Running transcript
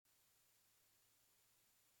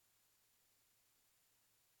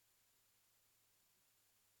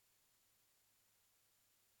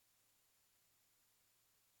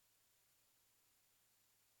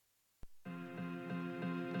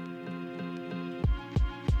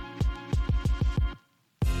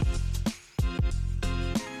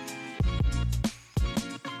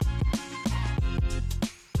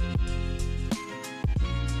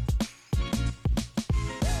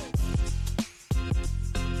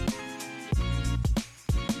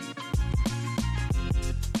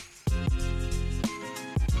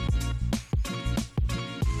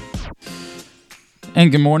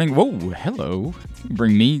And good morning. Whoa, hello.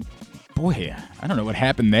 Bring me. Boy, I don't know what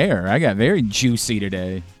happened there. I got very juicy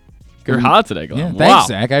today. You're hot today, Glenn. Yeah, thanks,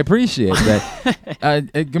 Zach. I appreciate that.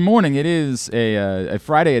 Good morning. It is a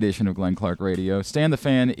Friday edition of Glenn Clark Radio. Stan the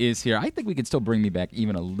Fan is here. I think we could still bring me back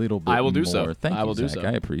even a little bit more. I will do so. Thank you, I will do Zach. so.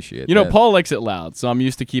 I appreciate You that. know, Paul likes it loud, so I'm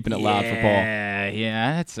used to keeping it loud for Paul.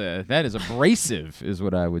 Yeah, that is abrasive, is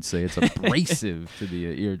what I would say. It's abrasive to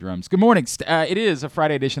the eardrums. Good morning. It is a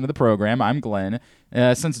Friday edition of the program. I'm Glenn.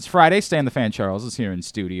 Since it's Friday, Stan the Fan Charles is here in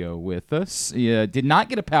studio with us. He did not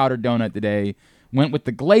get a powdered donut today. Went with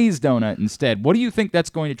the glazed donut instead. What do you think that's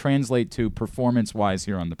going to translate to performance-wise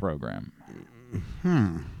here on the program?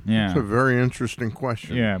 Yeah. That's a very interesting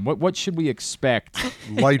question. Yeah. What should we expect?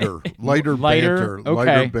 Lighter banter. Okay.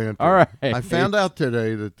 Lighter banter. All right. I found out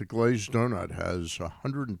today that the glazed donut has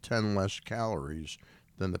 110 less calories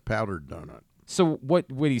than the powdered donut. So what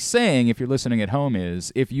he's saying, if you're listening at home,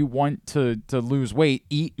 is if you want to lose weight,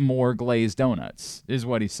 eat more glazed donuts, is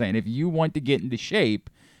what he's saying. If you want to get into shape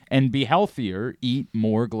and be healthier, eat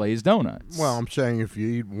more glazed donuts. Well, I'm saying if you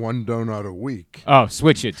eat one donut a week. Oh,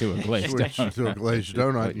 switch it to a glazed Switch donut. it to a glazed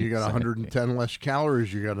donut. You got 110 less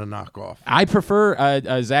calories you got to knock off. I prefer,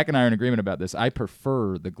 Zach and I are in agreement about this, I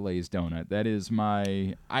prefer the glazed donut. That is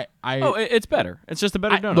my... It's better. It's just a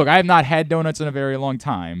better donut. Look, I have not had donuts in a very long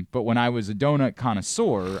time, but when I was a donut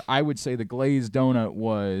connoisseur, I would say the glazed donut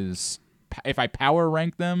was, if I power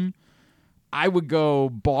rank them, I would go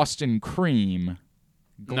Boston cream,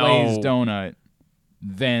 glazed donut,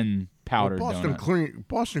 then powdered donut.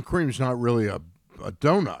 Boston cream's not really a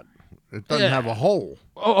donut. It doesn't have a hole.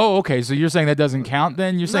 Oh, okay. So you're saying that doesn't count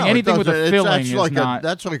then? You're saying anything with a filling is like not...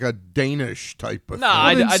 That's like a Danish type of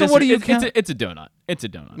No, thing. what do you count? It's a donut. It's a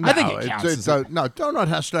donut. I think it counts. No, donut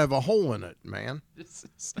has to have a hole in it, man.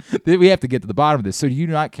 We have to get to the bottom of this. So do you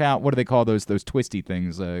not count, what do they call those twisty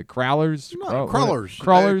things? Crawlers? No, crawlers.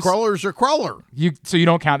 Crawlers? Crawlers are crawler. So you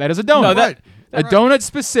don't count that as a donut? No, that... A donut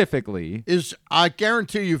specifically is, I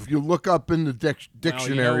guarantee you, if you look up in the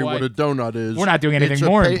dictionary what a donut is, we're not doing anything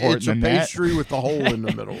more important than that. It's a pastry with a hole in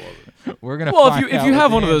the middle of it. We're gonna. Well, if you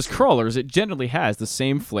have one of those crawlers, it generally has the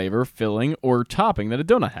same flavor, filling, or topping that a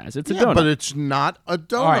donut has. It's a donut, but it's not a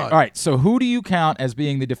donut. All right. So who do you count as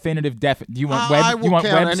being the definitive Do you want I will count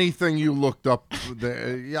Web's? Anything you looked up.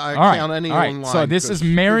 I count any All online. right. So this is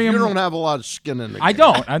Merriam. You don't have a lot of skin in the game. I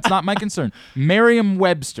don't. That's not my concern.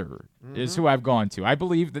 Merriam-Webster is who I've gone to. I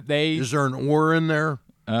believe that they. Is there an or in there?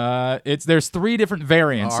 There's 3 different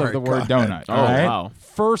variants of the word donut. Oh, right? wow.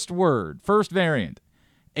 First variant.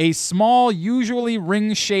 A small, usually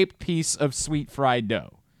ring-shaped piece of sweet fried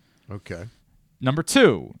dough. Okay. Number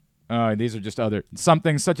 2, these are just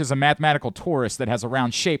something such as a mathematical torus that has a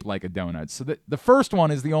round shape like a donut. So the first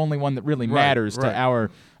one is the only one that really matters to our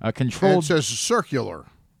controlled... And it says circular.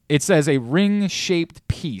 It says a ring-shaped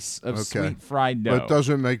piece of sweet fried dough. But it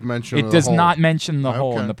doesn't make mention of the hole. It does not mention the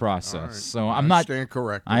hole in the process. Right. So I'm not... stand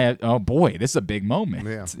corrected. Oh, boy, this is a big moment.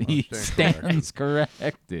 Yeah, he stands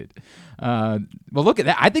corrected. Well, look at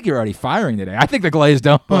that. I think you're already firing today. I think the glazed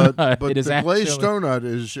donut but the glazed donut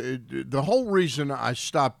is... the whole reason I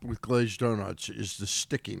stopped with glazed donuts is the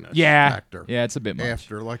stickiness factor. Yeah, it's a bit much.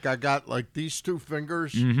 After. Like, I got, like, these 2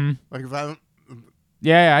 fingers. Like, if I...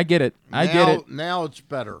 Yeah, I get it. I get it. Now it's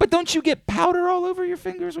better. But don't you get powder all over your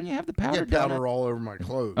fingers when you have the powder? I get powder all over my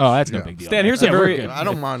clothes. Oh, that's no big deal. Stan, here's a very... I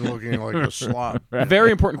don't mind looking like a slob. A very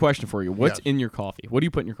important question for you. What's in your coffee? What do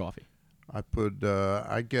you put in your coffee? I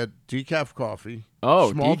get decaf coffee.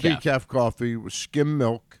 Oh, small decaf coffee with skim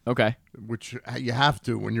milk. Okay. Which you have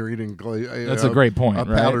to when you're eating That's a great point, a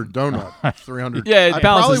powdered donut. 300. Yeah, it I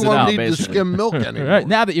balances probably won't it out, need basically. the skim milk anymore. Right,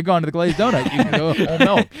 now that you're going to the glazed donut, you can go whole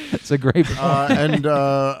milk. It's a great point.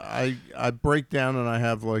 I break down and I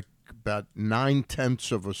have like about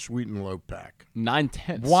 9/10 of a sweet and low pack.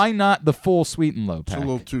 9/10. Why not the full sweet and low pack? It's a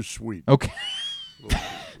little too sweet. Okay.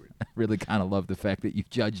 I really kind of love the fact that you've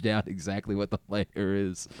judged out exactly what the flavor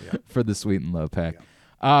is for the sweet and low pack. Yeah.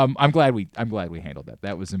 I'm glad we handled that.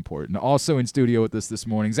 That was important. Also in studio with us this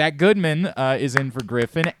morning, Zack Goodman is in for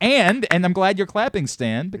Griffin, and I'm glad you're clapping,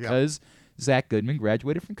 Stan, because Zack Goodman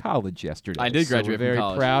graduated from college yesterday. I did graduate from college. We're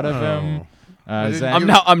very proud of him.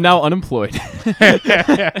 I'm now unemployed.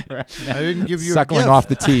 I didn't give you suckling a gift. off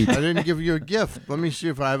the teeth. I didn't give you a gift. Let me see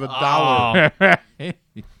if I have $1.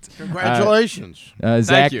 Congratulations, Zach.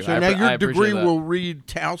 Thank you. So now your degree will read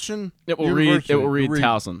Towson. It will read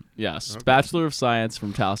Towson. Yes, okay. Bachelor of Science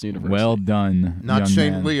from Towson University. Well done, not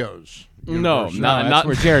St. Man. Leo's. No, that's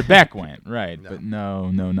where Jared Beck went. Right, but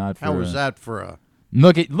no, not for. How was that for a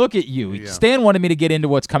Look at you. Yeah. Stan wanted me to get into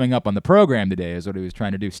what's coming up on the program today, is what he was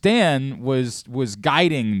trying to do. Stan was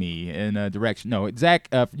guiding me in a direction. No, Zach,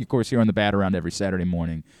 of course, here on the Bat Around every Saturday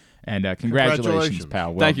morning. And congratulations,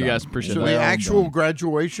 pal. Well Thank you, done. guys. Appreciate So that. the Well actual done.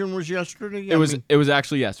 graduation was yesterday? It was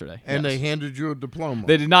actually yesterday. And yes. they handed you a diploma.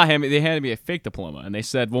 They did not hand me. They handed me a fake diploma, and they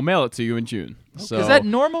said, "We'll mail it to you in June." So Is that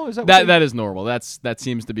normal? Is that that is normal. That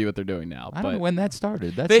seems to be what they're doing now. I don't know But when that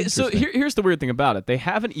started. That's so interesting. here's the weird thing about it. They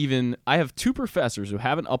haven't even. I have 2 professors who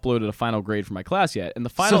haven't uploaded a final grade for my class yet, and the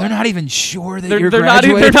final. So they're not even sure that They're, you're they're not.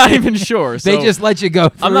 graduating? They're not even sure. They so just let you go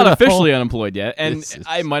through I'm not the officially whole- unemployed yet, and This is-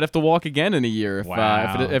 I might have to walk again in a year if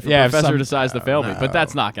Wow. if a Yeah, if professor some- decides to fail me. But no.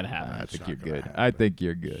 that's not going to happen. I think you're not gonna good. happen. I think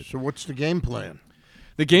you're good. So what's the game plan?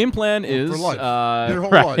 The game plan is For life. Your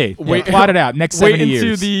whole Right. life. Yeah, plot it out. Next wait 70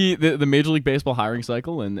 into years. the Major League Baseball hiring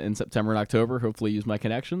cycle in September and October. Hopefully, use my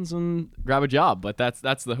connections and grab a job. But that's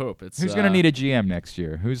the hope. It's Who's going to need a GM next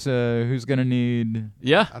year? Who's going to need?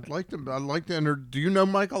 Yeah. I'd like to enter. Do you know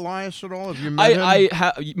Mike Elias at all? Have you met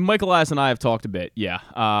him? Michael Elias and I have talked a bit. Yeah.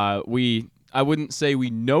 I wouldn't say we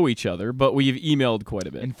know each other, but we've emailed quite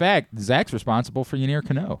a bit. In fact, Zach's responsible for Yanier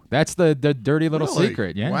Cano. That's the dirty little Really?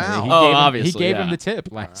 secret. Yeah. Wow. He Oh, gave him, obviously, he gave him yeah. the tip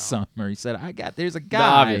last summer. He said, "There's a guy."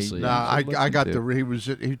 Obviously. you No, should I listen got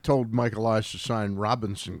to." he told Mike Elias to sign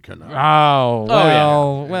Robinson Cano. Oh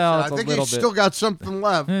yeah. well, I it's think a little he's bit. still got something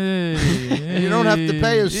left. you don't have to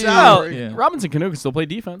pay his Well, salary. Robinson Cano can still play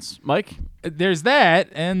defense. Mike, There's that,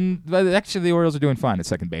 but actually the Orioles are doing fine at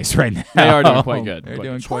second base right now. They are doing quite good. They're Quite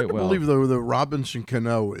doing It's quite hard to well. believe, though, that Robinson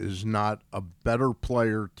Cano is not a better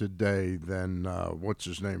player today than what's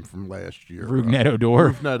his name from last year? Rougned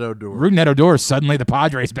Odor. Rougned Odor. Rougned Odor is suddenly the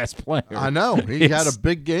Padres' best player. I know. He had a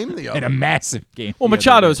big game the in other a night. massive game. well, the other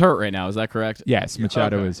Machado's day. hurt right now. Is that correct? Yes,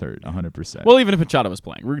 Machado Okay. is hurt 100%. Well, even if Machado was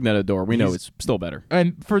playing, Rougned Odor, we know it's still better.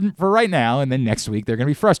 and for right now, and then next week they're going to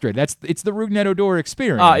be frustrated. It's the Rougned Odor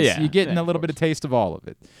experience. Yeah. You're getting Yeah, a little bit of taste of all of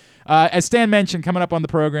it. As Stan mentioned, coming up on the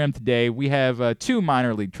program today, we have 2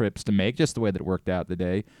 minor league trips to make, just the way that it worked out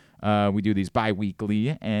today. We do these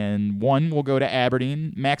bi-weekly, and one will go to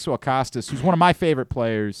Aberdeen. Maxwell Costes, who's one of my favorite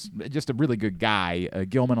players, just a really good guy, a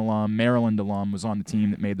Gilman alum, Maryland alum, was on the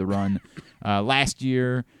team that made the run last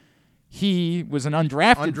year. He was an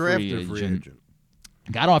undrafted free agent.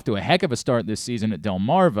 Got off to a heck of a start this season at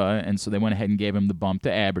Delmarva, and so they went ahead and gave him the bump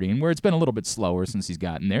to Aberdeen, where it's been a little bit slower since he's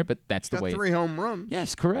gotten there, but that's the Got way. 3 home runs.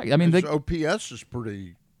 Yes, correct. I mean, His OPS is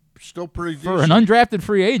still pretty decent. for an undrafted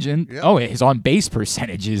free agent, Yeah. his on base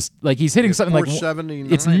percentage is like he's hitting something like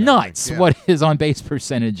 479, it's I think. nuts Yeah. what his on base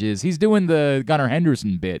percentage is. He's doing the Gunnar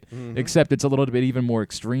Henderson bit, except it's a little bit even more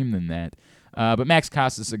extreme than that. But Max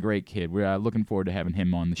Costes is a great kid. We're looking forward to having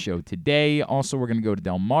him on the show today. Also, we're going to go to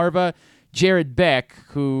Delmarva. Jared Beck,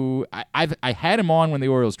 who I had him on when the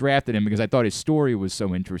Orioles drafted him because I thought his story was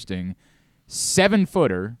so interesting.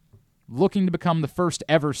 7-footer, looking to become the first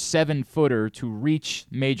ever 7-footer to reach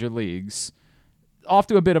major leagues. Off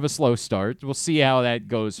to a bit of a slow start. We'll see how that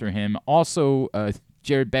goes for him. Also,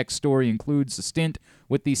 Jared Beck's story includes a stint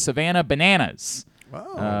with the Savannah Bananas.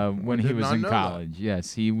 When I he did was not in know college.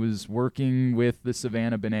 Yes, he was working with the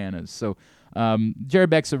Savannah Bananas. So Jared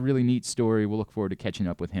Beck's a really neat story. We'll look forward to catching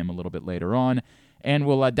up with him a little bit later on. And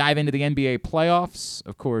we'll dive into the NBA playoffs.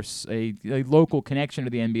 Of course, a local connection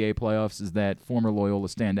to the NBA playoffs is that former Loyola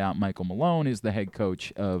standout Michael Malone is the head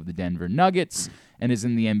coach of the Denver Nuggets and is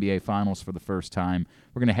in the NBA Finals for the first time.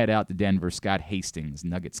 We're going to head out to Denver. Scott Hastings,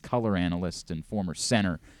 Nuggets color analyst and former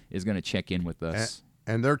center, is going to check in with us.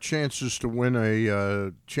 And their chances to win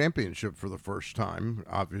a championship for the first time,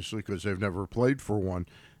 obviously, because they've never played for one,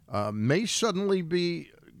 may suddenly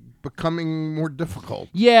be becoming more difficult.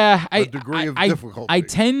 Yeah, A degree of difficulty. I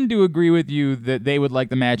tend to agree with you that they would like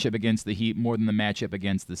the matchup against the Heat more than the matchup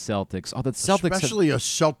against the Celtics. Although the Celtics Especially a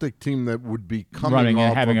Celtic team that would be coming Running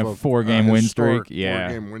and off having of a 4-game win historic streak. Yeah.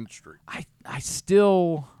 4-game win streak. I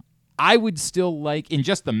would still like, in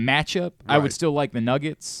just the matchup, I would Right. still like the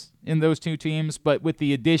Nuggets in those two teams, but with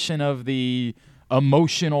the addition of the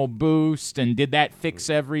emotional boost and did that fix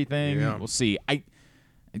everything? Yeah. We'll see.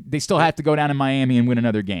 They still have to go down to Miami and win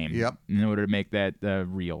another game Yep. in order to make that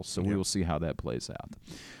real, so we will see how that plays out.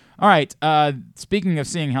 All right, speaking of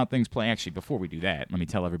seeing how things play, actually, before we do that, let me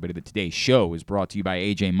tell everybody that today's show is brought to you by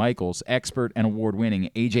A.J. Michaels, expert and award-winning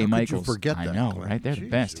A.J. How could you Michaels. forget I that, know, Glenn? right? They're the Jeez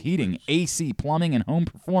best. Heating, Louise. AC, plumbing, and home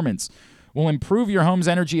performance will improve your home's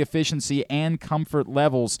energy efficiency and comfort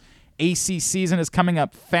levels. AC season is coming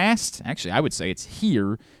up fast. Actually, I would say it's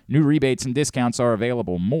here. New rebates and discounts are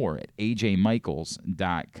available. More at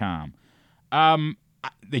ajmichaels.com.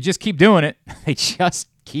 They just keep doing it. They just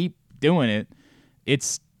keep doing it.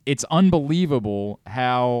 It's unbelievable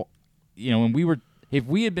how, when we were If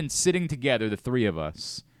we had been sitting together, the three of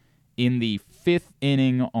us, in the 5th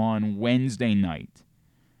inning on Wednesday night,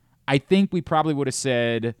 I think we probably would have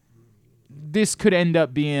said this could end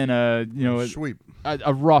up being a sweep.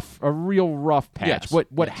 A real rough patch. Yes.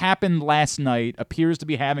 What happened last night appears to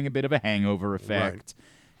be having a bit of a hangover effect. Right.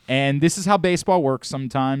 And this is how baseball works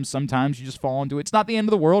sometimes. Sometimes you just fall into it. It's not the end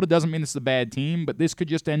of the world. It doesn't mean this is a bad team, but this could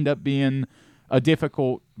just end up being a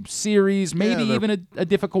difficult series, maybe even a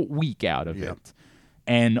difficult week out of it.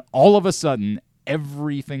 And all of a sudden,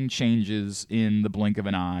 everything changes in the blink of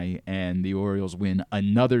an eye, and the Orioles win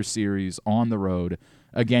another series on the road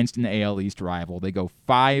against an AL East rival. They go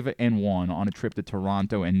 5-1 on a trip to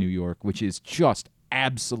Toronto and New York, which is just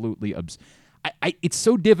absolutely it's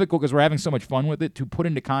so difficult because we're having so much fun with it to put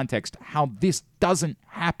into context how this doesn't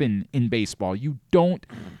happen in baseball. You don't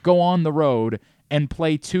go on the road and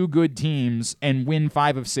play 2 good teams and win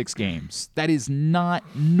 5 of 6 games. That is not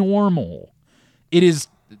normal. It is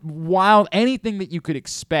wild. Anything that you could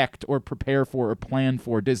expect or prepare for or plan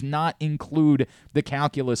for does not include the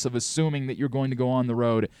calculus of assuming that you're going to go on the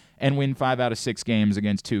road and win 5 out of 6 games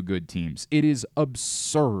against 2 good teams. It is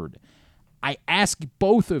absurd. I ask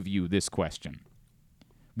both of you this question.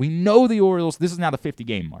 We know the Orioles, this is now the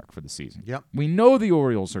 50-game mark for the season. Yep. We know the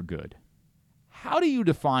Orioles are good. How do you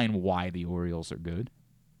define why the Orioles are good?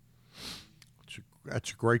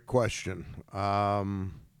 That's a great question.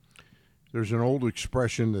 There's an old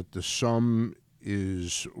expression that the sum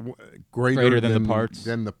is greater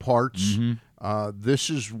than the parts. Mm-hmm. This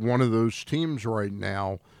is one of those teams right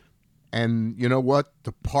now, and you know what?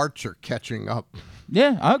 The parts are catching up.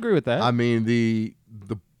 Yeah, I agree with that. I mean, the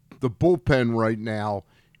bullpen right now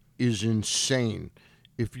is insane.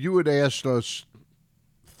 If you had asked us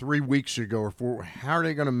 3 weeks ago or 4, how are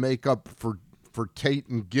they going to make up for Tate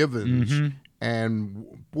and Givens? Mm-hmm.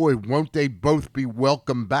 And boy, won't they both be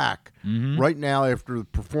welcome back. Mm-hmm. Right now, after the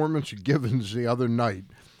performance of Givens the other night,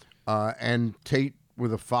 and Tate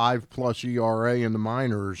with a 5+ ERA in the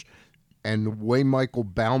minors, and the way Michael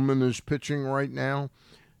Baumann is pitching right now,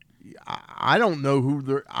 I don't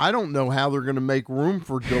know I don't know how they're going to make room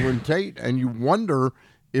for Dylan Tate, and you wonder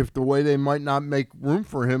if the way they might not make room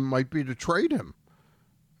for him might be to trade him.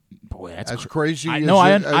 Boy, that's crazy.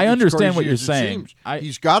 I understand what you're saying.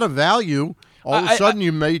 He's got a value. All of a sudden,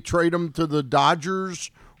 you may trade him to the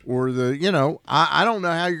Dodgers or I don't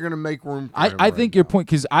know how you're going to make room for him. I think your point,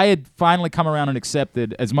 because I had finally come around and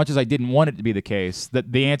accepted, as much as I didn't want it to be the case,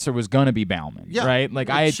 that the answer was going to be Baumann. Yeah, right? Like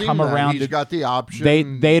I had come around. He's got the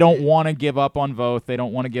option. They don't want to give up on Voth. They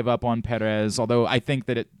don't want to give up on Perez. Although I think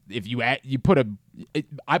that if you put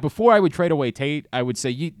before I would trade away Tate, I would say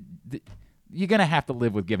you're going to have to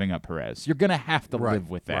live with giving up Perez. You're going to have to live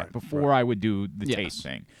with that before I would do the Tate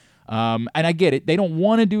thing. And I get it. They don't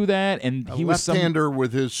want to do that. And he was left-hander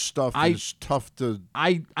with his stuff is tough to.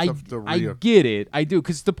 I get it. I do,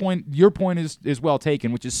 because your point is well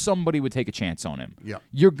taken, which is somebody would take a chance on him. Yeah,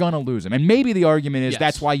 you're gonna lose him, and maybe the argument is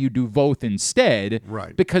that's why you do Voth instead,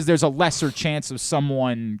 right? Because there's a lesser chance of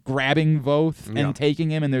someone grabbing Voth and taking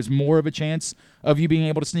him, and there's more of a chance of you being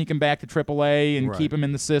able to sneak him back to AAA and keep him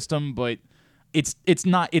in the system, but. It's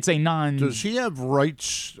a non. Does he have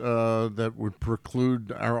rights that would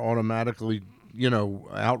preclude our automatically,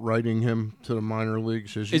 outwriting him to the minor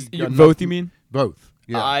leagues? Both, you mean? Both.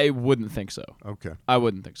 Yeah. I wouldn't think so. Okay. I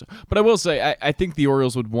wouldn't think so. But I will say, I think the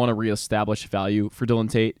Orioles would want to reestablish value for Dylan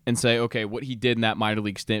Tate and say, okay, what he did in that minor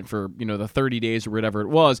league stint for, the 30 days or whatever it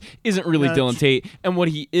was, isn't really Dylan Tate. And what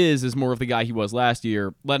he is more of the guy he was last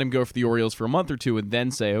year. Let him go for the Orioles for a month or two and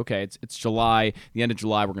then say, okay, it's July, the end of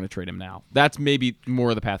July, we're going to trade him now. That's maybe more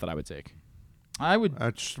of the path that I would take.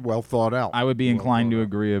 That's well thought out. I would be inclined to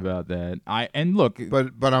agree about that.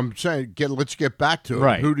 But I'm saying, let's get back to it.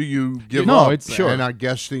 Right. Who do you give up? Sure. And I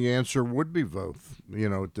guess the answer would be both.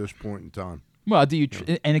 At this point in time. Well, do you?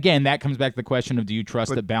 And again, that comes back to the question of: do you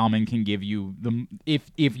trust that Baumann can give you if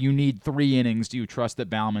you need 3 innings? Do you trust that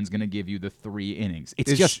Baumann's going to give you the 3 innings?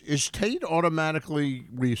 Is Tate automatically?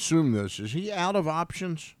 We assume this. Is he out of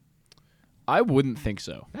options? I wouldn't think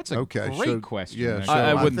so. That's a great question. Yeah, so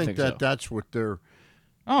I wouldn't think so. That's what they're.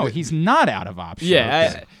 Oh, he's not out of options.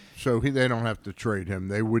 Yeah, so they don't have to trade him.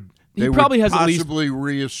 They would. He probably has possibly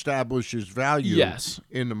reestablish his value. Yes.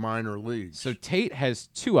 In the minor leagues. So Tate has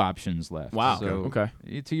 2 options left. Wow. So, okay.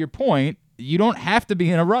 To your point, you don't have to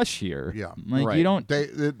be in a rush here. Yeah. You don't.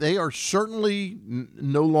 They are certainly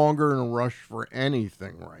no longer in a rush for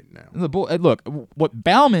anything right now. Look, what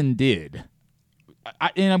Baumann did.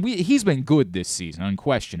 He's been good this season,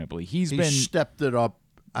 unquestionably. He's been stepped it up.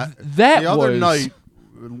 The other night,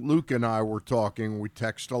 Luke and I were talking. We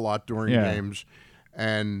text a lot during games,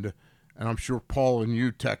 and I'm sure Paul and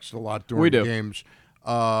you text a lot during games.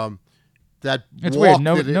 That It's walk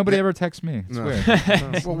weird. Nobody ever texts me. It's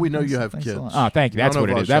weird. Well, we know you have Thanks kids. a lot. Oh, thank you. That's None what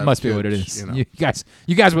of it us is. That have must be what it kids, is. you know.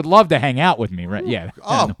 You guys would love to hang out with me, right? Yeah.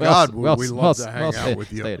 Oh, Well, God, well, we well, love to well hang out stated,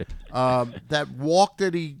 with you. stated. That walk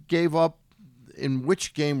that he gave up, in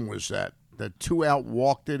which game was that? That 2-out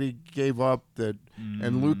walk that he gave up,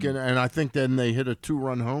 and Luke and I think then they hit a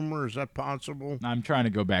 2-run homer. Is that possible? I'm trying to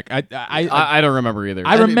go back. I don't remember either.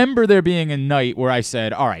 I remember there being a night where I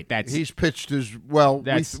said, "All right, He's pitched as well."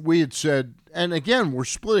 That's- We had said, and again, we're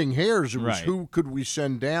splitting hairs. It was Right. who could we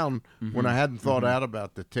send down when I hadn't thought out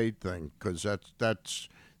about the Tate thing, because that's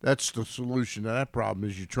the solution to that problem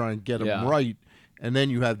is you try and get him Yeah. right, and then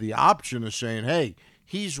you have the option of saying, "Hey,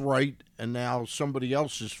 he's right," and now somebody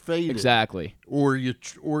else is faded. Exactly. Or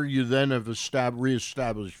you then have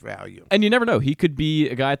reestablished value. And you never know. He could be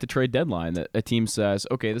a guy at the trade deadline that a team says,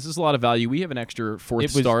 okay, this is a lot of value. We have an extra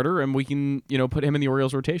fourth starter, and we can put him in the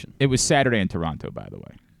Orioles rotation. It was Saturday in Toronto, by the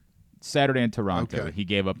way. Saturday in Toronto, Okay. he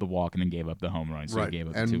gave up the walk and then gave up the home run, so Right. he gave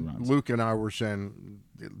up And the 2 runs. Luke and I were saying,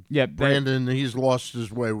 Yeah, Brandon, he's lost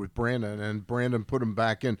his way with Brandon, and Brandon put him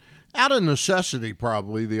back in out of necessity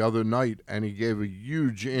probably the other night, and he gave a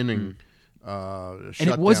huge inning. And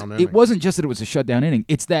Shutdown it wasn't just that it was a shutdown inning.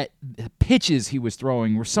 It's that the pitches he was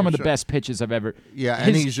throwing were some of the best pitches I've ever. Yeah,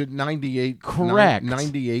 and he's at 98. Correct.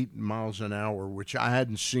 98 miles an hour, which I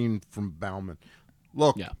hadn't seen from Bauman.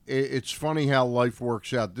 Look, it's funny how life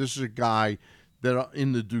works out. This is a guy that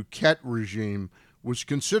in the Duquette regime was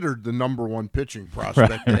considered the number one pitching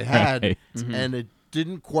prospect they had, and it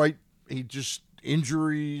didn't quite. He just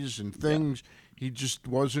injuries and things. He just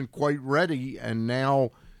wasn't quite ready, and now.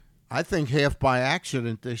 I think half by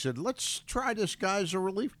accident they said, let's try this guy as a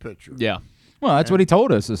relief pitcher. Yeah. Well, that's what he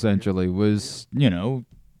told us essentially was,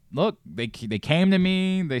 look, they came to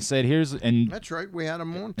me, they said and That's right, we had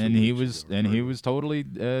him on. And he was totally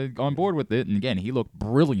on board with it. And again, he looked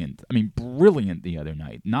brilliant. I mean, brilliant the other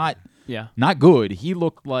night. Not good. He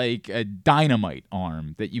looked like a dynamite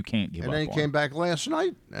arm that you can't give up. And then he on. came back last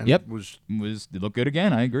night. And was looked good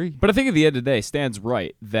again. I agree. But I think at the end of the day, Stan's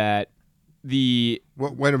right that wait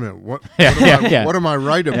a minute. What Yeah. am I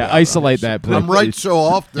right about? Isolate that, please. I'm right so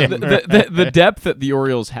often. the depth that the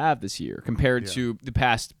Orioles have this year compared to the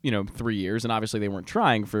past 3 years, and obviously they weren't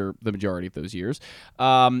trying for the majority of those years,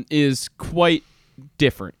 is quite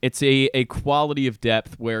different. It's a quality of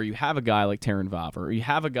depth where you have a guy like Taron Vavra, or you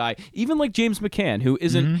have a guy even like James McCann, who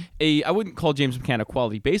isn't I wouldn't call James McCann a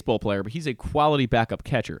quality baseball player, but he's a quality backup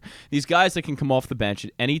catcher. These guys that can come off the bench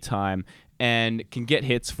at any time and can get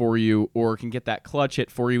hits for you, or can get that clutch hit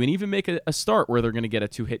for you, and even make a start where they're going to get a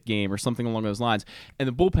 2-hit game or something along those lines. And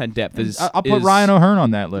the bullpen depth is... I'll put Ryan O'Hearn on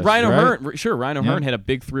that list. Ryan right? O'Hearn, sure. Ryan O'Hearn had a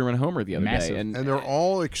big 3-run homer the other Massive. day. And they're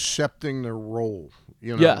all accepting their role.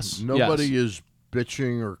 Yes. Nobody is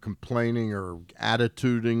bitching or complaining or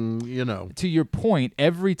attituding, To your point,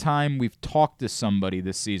 every time we've talked to somebody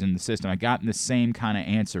this season in the system, I've gotten the same kind of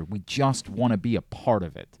answer. We just want to be a part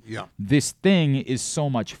of it. Yeah. This thing is so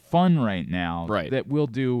much fun right now that we'll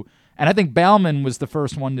do. And I think Bauman was the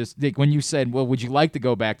first one to, when you said, well, would you like to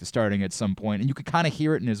go back to starting at some point? And you could kind of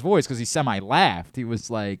hear it in his voice because he semi-laughed. He was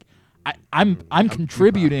like, I'm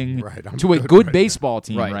contributing to a good baseball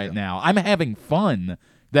team right now. I'm having fun.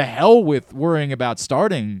 The hell with worrying about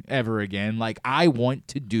starting ever again. Like, I want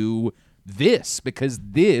to do this because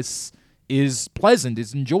this is pleasant,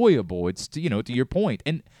 it's enjoyable. It's, to your point.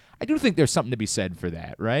 And I do think there's something to be said for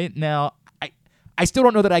that, right? Now, I still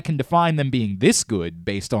don't know that I can define them being this good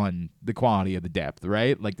based on the quality of the depth,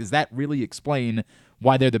 right? Like, does that really explain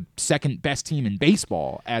why they're the second best team in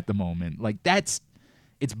baseball at the moment? Like, it's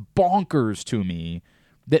bonkers to me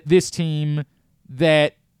that this team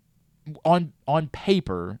that on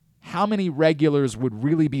paper, how many regulars would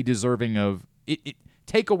really be deserving of it?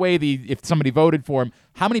 Take away if somebody voted for him,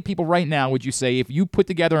 how many people right now would you say, if you put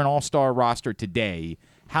together an all-star roster today,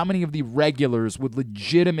 how many of the regulars would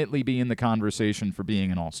legitimately be in the conversation for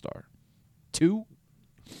being an all-star? 2?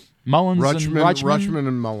 Mullins and Rutschman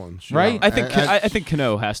and Mullins, right? I think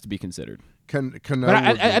Cano has to be considered. Cano, but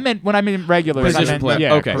I meant when I mean regulars, position player.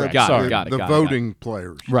 Yeah, okay, correct. got it. The voting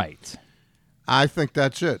players, right? I think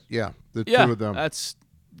that's it. Yeah, the two of them.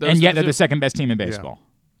 And yet they're the second best team in baseball. Yeah.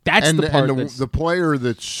 That's the part. And the player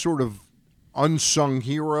that's sort of unsung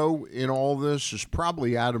hero in all this is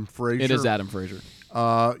probably Adam Frazier. It is Adam Frazier.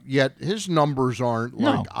 Yet his numbers aren't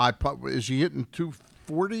like is he hitting 240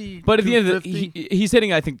 240. But at the end of 250? he's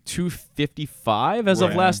hitting, I think, 255 as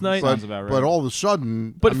of last night. Sounds about right. But all of a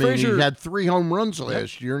sudden, But I mean, Frazier- he had 3 home runs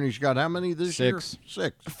last year, and he's got how many this year?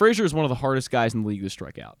 6. Frazier is one of the hardest guys in the league to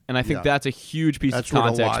strike out, and I think that's a huge piece That's of what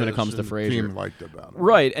context when it Elias comes to and the Frazier. team liked about him.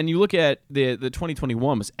 Right, and you look at the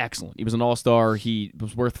 2021 was excellent. He was an all-star. He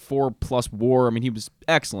was worth 4+ WAR. I mean, he was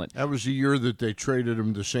excellent. That was the year that they traded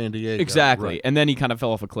him to San Diego. Exactly, Right. and then he kind of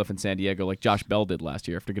fell off a cliff in San Diego, like Josh Bell did last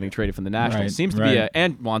year after getting traded from the Nationals. Right, Seems to right. be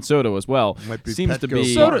and Juan Soto as well. Might be Seems to Petco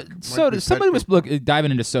be Park. Soto, somebody was Petco.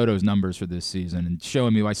 diving into Soto's numbers for this season and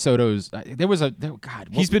showing me why Soto's.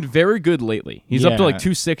 He's been very good lately. He's up to like Yeah.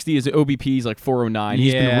 260. His OBP is like 409.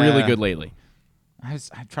 He's been really good lately. I'm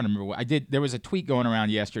trying to remember what I did. There was a tweet going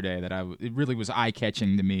around yesterday that it really was eye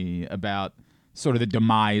catching to me about sort of the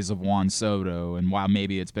demise of Juan Soto, and while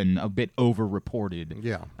maybe it's been a bit over-reported.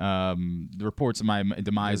 Yeah. The reports of my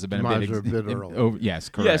demise have been Demise a are bit, a bit early. over. Yes,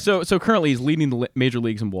 correct. Yeah, so currently he's leading the major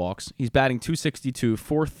leagues in walks. He's batting 262,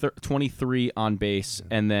 423 on base,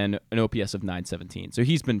 and then an OPS of 917. So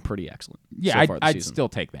he's been pretty excellent. Yeah, so far this I'd season. still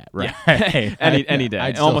take that. Right, Any day.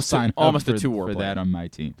 I'd still Almost sign up almost a for, 2 WAR for player. that on my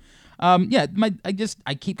team.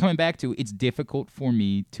 I keep coming back to it's difficult for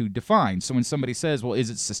me to define. So when somebody says, "Well, is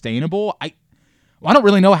it sustainable?" I don't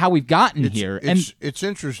really know how we've gotten here. It's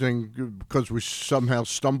interesting because we somehow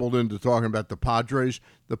stumbled into talking about the Padres.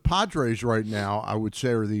 The Padres right now, I would say,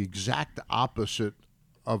 are the exact opposite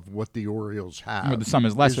of what the Orioles have. Where the sum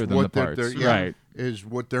is lesser than the what parts. they're- Right. Is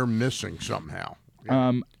what they're missing somehow.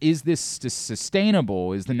 Is this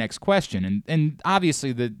sustainable is the next question. And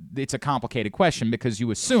obviously it's a complicated question because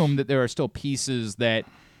you assume that there are still pieces that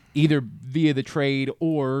either via the trade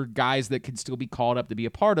or guys that could still be called up to be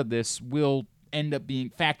a part of this will end up being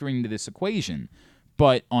factoring into this equation.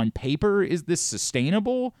 But on paper, is this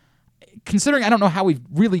sustainable? Considering I don't know how we've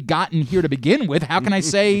really gotten here to begin with, how can I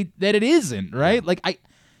say that it isn't, right?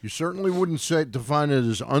 You certainly wouldn't define it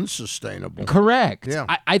as unsustainable. Correct. Yeah.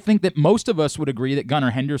 I think that most of us would agree that Gunnar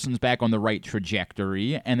Henderson's back on the right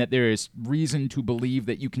trajectory and that there is reason to believe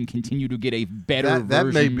that you can continue to get a better version. That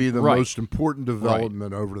may be the Right. most important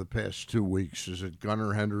development over the past 2 weeks is that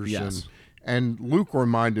Gunnar Henderson. Yes. And Luke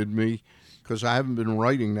reminded me, because I haven't been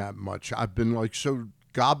writing that much, I've been like so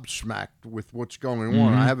gobsmacked with what's going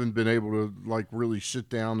on. I haven't been able to like really sit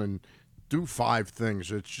down and do 5 things.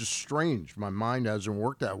 It's just strange. My mind hasn't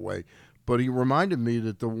worked that way. But he reminded me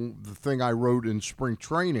that the thing I wrote in spring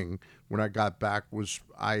training when I got back was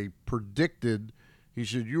I predicted, he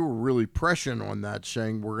said, you were really prescient on that,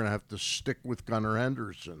 saying we're going to have to stick with Gunnar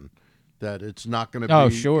Henderson, that it's not going to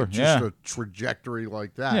be just a trajectory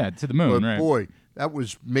like that. Yeah, to the moon, but right. boy, that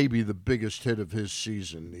was maybe the biggest hit of his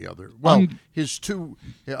season. The other, well, his 2,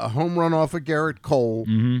 a home run off of Garrett Cole,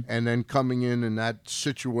 and then coming in that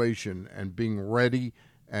situation and being ready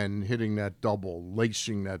and hitting that double,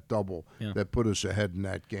 lacing that double that put us ahead in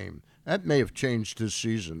that game. That may have changed his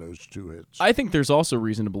season, those 2 hits. I think there's also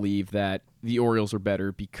reason to believe that the Orioles are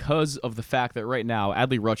better because of the fact that right now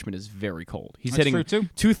Adley Rutschman is very cold. He's That's hitting true, too.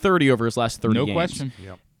 230 over his last 30 No games. question.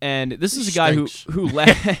 Yep. And this is a He guy stinks.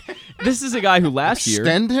 this is a guy who last year.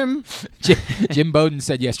 Extend him? Jim Bowden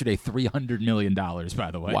said yesterday $300 million, by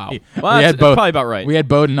the way. Wow. We Well, had that's probably about right. We had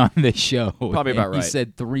Bowden on this show. Probably about and right. He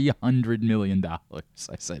said $300 million. I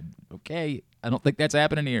said, okay, I don't think that's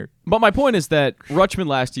happening here. But my point is that Rutschman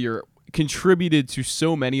last year contributed to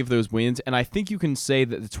so many of those wins, and I think you can say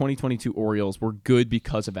that the 2022 Orioles were good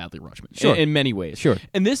because of Adley Rutschman Sure. in many ways. Sure.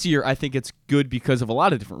 And this year, I think it's good because of a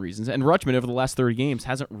lot of different reasons. And Rutschman, over the last 30 games,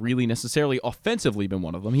 hasn't really necessarily offensively been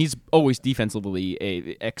one of them. He's always defensively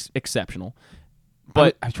exceptional.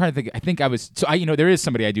 But I'm trying to think. There is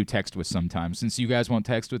somebody I do text with sometimes. Since you guys won't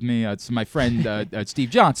text with me, it's my friend Steve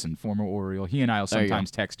Johnson, former Oriole. He and I will There you go.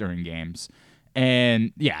 sometimes text during games.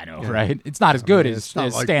 And yeah, I know, right? It's not as good as it's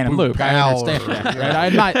not like Stan and Blue Luke. I Pal understand or- that, right?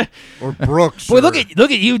 I'm not. Or Brooks? Boy, or- look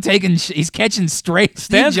at you taking. He's catching straight.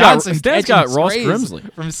 Stan's Steve got- Johnson Stan's catching got Ross strays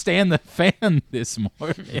Grimsley. from Stan the Fan this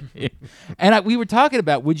morning. And we were talking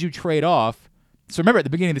about would you trade off. So remember at the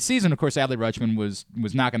beginning of the season, of course, Adley Rutschman was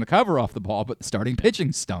knocking the cover off the ball, but the starting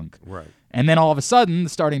pitching stunk. Right. And then all of a sudden, the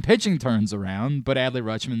starting pitching turns around, but Adley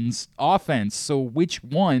Rutschman's offense. So which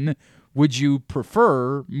one would you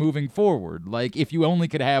prefer moving forward? Like, if you only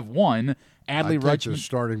could have one, Adley I'd take the Rutschman.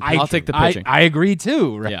 starting I'll take the pitching. I agree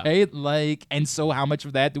too, right? Yeah. Like, and so how much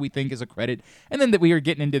of that do we think is a credit? And then that we are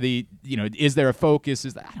getting into the, is there a focus?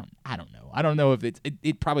 I don't know. I don't know if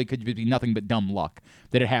it probably could be nothing but dumb luck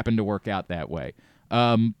that it happened to work out that way.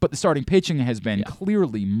 But the starting pitching has been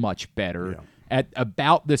clearly much better. At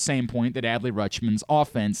about the same point that Adley Rutschman's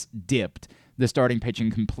offense dipped, the starting pitching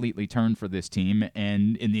completely turned for this team,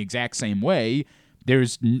 and in the exact same way,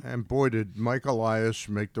 And boy, did Mike Elias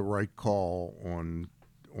make the right call on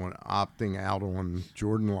opting out on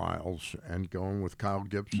Jordan Lyles and going with Kyle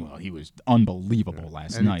Gibson. Well, he was unbelievable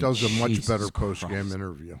last night. And he does a much better Jesus post-game Christ.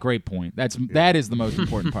 interview. Great point. That is the most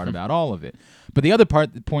important part about all of it. But the other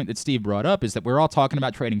point that Steve brought up is that we're all talking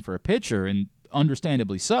about trading for a pitcher, and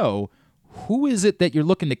understandably so. Who is it that you're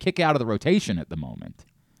looking to kick out of the rotation at the moment?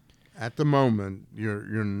 At the moment,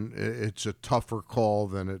 it's a tougher call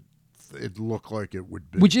than it looked like it would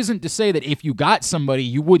be. Which isn't to say that if you got somebody,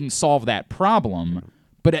 you wouldn't solve that problem.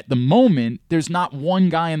 But at the moment, there's not one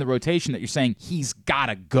guy in the rotation that you're saying he's got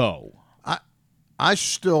to go. I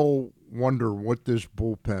still wonder what this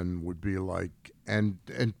bullpen would be like, and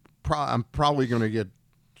I'm probably going to get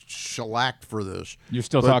shellacked for this. You're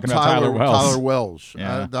still talking about Tyler Wells. Tyler Wells.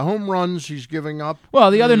 Yeah. The home runs he's giving up.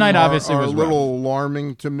 Well, the other night obviously are was a little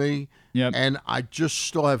alarming to me. Yep. And I just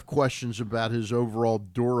still have questions about his overall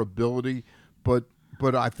durability. But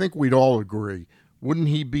I think we'd all agree. Wouldn't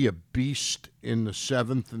he be a beast in the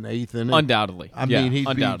 7th and 8th inning? Undoubtedly. I mean,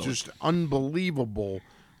 he'd be just unbelievable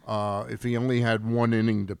if he only had one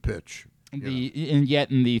inning to pitch. And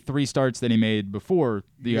yet in the 3 starts that he made before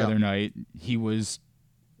the other night, he was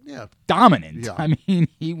dominant. Yeah. I mean,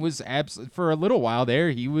 he was for a little while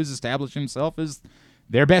there, he was establishing himself as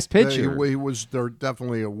their best pitcher. He was there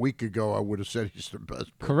definitely a week ago. I would have said he's their best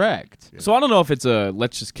pitcher. Correct. Yeah. So I don't know if it's a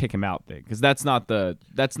let's just kick him out thing, because that's not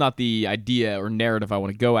the idea or narrative I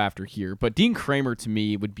want to go after here. But Dean Kramer to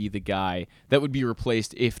me would be the guy that would be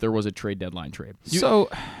replaced if there was a trade deadline trade. So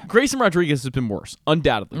Grayson Rodriguez has been worse,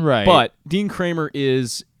 undoubtedly. Right. But Dean Kramer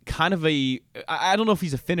is kind of I don't know if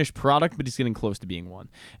he's a finished product, but he's getting close to being one.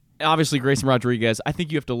 Obviously, Grayson Rodriguez, I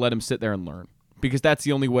think you have to let him sit there and learn. Because that's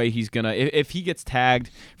the only way he's going to... If he gets tagged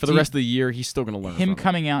for the rest of the year, he's still going to learn him from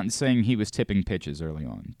coming out and saying he was tipping pitches early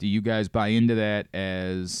on. Do you guys buy into that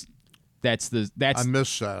as... That's I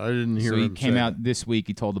missed that. I didn't hear him So he came say out that. this week,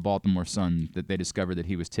 he told the Baltimore Sun that they discovered that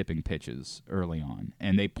he was tipping pitches early on.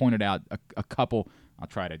 And they pointed out a couple... I'll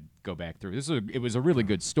try to go back through. It was a really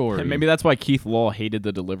good story. And maybe that's why Keith Law hated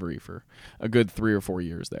the delivery for a good 3 or 4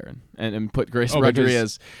 years there, and put Grayson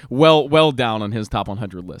Rodriguez well down on his top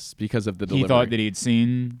 100 lists because of the delivery. He thought that he'd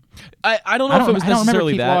seen. I don't know if it was I don't remember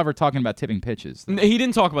necessarily Keith that. Law ever talking about tipping pitches. though. He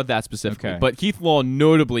didn't talk about that specifically, Okay. but Keith Law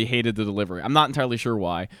notably hated the delivery. I'm not entirely sure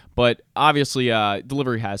why, but obviously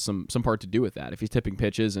delivery has some part to do with that. If he's tipping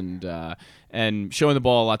pitches and showing the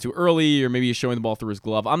ball a lot too early, or maybe he's showing the ball through his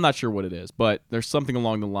glove, I'm not sure what it is, but there's something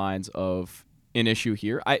along the lines of an issue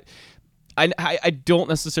here. I don't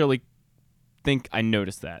necessarily think I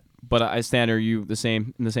noticed that, but Stan, are you in the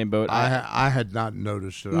same boat? I had not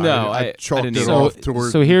noticed it. No, I chalked didn't it either.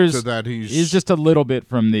 off So here's to that here's just a little bit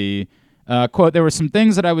from the quote. There were some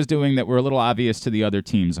things that I was doing that were a little obvious to the other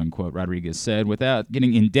teams, unquote, Rodriguez said, without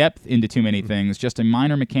getting in depth into too many things, just a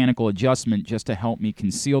minor mechanical adjustment just to help me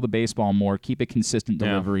conceal the baseball more, keep a consistent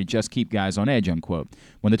delivery, just keep guys on edge, unquote.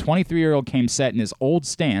 When the 23-year-old came set in his old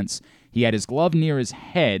stance, he had his glove near his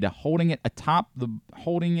head, holding it atop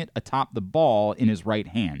the ball in his right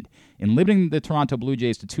hand. In limiting the Toronto Blue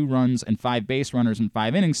Jays to 2 runs and 5 base runners in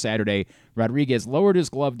 5 innings Saturday, Rodriguez lowered his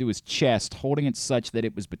glove to his chest, holding it such that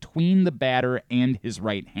it was between the batter and his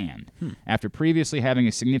right hand. After previously having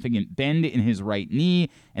a significant bend in his right knee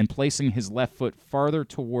and placing his left foot farther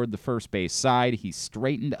toward the first base side, he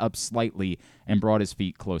straightened up slightly and brought his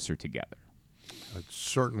feet closer together. It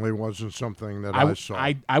certainly wasn't something that I saw.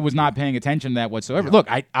 I was not paying attention to that whatsoever. Yeah. Look,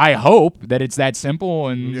 I hope that it's that simple,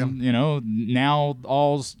 and now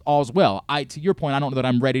all's well. To your point, I don't know that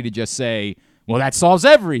I'm ready to just say, well, that solves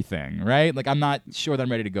everything, right? Like, I'm not sure that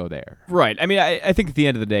I'm ready to go there. Right. I mean, I think at the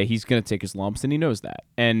end of the day, he's going to take his lumps, and he knows that.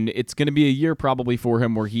 And it's going to be a year probably for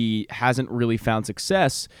him where he hasn't really found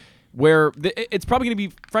success, where it's probably going to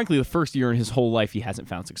be, frankly, the first year in his whole life he hasn't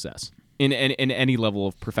found success in any level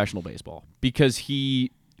of professional baseball, because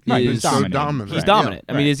he is so dominant. He's Right. dominant.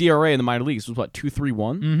 Yeah, I mean, his ERA in the minor leagues was,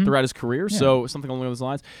 2.31 throughout his career, so something along those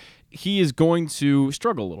lines. He is going to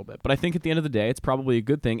struggle a little bit, but I think at the end of the day, it's probably a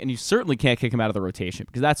good thing, and you certainly can't kick him out of the rotation,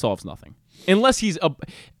 because that solves nothing. Unless he's at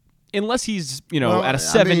a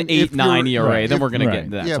 7, 8, 9 ERA, then we're going to get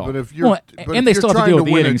into that talk. But if you're and they still have to deal with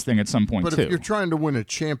the innings thing at some point, but too. if you're trying to win a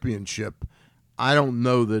championship, I don't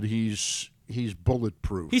know that he's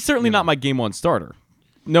bulletproof. He's certainly not my game 1 starter.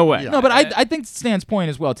 No way. Yeah. No, but I think Stan's point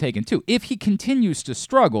is well taken, too. If he continues to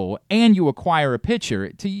struggle and you acquire a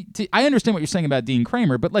pitcher, I understand what you're saying about Dean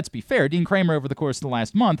Kramer, but let's be fair. Dean Kramer, over the course of the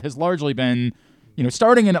last month, has largely been,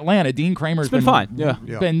 starting in Atlanta, Dean Kramer's been fine. Yeah.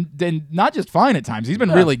 Been not just fine at times. He's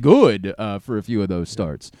been really good for a few of those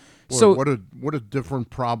starts. Boy, So what a different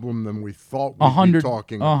problem than we thought we'd be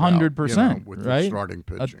talking about. 100%, with right? the starting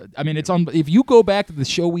pitching. I mean, it's on. If you go back to the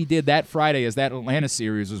show we did that Friday as that Atlanta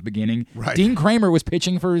series was beginning, Right. Dean Kramer was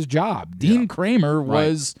pitching for his job. Dean Kramer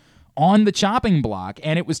was on the chopping block,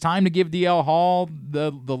 and it was time to give DL Hall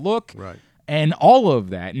the look, Right. and all of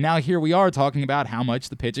that. And now here we are talking about how much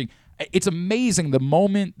the pitching. It's amazing the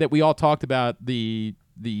moment that we all talked about the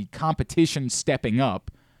competition stepping up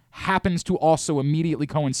happens to also immediately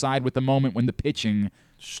coincide with the moment when the pitching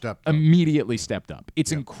immediately stepped up.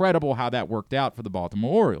 It's incredible how that worked out for the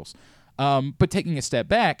Baltimore Orioles. But taking a step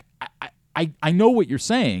back, I know what you're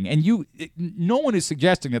saying, and no one is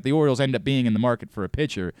suggesting that the Orioles end up being in the market for a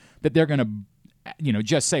pitcher, that they're going to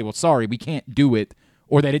just say, well, sorry, we can't do it,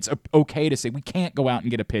 or that it's okay to say we can't go out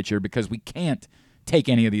and get a pitcher because we can't take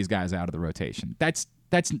any of these guys out of the rotation.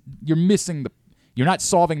 You're not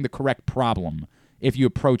solving the correct problem if you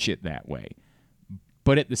approach it that way.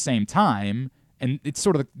 But at the same time, and it's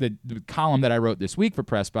sort of the column that I wrote this week for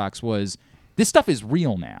PressBox was, this stuff is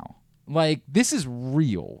real now. Like, this is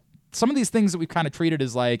real. Some of these things that we've kind of treated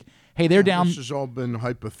as like, hey, they're down. This has all been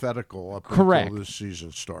hypothetical up Correct. until this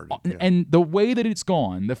season started. And the way that it's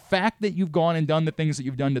gone, the fact that you've gone and done the things that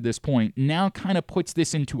you've done to this point now kind of puts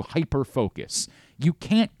this into hyper-focus. You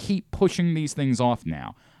can't keep pushing these things off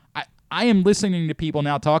now. I am listening to people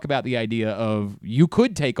now talk about the idea of you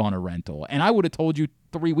could take on a rental. And I would have told you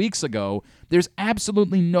 3 weeks ago, there's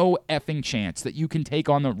absolutely no effing chance that you can take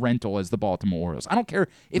on the rental as the Baltimore Orioles. I don't care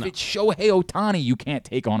if it's Shohei Ohtani, you can't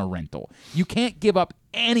take on a rental. You can't give up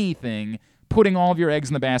anything putting all of your eggs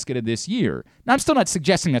in the basket of this year. Now, I'm still not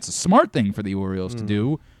suggesting that's a smart thing for the Orioles to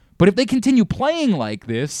do, but if they continue playing like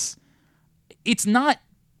this, it's not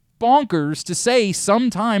bonkers to say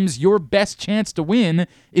sometimes your best chance to win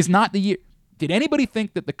is not the year. Did anybody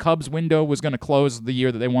think that the Cubs window was going to close the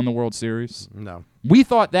year that they won the World Series? No. We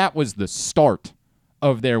thought that was the start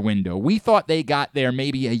of their window. We thought they got there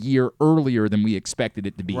maybe a year earlier than we expected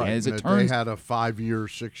it to be. Right. As it they turns, had a 5-year,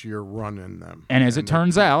 6-year run in them. And as it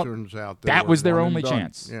turns out, that was their one only and done.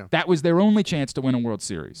 chance. Yeah. That was their only chance to win a World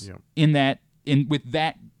Series. Yeah. With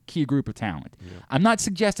that key group of talent. Yeah. I'm not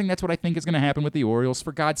suggesting that's what I think is going to happen with the Orioles.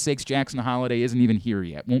 For God's sakes, Jackson Holiday isn't even here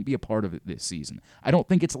yet. Won't be a part of it this season. I don't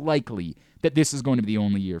think it's likely that this is going to be the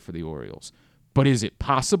only year for the Orioles. But is it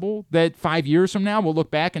possible that 5 years from now we'll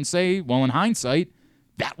look back and say, well, in hindsight,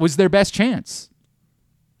 that was their best chance?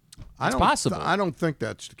 It's possible. I don't think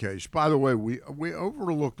that's the case. By the way, we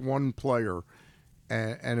overlooked one player,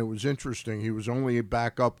 and it was interesting. He was only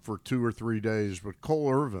back up for 2 or 3 days, but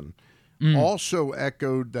Cole Irvin also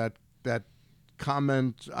echoed that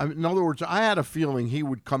comment. In other words, I had a feeling he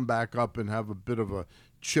would come back up and have a bit of a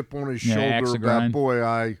chip on his shoulder about, boy,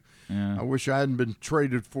 I wish I hadn't been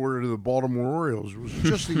traded to the Baltimore Orioles. It was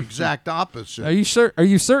just the exact opposite. Are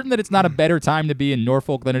you certain that it's not a better time to be in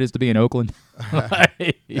Norfolk than it is to be in Oakland?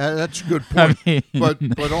 That's a good point.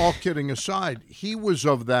 But all kidding aside, he was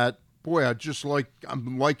of that, boy,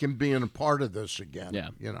 I'm liking being a part of this again.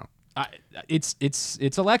 Yeah.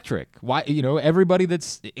 It's electric. Why, everybody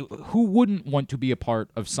who wouldn't want to be a part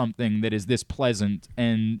of something that is this pleasant?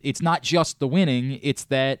 And it's not just the winning, it's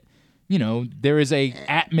that there is a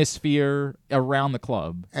atmosphere around the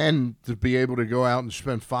club, and to be able to go out and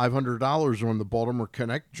spend $500 on the Baltimore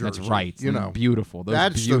Connect jersey. That's right. Beautiful.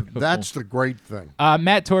 That's the great thing.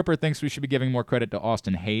 Matt Torper thinks we should be giving more credit to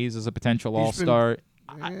Austin Hayes as a potential all-star.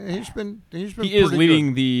 He is leading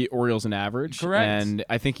good. The Orioles in average. Correct. And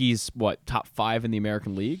I think he's top 5 in the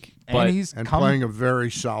American League. And playing a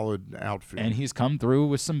very solid outfield. And he's come through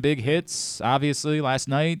with some big hits, obviously, last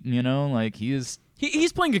night.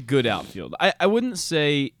 He's playing a good outfield. I wouldn't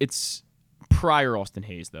say it's prior Austin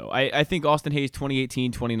Hayes, though. I think Austin Hayes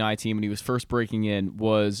 2018, 2019, when he was first breaking in,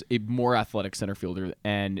 was a more athletic center fielder,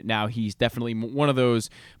 and now he's definitely one of those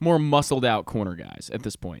more muscled-out corner guys at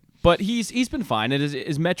this point. But he's been fine, and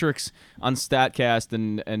his metrics on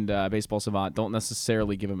StatCast and Baseball Savant don't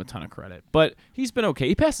necessarily give him a ton of credit. But he's been okay.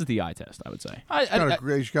 He passes the eye test, I would say.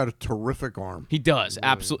 He's got a terrific arm. He does,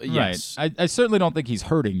 absolutely. Right. Yes. I certainly don't think he's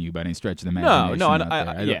hurting you by any stretch of the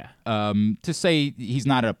imagination. To say he's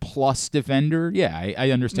not a plus defender,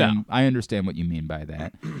 I understand. No. I understand what you mean by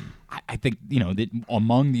that. I think that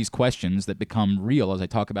among these questions that become real as I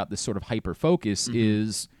talk about this sort of hyper focus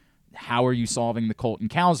is, how are you solving the Colton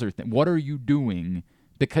Cowser thing? What are you doing?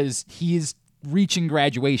 Because he is reaching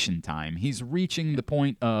graduation time. He's reaching the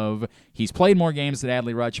point of he's played more games than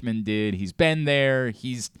Adley Rutschman did. He's been there.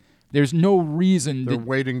 He's There's no reason They're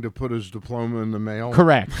waiting to put his diploma in the mail.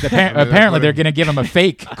 Correct. Apparently, they're going to give him a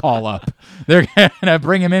fake call-up. They're going to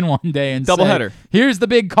bring him in one day and Doubleheader. say, here's the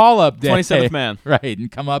big call-up day. 27th man. Right, and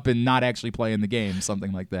come up and not actually play in the game,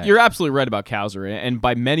 something like that. You're absolutely right about Cowser, and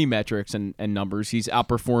by many metrics and numbers, he's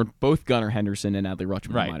outperformed both Gunnar Henderson and Adley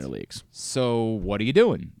Rutschman in minor leagues. So what are you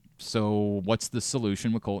doing? So what's the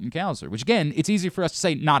solution with Colton Cowser? Which, again, it's easy for us to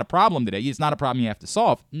say not a problem today. It's not a problem you have to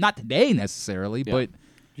solve. Not today, necessarily, but...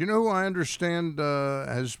 You know who I understand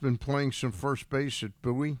has been playing some first base at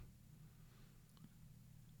Bowie?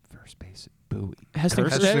 First base at Bowie. Heston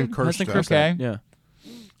Kjerstad. Okay. Yeah.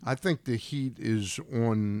 I think the heat is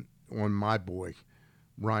on my boy,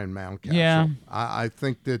 Ryan Mountcastle. Yeah. I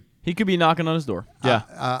think that... He could be knocking on his door.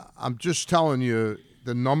 Yeah. I'm just telling you,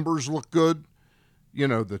 the numbers look good. You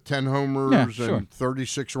know, the 10 homers and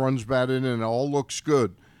 36 runs batted in, and it all looks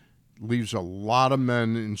good. Leaves a lot of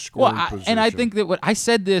men in scoring position. And I think that what I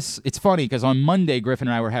said this, it's funny because on Monday, Griffin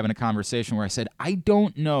and I were having a conversation where I said, I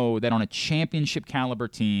don't know that on a championship caliber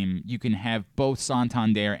team, you can have both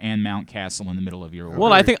Santander and Mountcastle in the middle of your order.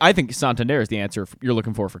 Well, I think Santander is the answer you're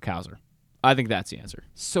looking for Cowser. I think that's the answer.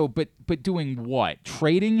 So, but doing what?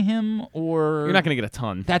 Trading him, or you're not going to get a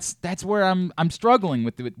ton. That's where I'm struggling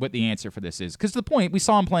with what the answer for this is. Because the point, we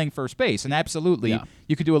saw him playing first base, and absolutely,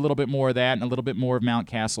 you could do a little bit more of that and a little bit more of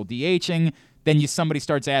Mountcastle DHing. Then somebody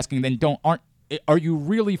starts asking, then are you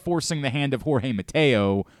really forcing the hand of Jorge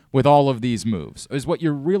Mateo with all of these moves? Is what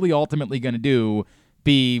you're really ultimately going to do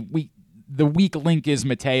the weak link is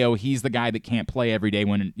Mateo? He's the guy that can't play every day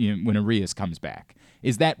when Arias comes back.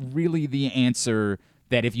 Is that really the answer?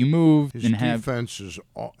 That if you move his defense is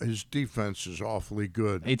awfully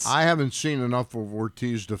good. I haven't seen enough of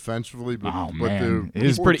Ortiz defensively, but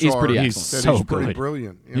he's pretty excellent. He's so good, pretty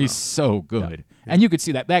brilliant. He's so good, and you could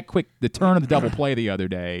see that quick the turn of the double play the other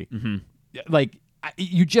day. Like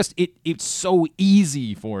it's so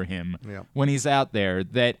easy for him when he's out there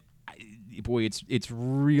that boy, it's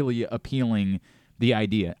really appealing. The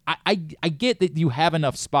idea. I get that you have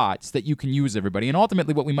enough spots that you can use everybody, and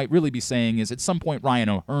ultimately what we might really be saying is at some point Ryan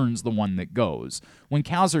O'Hearn's the one that goes. When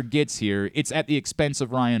Cowser gets here, it's at the expense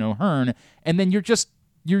of Ryan O'Hearn, and then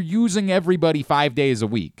you're using everybody 5 days a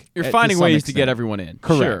week. You're finding ways to get everyone in.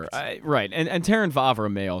 Correct. Sure. Right. And Terran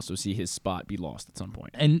Vavra may also see his spot be lost at some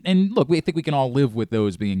point. And look, I think we can all live with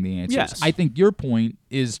those being the answers. Yes. I think your point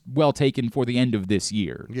is well taken for the end of this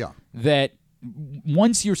year. Yeah. That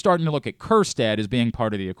once you're starting to look at Kjerstad as being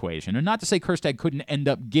part of the equation, and not to say Kjerstad couldn't end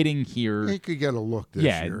up getting here. He could get a look this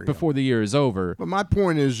year. Before the year is over. But my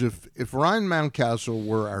point is, if Ryan Mountcastle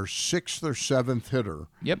were our 6th or 7th hitter,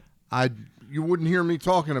 you wouldn't hear me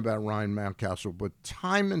talking about Ryan Mountcastle. But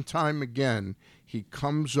time and time again, he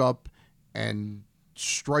comes up and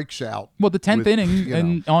strikes out. Well, the 10th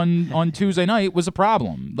inning on Tuesday night was a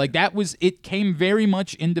problem. Like it came very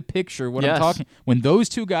much into picture what I'm talking. When those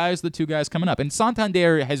two guys, the two guys coming up, and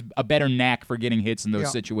Santander has a better knack for getting hits in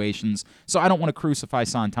those situations. So I don't want to crucify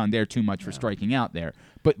Santander too much for striking out there.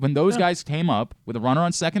 But when those guys came up with a runner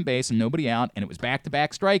on second base and nobody out, and it was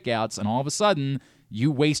back-to-back strikeouts, and all of a sudden you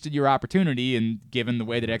wasted your opportunity, and given the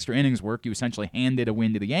way that extra innings work, you essentially handed a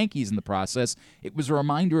win to the Yankees in the process. It was a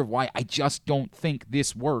reminder of why I just don't think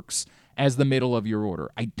this works as the middle of your order.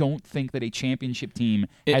 I don't think that a championship team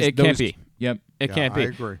has it can't be. Yep. It can't be. I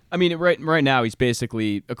agree. I mean, right now he's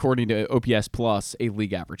basically, according to OPS Plus, a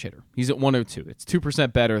league average hitter. He's at 102. It's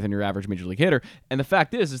 2% better than your average major league hitter. And the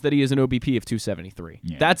fact is that he has an OBP of 273.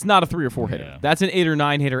 Yeah. That's not a 3 or 4 hitter. That's an 8 or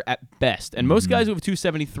 9 hitter at best. And most guys who have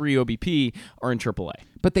 273 OBP are in AAA.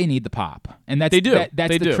 But they need the pop, and that's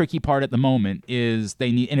the tricky part at the moment is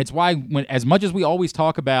they need, and it's why as much as we always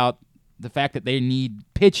talk about the fact that they need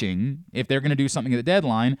pitching if they're going to do something at the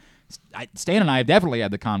deadline. Stan and I have definitely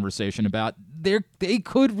had the conversation about they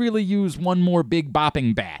could really use one more big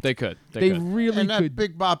bopping bat. They could. They really and could. That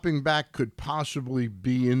big bopping bat could possibly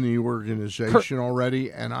be in the organization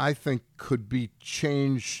already, and I think could be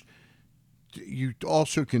changed. You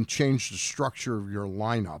also can change the structure of your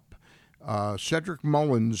lineup. Cedric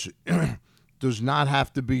Mullins does not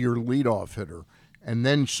have to be your leadoff hitter, and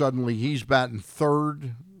then suddenly he's batting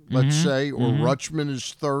third, let's say, or Rutschman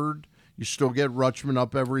is third. You still get Rutschman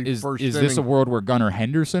up every first inning. Is this a world where Gunnar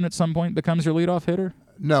Henderson at some point becomes your leadoff hitter?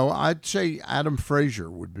 No, I'd say Adam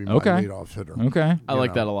Frazier would be my leadoff hitter. Okay. I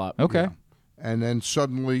like that a lot. Okay. Yeah. And then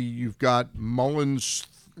suddenly you've got Mullins.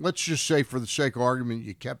 Let's just say for the sake of argument,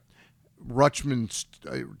 you kept Rutschman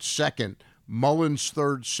second, Mullins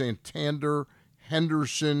third, Santander,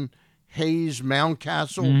 Henderson, Hayes,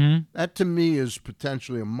 Mountcastle. That to me is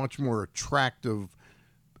potentially a much more attractive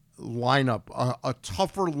lineup, a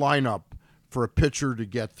tougher lineup for a pitcher to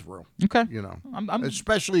get through. Okay.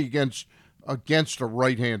 Especially against a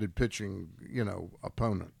right-handed pitching,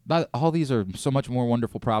 opponent. But all these are so much more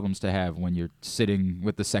wonderful problems to have when you're sitting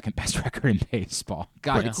with the second best record in baseball.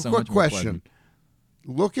 God, it's so Quick much more question. pleasant.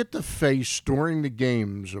 Look at the face during the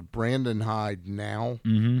games of Brandon Hyde now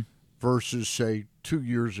versus, say, 2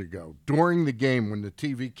 years ago. During the game when the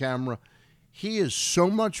TV camera, he is so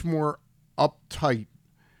much more uptight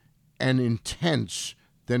and intense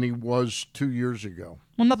than he was 2 years ago.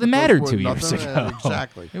 Well, nothing mattered 2 years ago.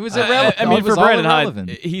 Exactly. It was irrelevant. I mean, It was for all Brandon irrelevant.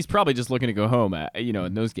 Hyde, he's probably just looking to go home.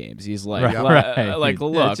 In those games, he's like, Right. like, Yeah,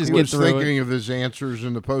 look, just He get was through thinking of his answers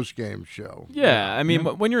in the post-game show. yeah. I mean,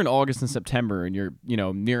 when you're in August and September and you're,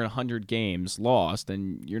 near 100 games lost,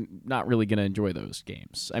 and you're not really going to enjoy those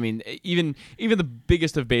games. I mean, even the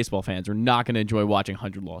biggest of baseball fans are not going to enjoy watching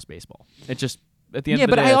 100 lost baseball. It just. At the end of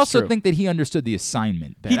the day, but I that's also true. think that he understood the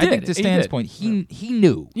assignment. He I think did. to He Stan's did. point, he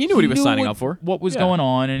knew. He knew what he was signing up for. What was Yeah. going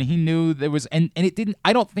on, and he knew there was, and it didn't.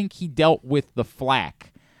 I don't think he dealt with the flack.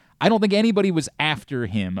 I don't think anybody was after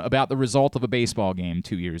him about the result of a baseball game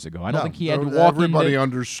 2 years ago. I don't think he had to walk Everybody into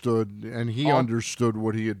understood, and he understood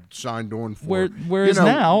what he had signed on for. Whereas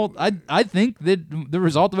now, I think that the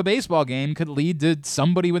result of a baseball game could lead to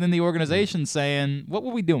somebody within the organization saying, "What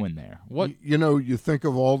were we doing there?" What You think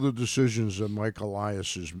of all the decisions that Mike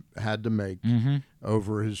Elias has had to make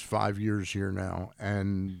over his 5 years here now,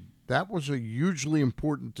 and that was a hugely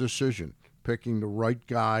important decision, picking the right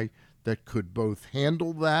guy that could both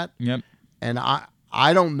handle that. Yep. And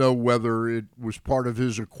I don't know whether it was part of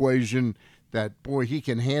his equation that, boy, he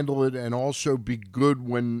can handle it and also be good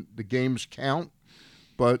when the games count.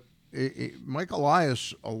 But Mike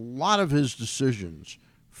Elias, a lot of his decisions,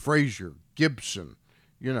 Frazier, Gibson,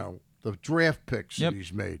 the draft picks that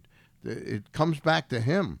he's made, it comes back to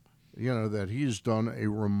him, that he's done a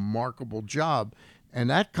remarkable job. And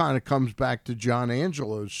that kind of comes back to John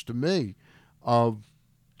Angelos, to me, of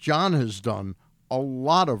John has done a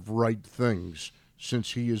lot of right things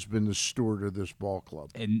since he has been the steward of this ball club.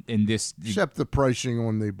 and this Except the pricing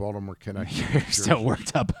on the Baltimore Connection. You're still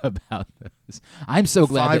worked up about this. I'm so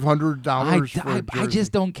glad. $500 for a I jersey.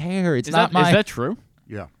 just don't care. It's Is not that, my is that true?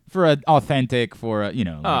 Yeah. for an authentic for a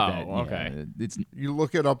Oh, that, okay. It's You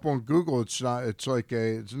look it up on Google. It's not. It's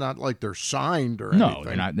not like they're signed or no, anything.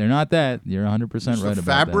 they're not. They're not that. You're 100% It's right the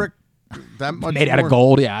about fabric that much Made out more? of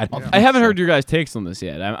gold. Yeah, I haven't heard your guys' takes on this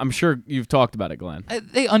yet. I'm sure you've talked about it, Glenn.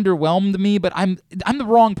 They underwhelmed me, but I'm the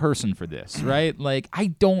wrong person for this, right? Like I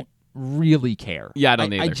don't really care. Yeah, I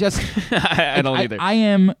don't I either. just I don't either. I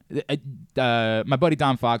am. My buddy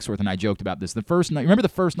Don Foxworth and I joked about this. The first night, remember the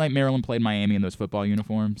first night Maryland played Miami in those football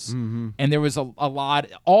uniforms, and there was a lot.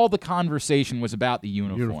 All the conversation was about the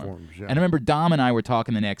Uniforms, yeah. And I remember Dom and I were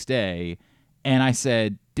talking the next day, and I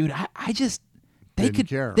said, "Dude, I just Didn't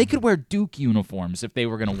care. they could wear Duke uniforms if they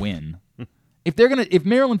were going to win." If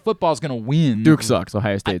Maryland football is going to win, Duke sucks.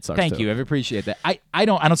 Ohio State sucks. Thank too. you. I appreciate that. I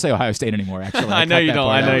don't say Ohio State anymore. Actually, I know cut you that don't.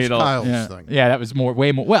 part I know out. you don't. Kyle's Yeah, thing. yeah, that was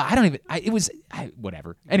way more. Well, I don't even.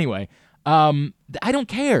 Whatever. Anyway, I don't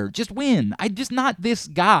care. Just win. I'm just not this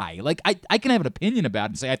guy. Like I can have an opinion about it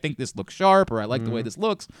and say I think this looks sharp or I like the way this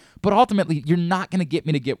looks, but ultimately you're not going to get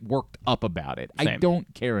me to get worked up about it. I Same.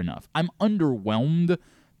 don't care enough. I'm underwhelmed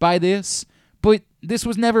by this. But this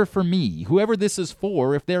was never for me. Whoever this is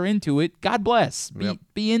for, if they're into it, God bless.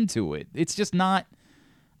 Be into it. It's just not.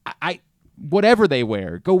 Whatever they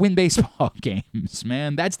wear, go win baseball games,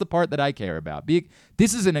 man. That's the part that I care about.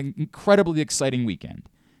 This is an incredibly exciting weekend.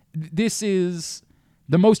 This is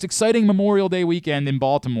the most exciting Memorial Day weekend in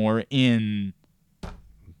Baltimore in,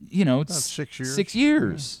 About 6 years. 6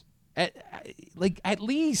 years. At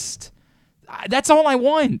least. That's all I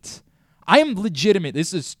want. I am legitimate.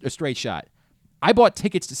 This is a straight shot. I bought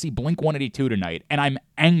tickets to see Blink-182 tonight, and I'm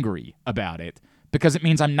angry about it because it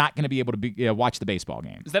means I'm not going to be able to watch the baseball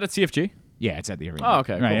game. Is that at CFG? Yeah, it's at the arena. Oh,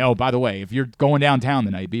 okay, Right. cool. Oh, by the way, if you're going downtown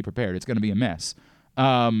tonight, be prepared. It's going to be a mess.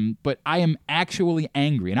 But I am actually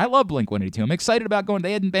angry, and I love Blink-182. I'm excited about going.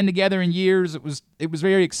 They hadn't been together in years. It was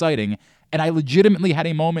very exciting, and I legitimately had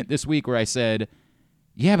a moment this week where I said,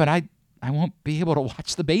 "Yeah, but I won't be able to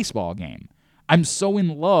watch the baseball game. I'm so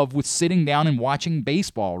in love with sitting down and watching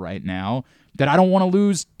baseball right now that I don't want to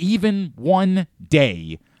lose even one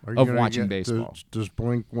day Are you of gonna watching get- baseball." Does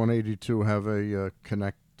Blink 182 have a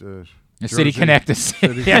Connect? A City Connect.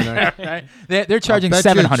 City Yeah, Connect. right. They're charging bet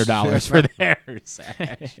you it's- $700 for theirs,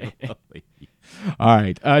 actually. All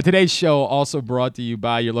right. Today's show also brought to you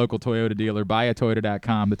by your local Toyota dealer,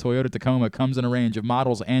 buyatoyota.com. The Toyota Tacoma comes in a range of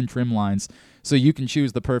models and trim lines, so you can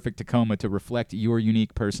choose the perfect Tacoma to reflect your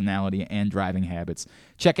unique personality and driving habits.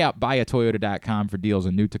 Check out buyatoyota.com for deals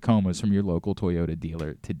on new Tacomas from your local Toyota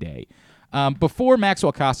dealer today. Before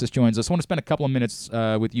Maxwell Costes joins us, I want to spend a couple of minutes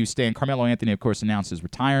with you, Stan. Carmelo Anthony, of course, announced his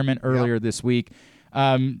retirement earlier this week.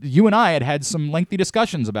 You and I had some lengthy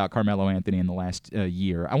discussions about Carmelo Anthony in the last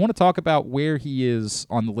year. I want to talk about where he is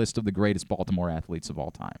on the list of the greatest Baltimore athletes of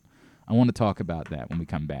all time. I want to talk about that when we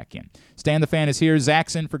come back in. Stan the Fan is here.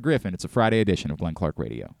 Zach's in for Griffin. It's a Friday edition of Glenn Clark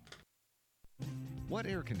Radio. What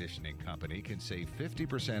air conditioning company can save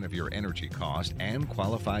 50% of your energy cost and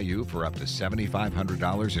qualify you for up to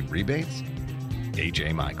 $7,500 in rebates?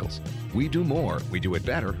 A.J. Michaels. We do more, we do it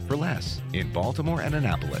better for less. In Baltimore and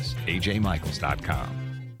Annapolis, ajmichaels.com.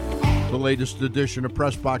 The latest edition of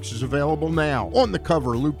PressBox is available now. On the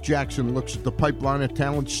cover, Luke Jackson looks at the pipeline of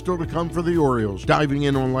talent still to come for the Orioles, diving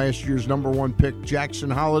in on last year's #1 pick, Jackson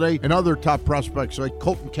Holiday, and other top prospects like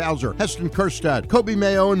Colton Cowser, Heston Kjerstad, Kobe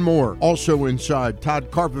Mayo, and more. Also inside,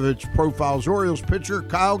 Todd Karpovich profiles Orioles pitcher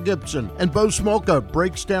Kyle Gibson, and Bo Smolka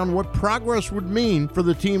breaks down what progress would mean for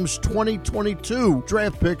the team's 2022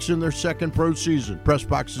 draft picks in their second pro season.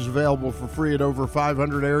 PressBox is available for free at over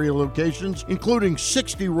 500 area locations, including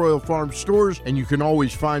 60 Royal Farm stores, and you can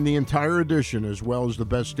always find the entire edition as well as the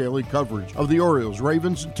best daily coverage of the Orioles,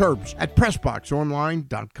 Ravens, and Terps at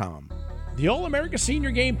PressBoxOnline.com. The All-America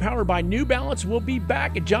Senior Game powered by New Balance will be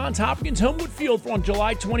back at Johns Hopkins Homewood Field on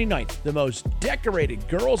July 29th. The most decorated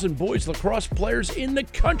girls and boys lacrosse players in the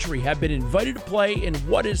country have been invited to play in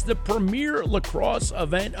what is the premier lacrosse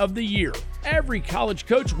event of the year. Every college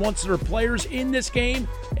coach wants their players in this game,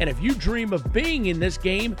 and if you dream of being in this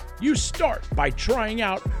game, you start by trying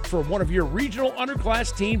out for one of your regional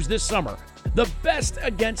underclass teams this summer. The best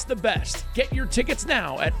against the best. Get your tickets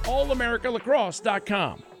now at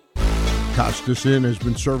allamericalacrosse.com. Costes Inn has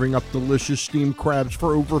been serving up delicious steamed crabs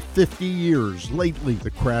for over 50 years. Lately, the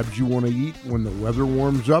crabs you want to eat when the weather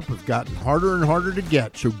warms up have gotten harder and harder to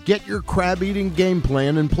get. So get your crab-eating game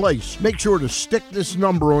plan in place. Make sure to stick this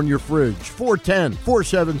number on your fridge,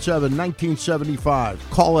 410-477-1975.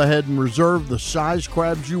 Call ahead and reserve the size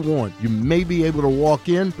crabs you want. You may be able to walk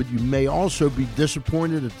in, but you may also be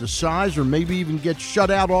disappointed at the size or maybe even get shut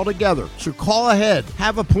out altogether. So call ahead,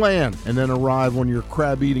 have a plan, and then arrive on your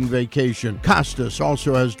crab-eating vacation. Costes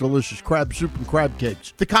also has delicious crab soup and crab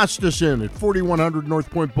cakes. The Costes Inn at 4100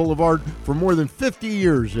 North Point Boulevard. For more than 50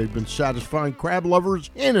 years, they've been satisfying crab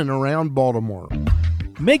lovers in and around Baltimore.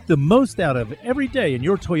 Make the most out of every day in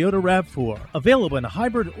your Toyota RAV4. Available in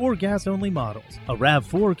hybrid or gas-only models. A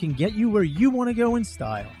RAV4 can get you where you want to go in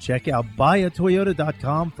style. Check out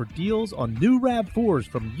buyatoyota.com for deals on new RAV4s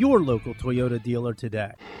from your local Toyota dealer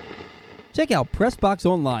today. Check out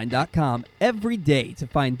PressBoxOnline.com every day to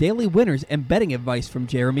find daily winners and betting advice from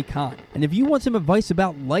Jeremy Kahn. And if you want some advice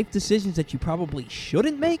about life decisions that you probably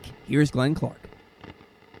shouldn't make, here's Glenn Clark.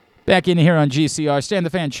 Back in here on GCR, Stan the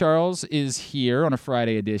Fan Charles is here on a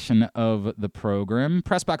Friday edition of the program.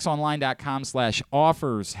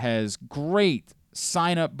 PressBoxOnline.com/offers has great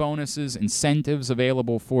sign-up bonuses, incentives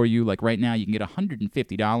available for you. Like right now, you can get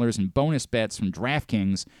 $150 in bonus bets from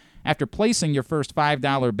DraftKings after placing your first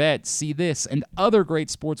 $5 bet. See this and other great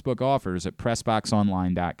sportsbook offers at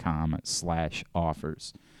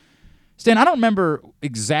PressBoxOnline.com/offers. Stan, I don't remember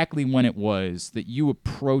exactly when it was that you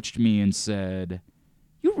approached me and said,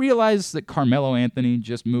 you realize that Carmelo Anthony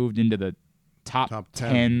just moved into the top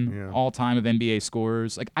 10 all-time of NBA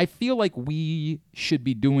scorers? Like, I feel like we should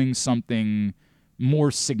be doing something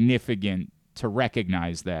more significant to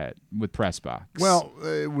recognize that with PressBox. Well,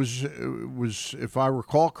 it was, if I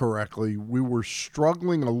recall correctly, we were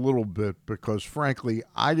struggling a little bit because, frankly,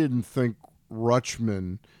 I didn't think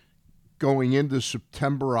Rutschman going into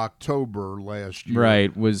September, October last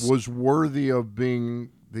year was worthy of being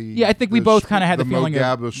the I think we both kind of had the feeling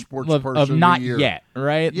of sports person of not of the year. Yet,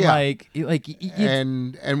 right? Yeah.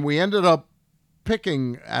 And we ended up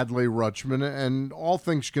picking Adley Rutschman, and all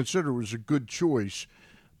things considered, was a good choice,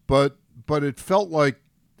 but it felt like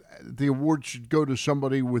the award should go to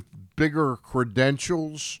somebody with bigger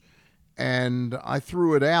credentials, and I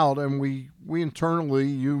threw it out, and we internally,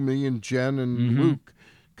 you, me, and Jen, and Luke,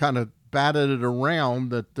 kind of batted it around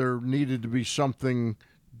that there needed to be something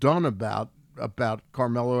done about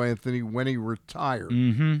Carmelo Anthony when he retired.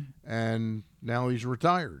 And now he's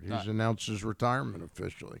retired. He's announced his retirement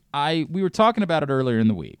officially. We were talking about it earlier in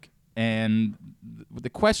the week, and the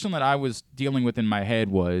question that I was dealing with in my head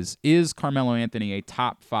was, is Carmelo Anthony a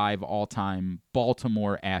top 5 all-time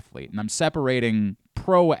Baltimore athlete? And I'm separating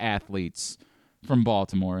pro athletes from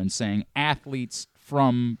Baltimore and saying athletes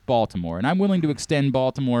from Baltimore. And I'm willing to extend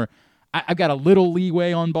Baltimore. I've got a little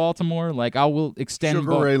leeway on Baltimore. Like, I will extend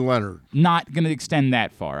Sugar Ray Leonard. Not going to extend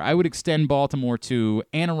that far. I would extend Baltimore to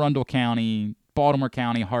Anne Arundel County, Baltimore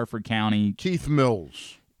County, Harford County. Keith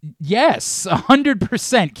Mills. Yes,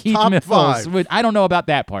 100%. Keith Top Mills. five. I don't know about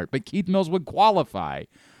that part, but Keith Mills would qualify.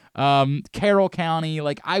 Carroll County,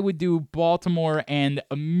 like I would do Baltimore and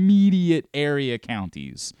immediate area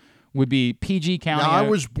counties would be PG County. Now, I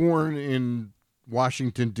was born in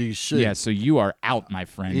Washington, D.C. Yeah, so you are out, my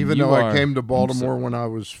friend. Even You though I are- came to Baltimore when I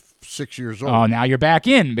was 6 years old. Oh, now you're back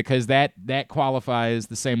in because that qualifies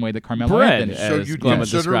the same way that Carmelo Bred. Anthony. So as you Glenn would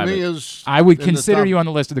consider describe me it. as I would in the consider top- you on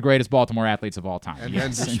the list of the greatest Baltimore athletes of all time. and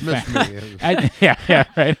Yes, then in dismiss fact. me. Yeah,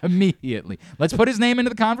 right. Immediately. Let's put his name into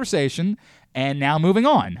the conversation. And now moving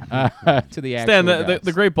on to the actual Stan, the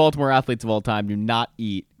guys. great Baltimore athletes of all time do not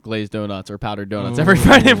eat glazed donuts or powdered donuts every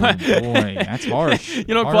Friday. Boy, that's harsh.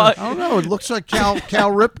 You know, Harsh. I don't know. It looks like Cal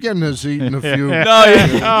Ripken has eaten a few. No,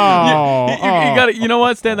 you Oh, got it. You know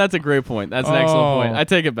what, Stan? That's a great point. That's an excellent point. I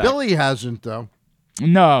take it back. Billy hasn't, though.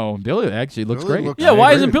 No, Billy actually looks Billy great. looks Yeah, I why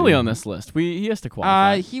agree isn't with Billy you. on this list? He has to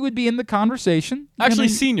qualify. He would be in the conversation. Actually, I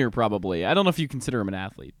mean, senior probably. I don't know if you consider him an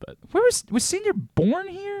athlete, but was Senior born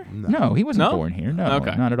here? No, he wasn't No? born here. No,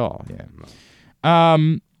 Okay. not at all. Yeah.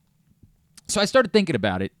 So I started thinking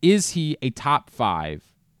about it. Is he a top 5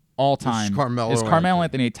 all time? This is Carmelo Is Carmelo Anthony.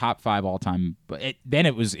 Anthony a top 5 all time? But then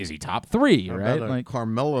it was, is he top 3? How Right? about a Like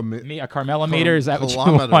Carmelo a Carmelo meter? Is that what you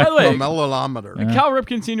kilometer? want? By the way, Carmelometer. Cal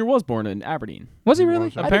Ripken Sr. was born in Aberdeen. Was he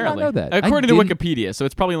really? Apparently. I did not know that. According I to didn't- Wikipedia, so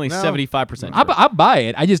it's probably only No. 75%. I'll buy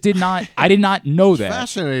it. I just did not. I did not know It's that.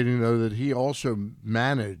 fascinating, though, that he also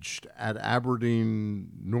managed at Aberdeen,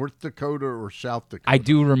 North Dakota or South Dakota. I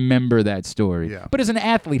do remember that story. Yeah. But as an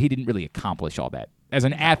athlete, he didn't really accomplish all that. As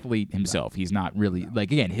an athlete himself, he's not really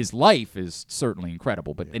like again. His life is certainly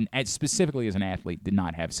incredible, but specifically as an athlete, did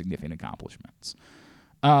not have significant accomplishments.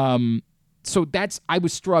 So I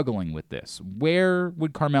was struggling with this. Where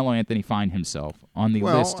would Carmelo Anthony find himself on the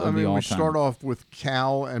list of the we all-time? start off with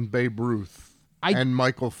Cal and Babe Ruth and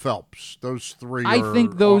Michael Phelps. Those three I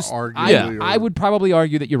think those. arguably I would probably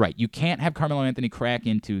argue that you're right. You can't have Carmelo Anthony crack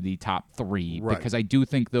into the top 3 Right. because I do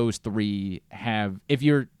think those 3 have. If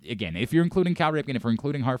you're including Cal Ripken, if you're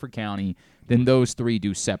including Harford County, then those 3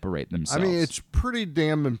 do separate I themselves. mean, it's pretty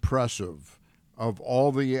damn impressive of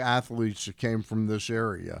all the athletes that came from this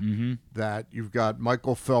area that you've got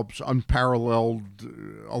Michael Phelps, unparalleled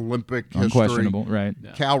Olympic unquestionable, history. right?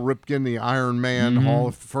 Cal Ripken, the Iron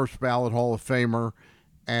Man, first ballot Hall of Famer,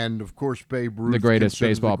 and of course Babe Ruth, The greatest considered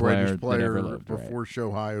baseball the greatest player that player ever lived, right. before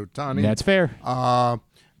Shohei Ohtani. That's fair.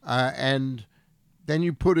 And then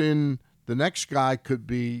you put in the next guy could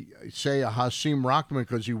be, say, a Hasim Rahman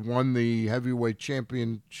because he won the heavyweight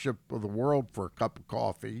championship of the world for a cup of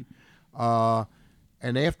coffee.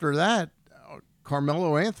 And after that,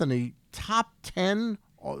 Carmelo Anthony, top 10,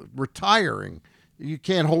 retiring. You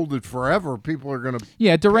can't hold it forever. People are going to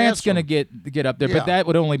Yeah, Durant's pass going to him. get up there, Yeah. but that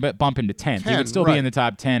would only bump him to 10th. He 10, would still be right. in the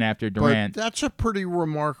top 10 after Durant. But that's a pretty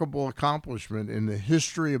remarkable accomplishment in the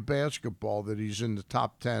history of basketball that he's in the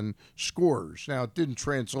top 10 scorers. Now, it didn't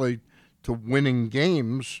translate to winning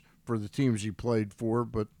games for the teams he played for,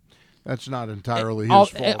 but that's not entirely his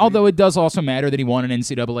fault. Although it does also matter that he won an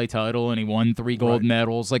NCAA title and he won 3 gold Right.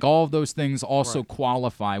 medals. Like all of those things also Right.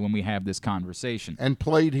 qualify when we have this conversation. And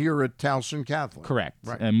played here at Towson Catholic. Correct.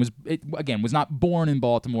 Right. And was not born in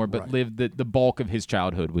Baltimore, but Right. lived the bulk of his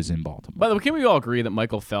childhood was in Baltimore. By the way, can we all agree that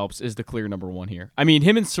Michael Phelps is the clear number 1 here? I mean,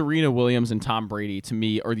 him and Serena Williams and Tom Brady, to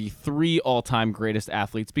me, are the 3 all-time greatest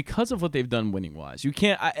athletes because of what they've done winning-wise. You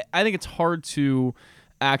can't. I think it's hard to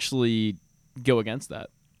actually go against that.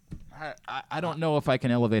 I don't know if I can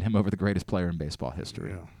elevate him over the greatest player in baseball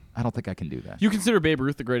history. Yeah. I don't think I can do that. You consider Babe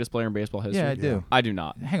Ruth the greatest player in baseball history? Yeah, I do. I do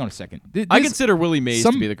not. Hang on a second. I consider Willie Mays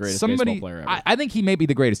to be the greatest baseball player ever. I think he may be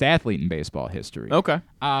the greatest athlete in baseball history. Okay.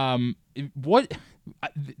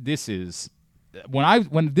 This is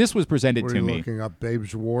when this was presented What are to you me. looking up?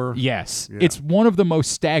 Babe's War? Yes, Yeah. it's one of the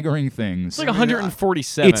most staggering things. It's like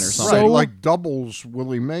 147 it's or something. Right, so- like doubles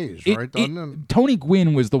Willie Mays, right? Doesn't it? Tony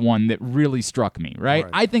Gwynn was the one that really struck me, right?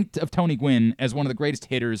 Right. I think of Tony Gwynn as one of the greatest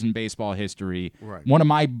hitters in baseball history, Right. one of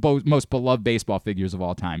my most beloved baseball figures of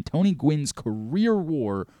all time. Tony Gwynn's career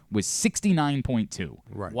WAR was 69.2.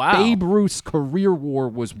 Right. Wow. Babe Ruth's career WAR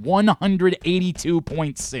was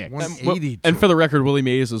 182.6. 182. And for the record, Willie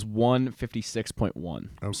Mays was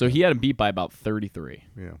 156.1. So he had him beat by about 33.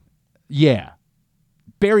 Yeah. Yeah.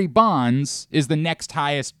 Barry Bonds is the next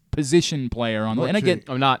highest position player on the and I get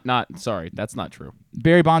Oh, not sorry, that's not true.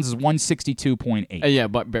 Barry Bonds is 162.8. Yeah,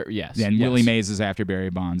 but yes. And yes. Willie Mays is after Barry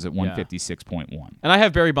Bonds at 156.1. And I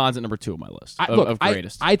have Barry Bonds at number 2 on my list of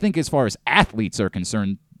greatest. I think as far as athletes are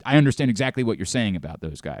concerned, I understand exactly what you're saying about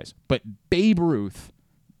those guys. But Babe Ruth,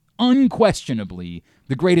 unquestionably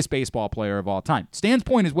the greatest baseball player of all time. Stan's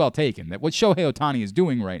point is well taken, that what Shohei Ohtani is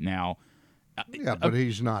doing right now, Yeah, but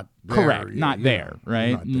he's not there. Correct, not Yeah, there,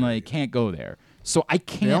 right? not there Like, yet. can't go there. So I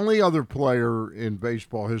can't. The only other player in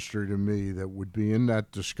baseball history to me that would be in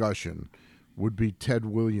that discussion would be Ted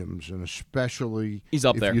Williams, and especially He's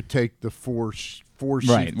up if there. you take the four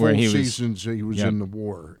Right, where he was- seasons he was Yep. in the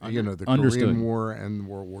war, the Understood. Korean War and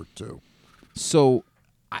World War II. So,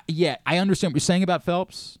 I understand what you're saying about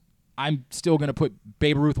Phelps. I'm still going to put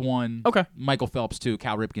Babe Ruth 1, Okay. Michael Phelps 2,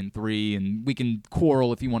 Cal Ripken 3, and we can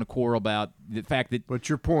quarrel if you want to quarrel about the fact that But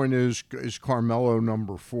your point is Carmelo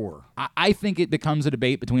number 4? I think it becomes a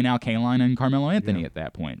debate between Al Kaline and Carmelo Anthony at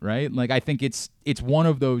that point, right? Like, I think it's one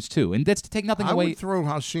of those two, and that's to take nothing I away. would throw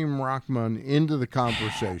Hasim Rahman into the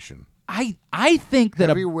conversation. I think that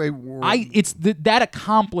Heavyweight war. that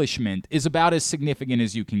accomplishment is about as significant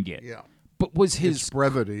as you can get. Yeah. But was Its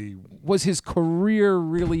brevity. his career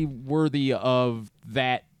really worthy of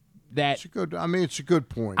that? It's a good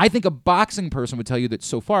point. I think a boxing person would tell you that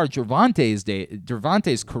so far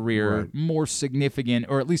Gervonta's career more significant,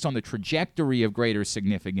 or at least on the trajectory of greater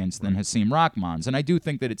significance than Hasim Rahman's. And I do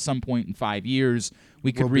think that at some point in 5 years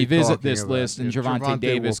we could We'll be revisit talking this about list, and it. Gervonta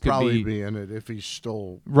Davis will probably could be in it if he's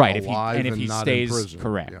still right alive if he not stays in prison.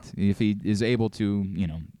 correct, Yeah. if he is able to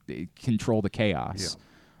control the chaos.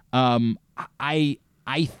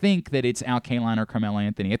 I think that it's Al Kaline or Carmelo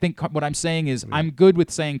Anthony. I think what I'm saying is I'm good with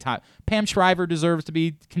saying top. Pam Shriver deserves to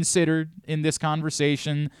be considered in this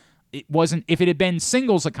conversation. It wasn't. If it had been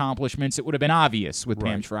singles accomplishments, it would have been obvious with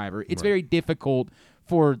Pam Shriver. It's very difficult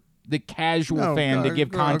for the casual fan to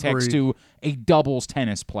give context agreed. to a doubles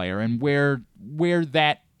tennis player and where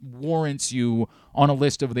that warrants you on a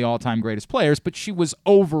list of the all-time greatest players. But she was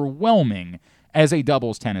overwhelming as a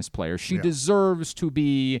doubles tennis player. She deserves to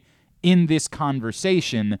be in this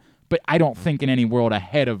conversation, but I don't think in any world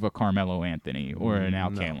ahead of a Carmelo Anthony or an Al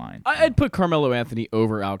Kaline. I'd put Carmelo Anthony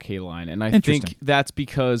over Al Kaline, and I think that's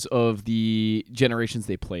because of the generations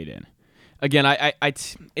they played in. Again,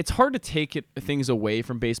 it's hard to take things away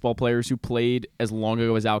from baseball players who played as long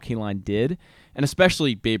ago as Al Kaline did, and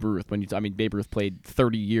especially Babe Ruth. Babe Ruth played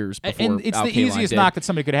 30 years before And it's Al the Kaline easiest did. knock that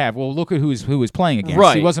somebody could have. Well, look at who was playing against.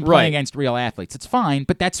 Right, he wasn't right. playing against real athletes. It's fine,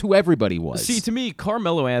 but that's who everybody was. See, to me,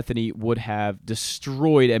 Carmelo Anthony would have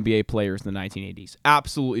destroyed NBA players in the 1980s.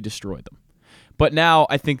 Absolutely destroyed them. But now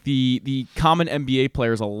I think the common NBA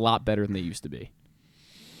player is a lot better than they used to be.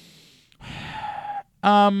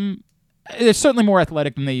 They're certainly more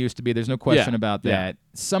athletic than they used to be. There's no question about that. Yeah.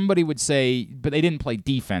 Somebody would say, but they didn't play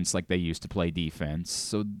defense like they used to play defense.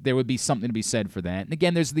 So there would be something to be said for that. And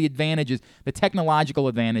again, there's the advantages, the technological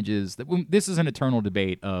advantages. This is an eternal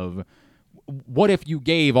debate of what if you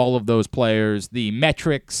gave all of those players the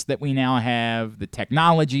metrics that we now have, the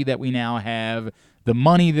technology that we now have, the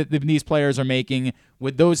money that these players are making.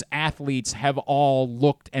 Would those athletes have all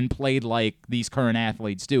looked and played like these current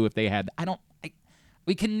athletes do if they had?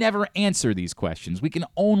 We can never answer these questions. We can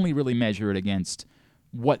only really measure it against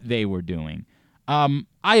what they were doing.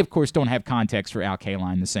 I, of course, don't have context for Al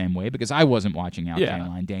Kaline the same way because I wasn't watching Al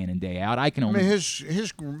Kaline day in and day out.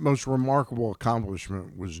 His most remarkable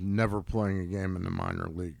accomplishment was never playing a game in the minor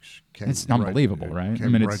leagues. It's unbelievable, right?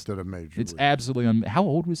 Came right to the major It's league. absolutely how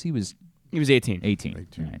old was he? He was 18. 18.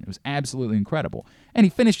 Right. It was absolutely incredible. And he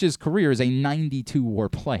finished his career as a 92 WAR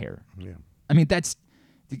player. Yeah. I mean,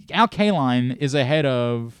 Al Kaline is ahead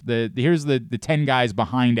of here's the 10 guys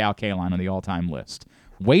behind Al Kaline on the all-time list.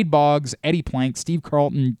 Wade Boggs, Eddie Plank, Steve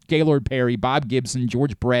Carlton, Gaylord Perry, Bob Gibson,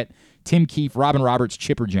 George Brett, Tim Keefe, Robin Roberts,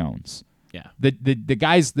 Chipper Jones. Yeah.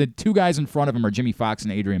 The two guys in front of him are Jimmy Fox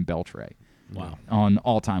and Adrian Beltre. Wow. On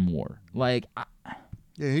all-time WAR.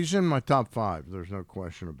 Yeah, he's in my top 5. There's no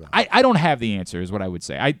question about it. I don't have the answer, is what I would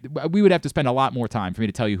say. We would have to spend a lot more time for me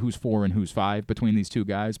to tell you who's 4 and who's 5 between these two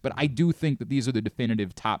guys, but I do think that these are the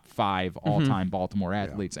definitive top 5 all-time Baltimore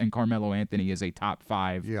athletes, and Carmelo Anthony is a top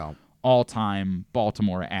 5 all-time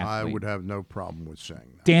Baltimore athlete. I would have no problem with saying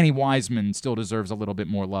that. Danny Wiseman still deserves a little bit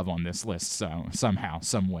more love on this list, so somehow,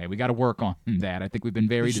 some way. We got to work on that. I think we've been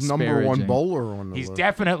very He's disparaging. number 1 bowler on the He's list.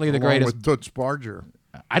 definitely the along greatest. with Toots Barger.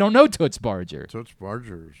 I don't know Toots Barger. Toots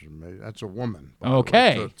Barger is amazing. That's a woman. by the way,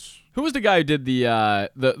 Okay. Toots. Who was the guy who did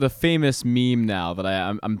the famous meme now that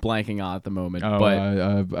I'm blanking on at the moment? Oh,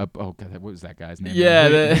 but God, what was that guy's name? Yeah,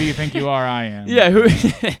 Who do you think you are? I am. yeah, who?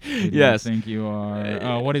 Who do yes, you think you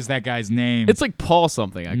are? What is that guy's name? it's like Paul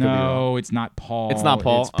something. I could be wrong. no, it's not Paul. It's not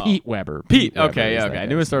Paul? It's Oh. Pete Weber. Pete. Weber Okay, is yeah, that okay. I guy's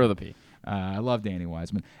knew it name. started with a P. I love Danny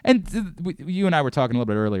Wiseman. And you and I were talking a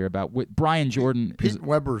little bit earlier about what Brian Jordan. Pete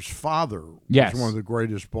Weber's father was Yes. one of the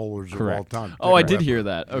greatest bowlers of all time. Oh, I Dick did Weber. hear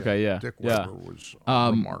that. Okay, yeah. Dick Yeah. Weber was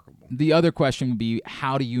remarkable. The other question would be,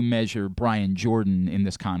 how do you measure Brian Jordan in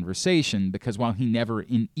this conversation? Because while he never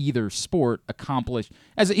in either sport accomplished,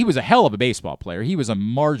 he was a hell of a baseball player. He was a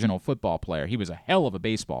marginal football player. He was a hell of a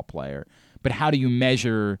baseball player. But how do you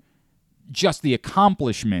measure just the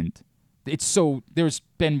accomplishment? There's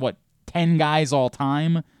been, 10 guys all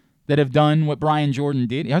time that have done what Brian Jordan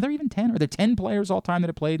did? Are there even 10? Are there 10 players all time that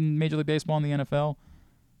have played in Major League Baseball in the NFL?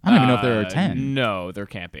 I don't even know if there are 10. No, there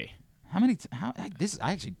can't be. How many? I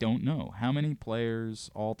actually don't know. How many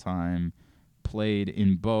players all time played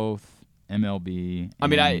in both MLB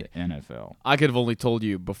and NFL? I could have only told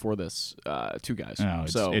you before this 2 guys. No,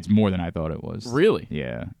 so it's more than I thought it was. Really?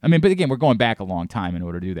 Yeah. But again, we're going back a long time in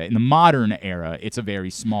order to do that. In the modern era, it's a very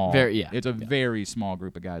small. Very small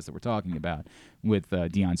group of guys that we're talking about with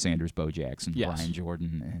Deion Sanders, Bo Jackson, Brian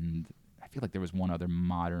Jordan, and I feel like there was one other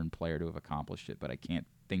modern player to have accomplished it, but I can't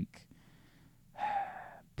think.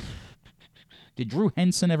 Did Drew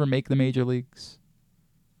Henson ever make the major leagues?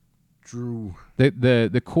 Drew.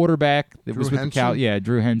 The quarterback that Drew was with Henson?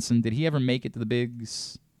 Drew Henson. Did he ever make it to the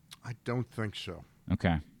bigs? I don't think so.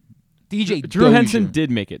 Okay. DJ Drew Dozier. Henson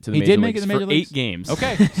did make it to the major make it leagues to the major for leagues? 8 games.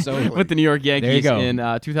 Okay. So with the New York Yankees go. in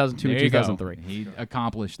 2002 and 2003. He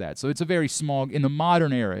accomplished that. So it's a very small. In the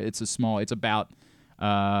modern era, it's about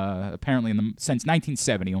apparently since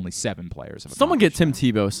 1970, only 7 players have Someone get accomplished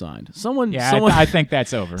Tim Tebow signed. Someone. I think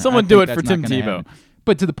that's over. Someone I do think it for that's Tim not gonna Tebow. happen.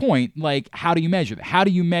 But to the point, how do you measure that? How do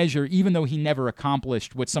you measure, even though he never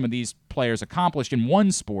accomplished what some of these players accomplished in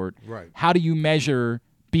one sport, right. How do you measure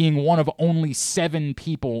being one of only 7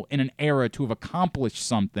 people in an era to have accomplished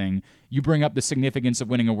something? You bring up the significance of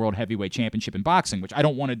winning a world heavyweight championship in boxing, which I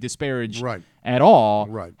don't want to disparage at all.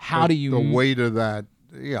 Right. How do you... The weight of that...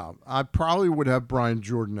 Yeah, I probably would have Brian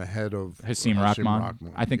Jordan ahead of Hasim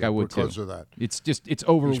Rahman. I think I would because too. of that. It's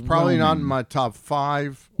overwhelming. He's probably not in my top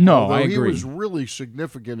 5. No, I agree. He was really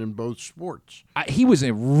significant in both sports. He was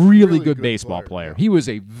a really good baseball player. Yeah. He was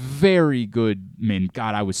a very good.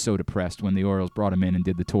 God, I was so depressed when the Orioles brought him in and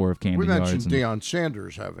did the tour of Camden Yards. We mentioned Deion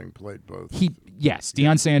Sanders having played both.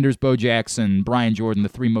 Deion Sanders, Bo Jackson, Brian Jordan, the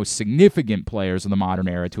 3 most significant players of the modern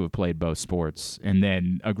era to have played both sports, and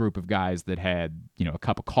then a group of guys that had a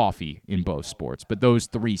cup of coffee in both sports. But those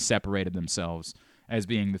 3 separated themselves as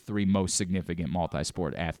being the 3 most significant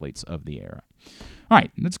multi-sport athletes of the era. All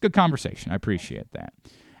right, that's a good conversation. I appreciate that.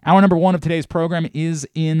 Hour number 1 of today's program is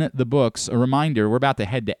in the books. A reminder, we're about to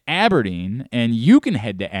head to Aberdeen, and you can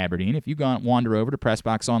head to Aberdeen if you wander over to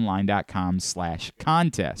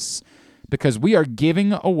PressBoxOnline.com/contests, because we are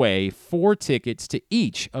giving away 4 tickets to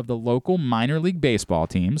each of the local minor league baseball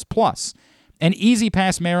teams, plus an Easy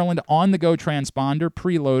Pass Maryland on-the-go transponder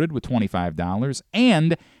preloaded with $25,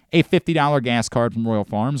 and a $50 gas card from Royal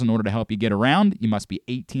Farms. In order to help you get around, you must be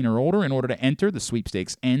 18 or older in order to enter. The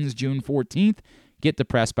sweepstakes ends June 14th. Get to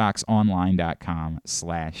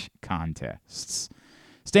PressBoxOnline.com/contests.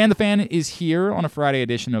 Stan the Fan is here on a Friday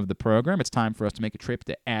edition of the program. It's time for us to make a trip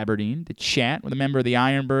to Aberdeen to chat with a member of the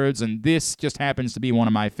Ironbirds, and this just happens to be one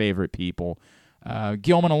of my favorite people.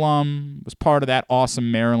 Gilman alum, was part of that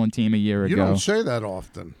awesome Maryland team a year ago. You don't say that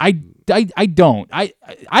often. I don't. I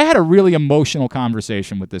had a really emotional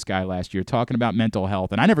conversation with this guy last year talking about mental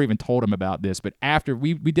health, and I never even told him about this, but after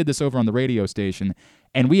we did this over on the radio station,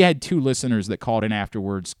 and we had 2 listeners that called in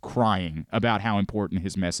afterwards crying about how important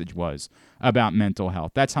his message was about mental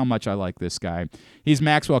health. That's how much I like this guy. He's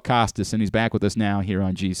Maxwell Costes, and he's back with us now here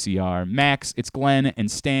on GCR. Max, it's Glenn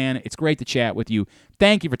and Stan. It's great to chat with you.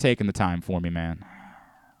 Thank you for taking the time for me, man.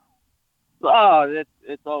 Oh,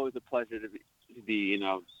 it's always a pleasure to be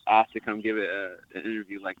asked to come give it an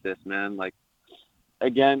interview like this, man.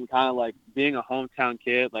 Again, kind of like being a hometown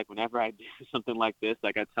kid, whenever I do something like this,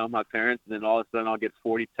 I tell my parents, and then all of a sudden I'll get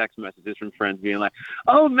 40 text messages from friends being like,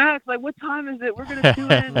 "Oh, Max, what time is it? We're going to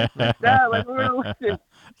tune in like that. We're going to listen."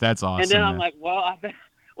 That's awesome. And then I'm man. like,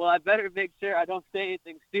 I better make sure I don't say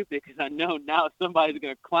anything stupid, because I know now somebody's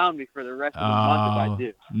going to clown me for the rest of the month if I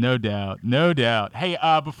do. No doubt. Hey,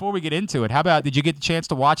 before we get into it, how about, did you get the chance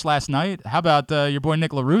to watch last night? How about your boy Nick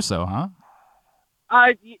LaRusso, huh?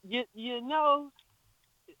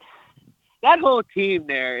 That whole team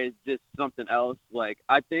there is just something else.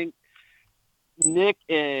 I think Nick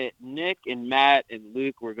and Matt and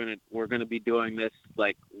Luke we're gonna be doing this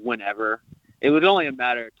whenever. It was only a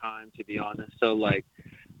matter of time, to be honest. So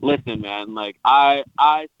listen, man. I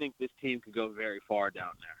think this team could go very far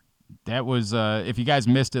down there. That was, if you guys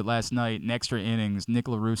missed it last night, in extra innings, Nick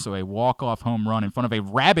LaRusso, a walk-off home run in front of a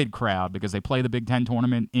rabid crowd because they play the Big Ten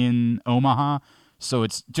tournament in Omaha. So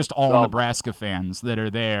it's just all Nebraska fans that are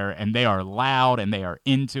there, and they are loud, and they are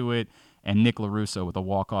into it. And Nick LaRusso with a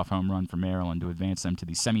walk-off home run for Maryland to advance them to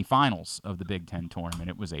the semifinals of the Big Ten tournament.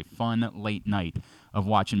 It was a fun late night of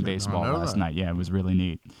watching baseball last night. Yeah, it was really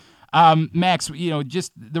neat. Max,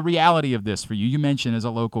 just the reality of this for you. You mentioned as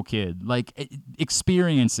a local kid, like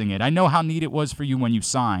experiencing it. I know how neat it was for you when you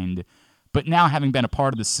signed, but now having been a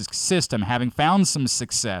part of the system, having found some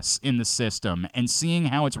success in the system, and seeing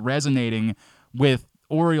how it's resonating with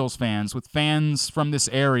Orioles fans, with fans from this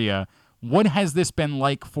area, what has this been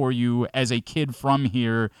like for you as a kid from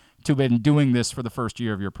here to have been doing this for the first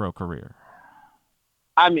year of your pro career?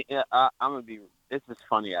 I mean, I'm gonna be. This is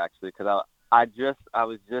funny actually because I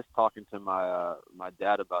was just talking to my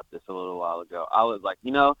dad about this a little while ago. I was like,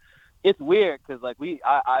 it's weird because like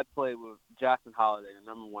I played with Jackson Holliday,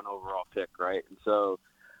 the #1 overall pick, right? And so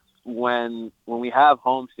when we have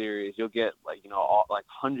home series, you'll get like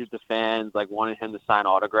hundreds of fans like wanting him to sign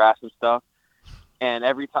autographs and stuff. And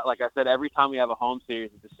every time, like I said, every time we have a home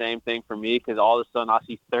series, it's the same thing for me because all of a sudden I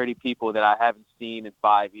see 30 people that I haven't seen in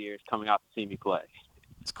 5 years coming out to see me play.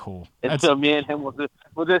 It's cool. And so me and him will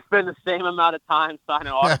just spend the same amount of time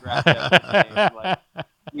signing autographs.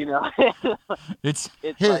 It's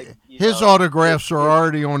his, like, his autographs are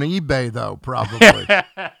already on eBay, though, probably.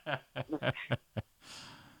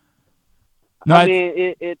 No, I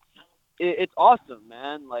mean, it's awesome,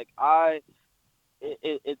 man. Like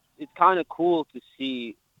it's kind of cool to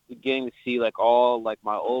see, getting to see like all like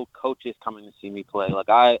my old coaches coming to see me play. Like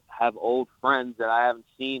I have old friends that I haven't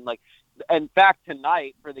seen. Like, in fact,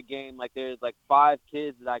 tonight for the game, like there's like 5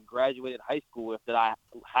 kids that I graduated high school with that I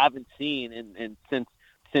haven't seen and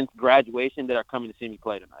since graduation that are coming to see me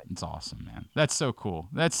play tonight. It's awesome, man. That's so cool.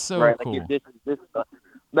 That's so cool. Like this,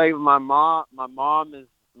 like my mom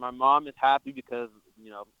is happy because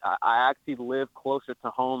I actually live closer to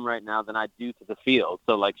home right now than I do to the field.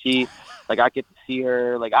 So like I get to see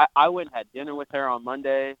her. Like I went and had dinner with her on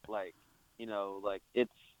Monday. Like like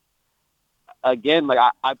it's, again, like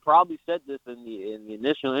I probably said this in the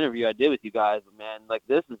initial interview I did with you guys, but man, like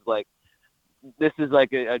this is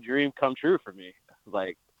like a dream come true for me.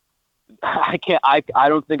 Like I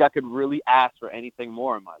don't think I could really ask for anything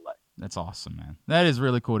more in my life. That's awesome, man. That is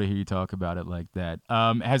really cool to hear you talk about it like that.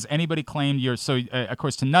 Has anybody claimed of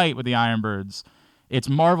course, tonight with the Ironbirds, it's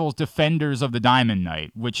Marvel's Defenders of the Diamond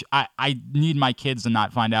Night, which I need my kids to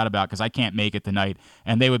not find out about because I can't make it tonight,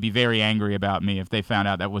 and they would be very angry about me if they found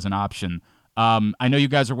out that was an option. I know you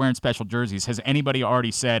guys are wearing special jerseys. Has anybody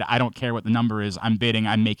already said, I don't care what the number is, I'm bidding,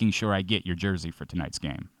 I'm making sure I get your jersey for tonight's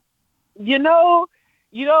game?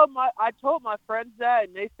 I told my friends that,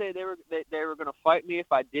 and they say they were going to fight me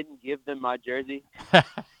if I didn't give them my jersey.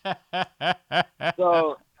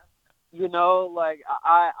 So, like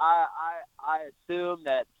I assume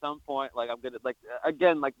that at some point, like I'm gonna, like,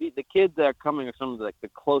 again, like the kids that are coming are some of like the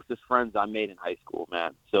closest friends I made in high school,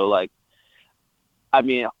 man. So like, I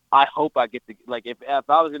mean, I hope I get to, like, if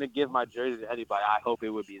I was going to give my jersey to anybody, I hope it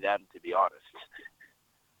would be them, to be honest.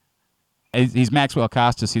 He's Maxwell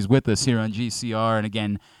Costes. He's with us here on GCR. And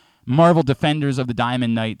again, Marvel Defenders of the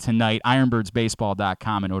Diamond Night tonight,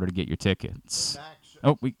 ironbirdsbaseball.com in order to get your tickets.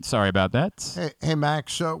 Max, sorry about that. Hey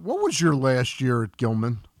Max, what was your last year at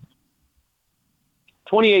Gilman?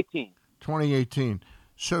 2018. 2018.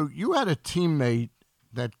 So you had a teammate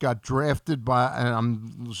that got drafted by, and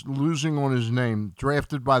I'm losing on his name,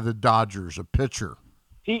 drafted by the Dodgers, a pitcher.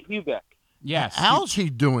 Pete Hubeck. Yes. How's he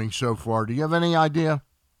doing so far? Do you have any idea?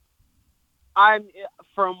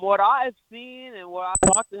 From what I've seen and what I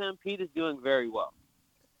talked to him, Pete is doing very well.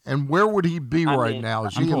 And where would he be now?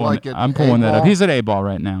 Is he like at I'm pulling that up. He's at A-ball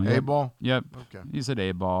right now. Yep. A-ball? Yep. Okay. He's at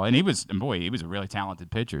A-ball. And he was a really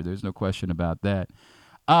talented pitcher. There's no question about that.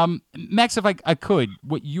 Max, if I could,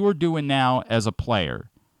 what you're doing now as a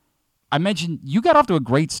player, I mentioned you got off to a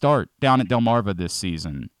great start down at Delmarva this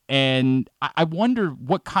season. And I wonder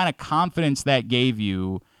what kind of confidence that gave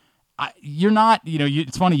you. You're not,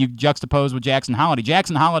 it's funny, you juxtapose with Jackson Holliday.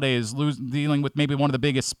 Jackson Holliday is dealing with maybe one of the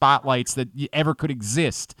biggest spotlights that ever could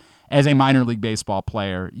exist as a minor league baseball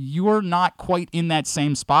player. You're not quite in that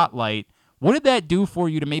same spotlight. What did that do for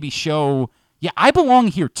you to maybe show, I belong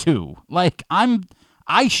here too? Like,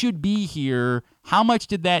 I should be here. How much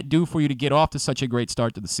did that do for you to get off to such a great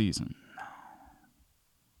start to the season?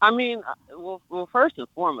 I mean, well, first and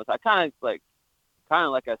foremost, I kind of like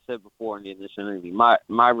I said before in the initial interview,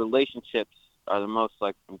 my relationships are the most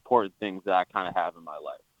like important things that I kind of have in my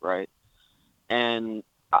life, right? And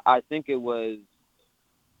I think it was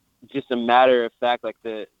just a matter of fact, like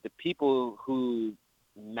the people who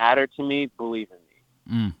matter to me believe in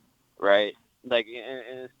me, right? Like,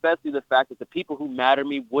 and especially the fact that the people who matter to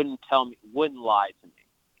me wouldn't lie to me,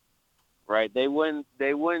 right? They wouldn't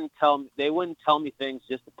tell me things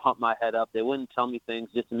just to pump my head up. They wouldn't tell me things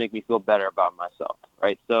just to make me feel better about myself,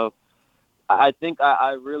 right? So I think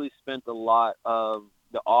I really spent a lot of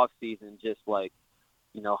the off season just like,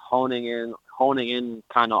 honing in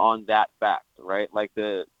kind of on that fact, right? Like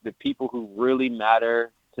the people who really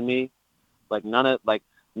matter to me, like none of like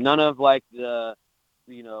the,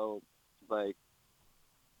 like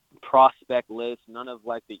prospect list, none of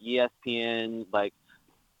like the ESPN like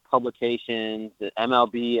publications, the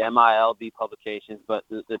MLB, MILB publications, but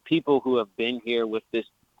the people who have been here with this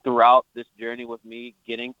throughout this journey with me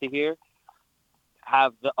getting to here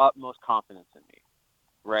have the utmost confidence in me,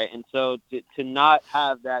 right? And so to not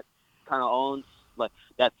have that kind of own, like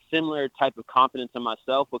that similar type of confidence in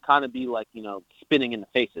myself would kind of be like, spinning in the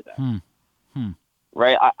face of that.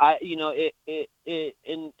 Right. I it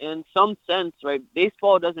in some sense, right,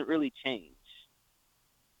 baseball doesn't really change,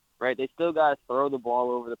 right? They still got to throw the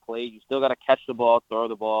ball over the plate. You still got to catch the ball, throw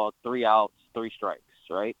the ball, 3 outs, 3 strikes,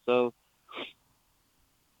 right? So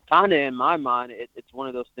kind of in my mind, it's one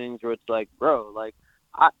of those things where it's like, bro, like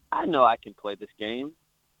I know I can play this game,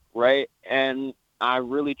 right? And I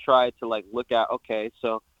really try to like look at, okay,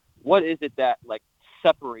 so what is it that like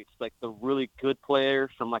separates like the really good players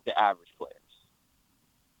from like the average players?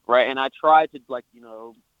 Right. And I try to like,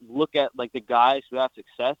 look at like the guys who have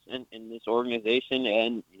success in this organization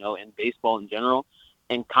and, in baseball in general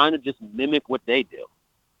and kind of just mimic what they do.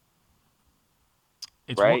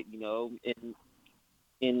 Right.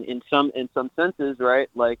 In some senses, right.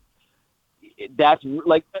 Like that's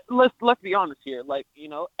like, let's be honest here. Like,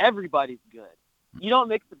 everybody's good. You don't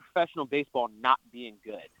make the professional baseball not being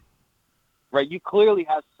good. Right. You clearly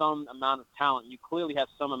have some amount of talent. You clearly have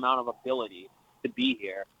some amount of ability to be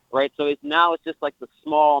here, right? So it's just like the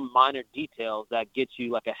small minor details that get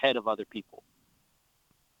you like ahead of other people.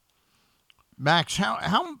 Max,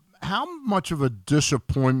 how much of a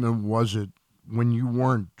disappointment was it when you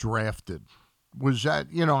weren't drafted? Was that,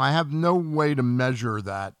 I have no way to measure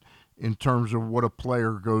that in terms of what a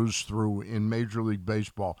player goes through in Major League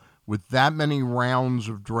Baseball with that many rounds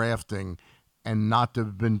of drafting and not to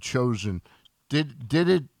have been chosen. Did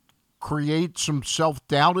it create some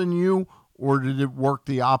self-doubt in you? Or did it work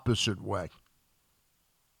the opposite way?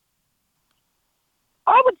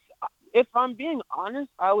 If I'm being honest,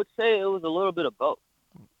 I would say it was a little bit of both.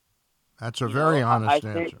 That's a very honest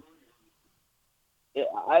answer. It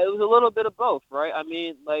was a little bit of both, right? I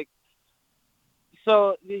mean, like,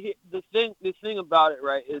 so the thing about it,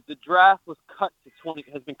 right, is the draft has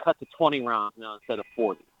been cut to 20 rounds now instead of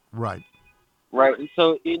 40. Right. Right.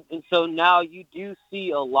 And so now you do see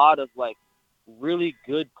a lot of like really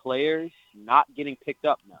good players not getting picked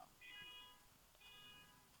up now,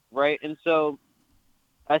 right? And so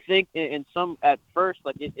I think at first,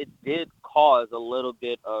 like it did cause a little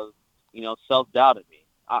bit of self-doubt in me.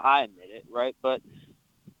 I admit it, right? But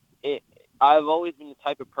I've always been the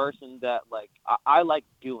type of person that like I like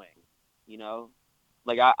doing,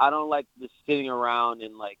 like I don't like just sitting around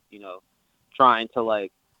and like trying to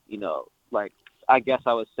like like I guess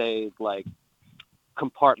I would say like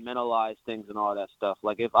compartmentalize things and all that stuff.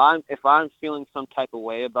 Like if I'm feeling some type of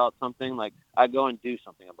way about something, like I go and do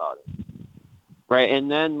something about it, right? And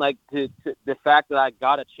then like to the fact that I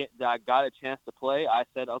got a chance to play, I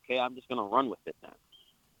said, okay, I'm just gonna run with it then.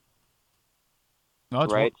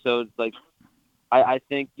 Right? So it's like I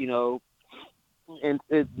think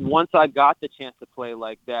once I got the chance to play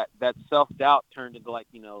like that self-doubt turned into like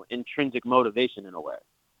intrinsic motivation in a way.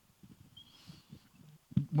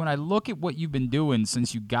 When I look at what you've been doing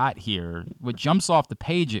since you got here, what jumps off the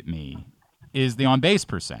page at me is the on-base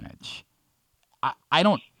percentage. I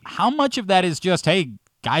don't – how much of that is just, hey,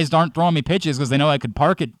 guys aren't throwing me pitches because they know I could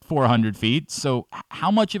park at 400 feet. So how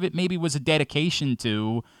much of it maybe was a dedication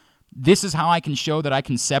to this is how I can show that I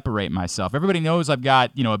can separate myself. Everybody knows I've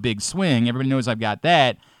got, a big swing. Everybody knows I've got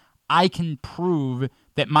that. I can prove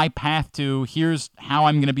that my path to here's how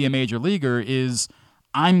I'm going to be a major leaguer is –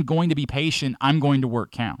 I'm going to be patient. I'm going to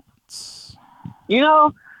work counts.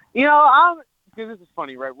 Because this is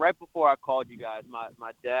funny, right? Right before I called you guys,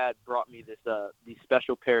 my dad brought me these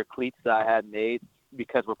special pair of cleats that I had made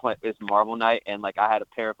because we're playing this Marvel night, and like I had a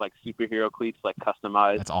pair of like superhero cleats like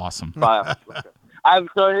customized. That's awesome. So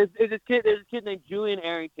there's this kid named Julian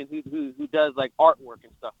Arrington who does like artwork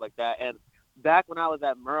and stuff like that, and back when I was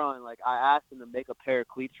at Maryland, like I asked him to make a pair of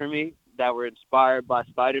cleats for me that were inspired by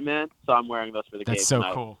Spider-Man, so I'm wearing those for the game. That's so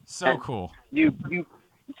tonight. cool. So cool. You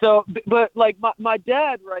but like my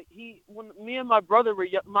dad, right? When me and my brother were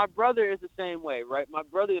young, my brother is the same way, right? My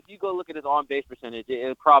brother, if you go look at his on base percentage,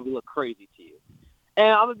 it'll probably look crazy to you. And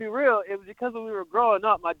I'm gonna be real, it was because when we were growing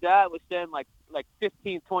up, my dad would stand like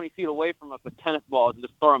 15, 20 feet away from us with tennis balls and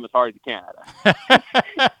just throw them as hard as he can at us.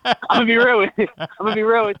 I'm gonna be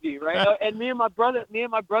real with you, right? And me and my brother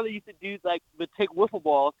used to do would take wiffle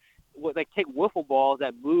balls,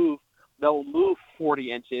 that will move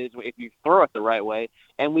 40 inches if you throw it the right way,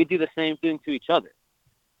 and we do the same thing to each other,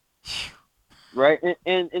 right?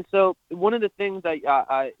 And so one of the things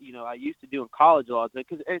I used to do in college a lot,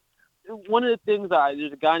 because one of the things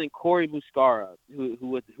there's a guy named Corey Muscara who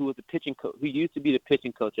was the pitching coach, who used to be the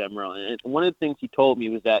pitching coach at Maryland, and one of the things he told me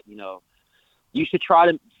was that you should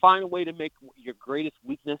try to find a way to make your greatest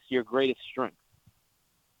weakness your greatest strength.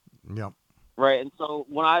 Yep. Right, and so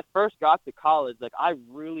when I first got to college, I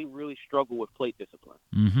really, really struggled with plate discipline.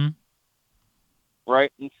 Mm-hmm.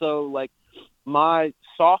 Right, and so my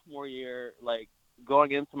sophomore year,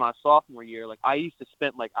 going into my sophomore year, I used to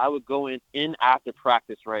spend I would go in after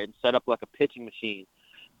practice, right, and set up a pitching machine,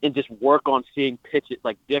 and just work on seeing pitches,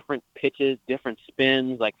 different pitches, different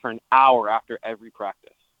spins, for an hour after every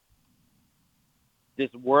practice.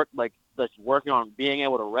 Just working on being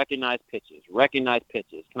able to recognize pitches. Can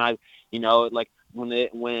I,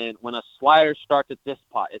 when a slider starts at this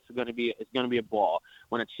spot, it's gonna be a ball.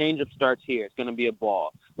 When a changeup starts here, it's gonna be a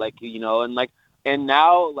ball. And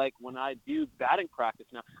now when I do batting practice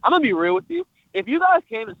now, I'm gonna be real with you. If you guys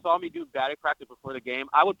came and saw me do batting practice before the game,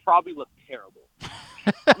 I would probably look terrible.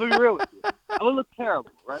 I'm gonna be real with you. I would look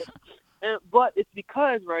terrible, right? But it's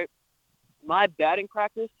because, right, my batting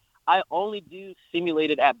practice, I only do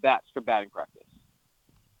simulated at-bats for batting practice.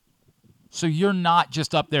 So you're not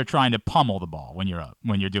just up there trying to pummel the ball when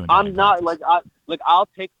you're doing that. I'm not I'll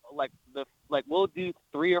take we'll do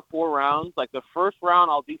 3 or 4 rounds. The first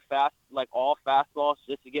round I'll do fast, all fastballs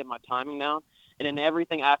just to get my timing down, and then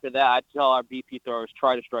everything after that I tell our BP throwers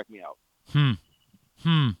try to strike me out.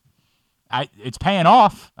 It's paying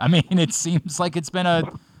off. I mean, it seems like it's been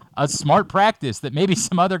a smart practice that maybe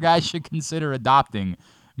some other guys should consider adopting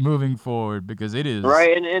moving forward, because it is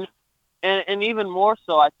right. And even more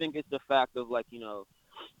so, I think it's the fact of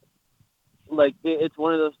it's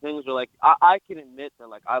one of those things where I can admit that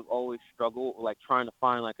I've always struggled trying to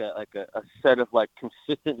find a set of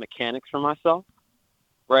consistent mechanics for myself,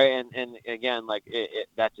 right? And again,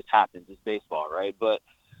 that just happens. It's baseball, right? But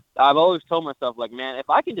I've always told myself, man, if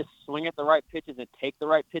I can just swing at the right pitches and take the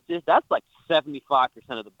right pitches, that's 75%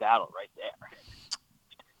 of the battle right there.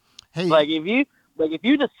 Hey, if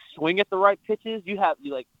you just swing at the right pitches, you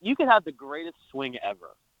can have the greatest swing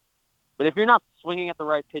ever. But if you're not swinging at the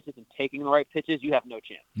right pitches and taking the right pitches, you have no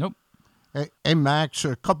chance. Nope. Hey Max,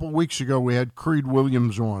 a couple of weeks ago we had Creed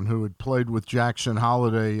Williams on, who had played with Jackson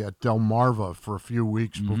Holliday at Delmarva for a few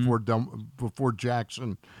weeks before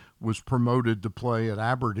Jackson was promoted to play at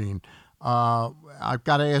Aberdeen. I've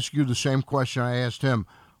got to ask you the same question I asked him.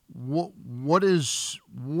 What is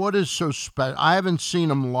so special? I haven't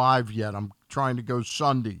seen him live yet. I'm trying to go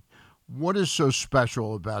Sunday. What is so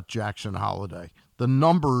special about Jackson Holliday? The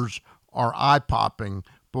numbers are eye-popping,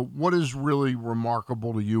 but what is really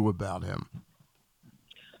remarkable to you about him?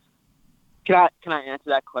 Can I answer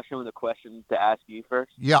that question with a question to ask you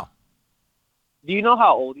first? Yeah. Do you know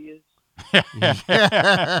how old he is?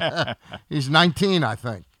 He's 19, I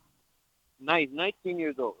think. 19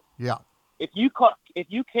 years old. Yeah. If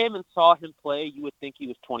you came and saw him play, you would think he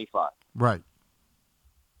was 25. Right.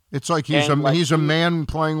 It's like he's a man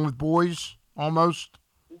playing with boys almost.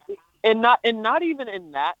 And not even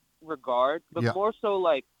in that regard, but more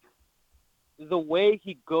so the way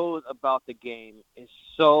he goes about the game is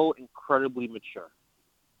so incredibly mature.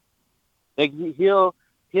 He'll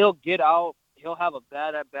get out, he'll have a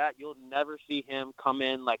bad at bat. You'll never see him come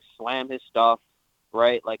in slam his stuff,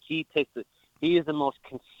 right? He is the most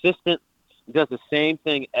consistent. He does the same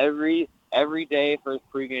thing every day for his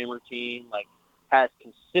pregame routine. Has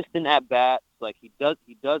consistent at bats. He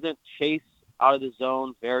doesn't chase out of the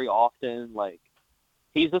zone very often.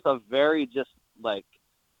 He's just a very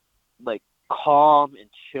calm and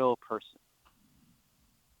chill person.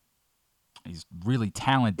 He's really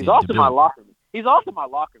talented. He's also my locker mate. He's also my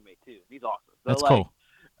locker mate too. He's awesome. So, that's cool.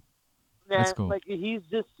 Man, that's cool. He's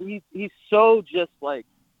so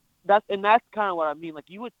that's kind of what I mean.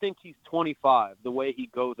 You would think he's 25 the way he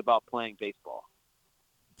goes about playing baseball.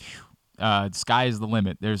 Sky is the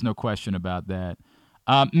limit. There's no question about that.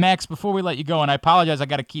 Max, before we let you go, and I apologize, I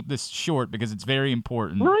got to keep this short because it's very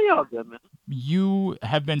important. No, you're all good, man. You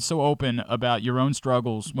have been so open about your own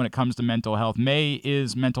struggles when it comes to mental health. May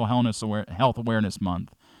is Mental Health Awareness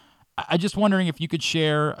Month. I'm just wondering if you could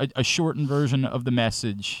share a shortened version of the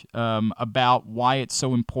message about why it's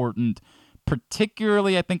so important,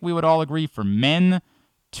 particularly, I think we would all agree, for men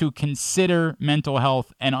to consider mental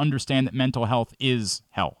health and understand that mental health is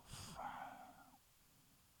health.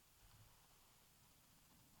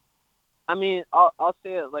 I mean, I'll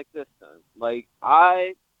say it like this then. Like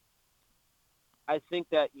I think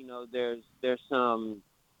that, you know, there's some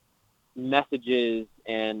messages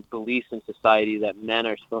and beliefs in society that men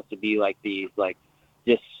are supposed to be like these, like,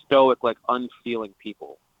 just stoic, like, unfeeling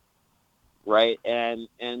people, right? And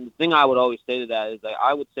the thing I would always say to that is, like,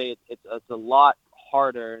 I would say it's a lot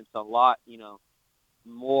harder, it's a lot, you know,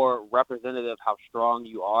 more representative of how strong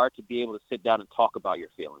you are to be able to sit down and talk about your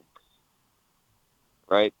feelings,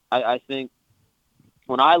 right? I think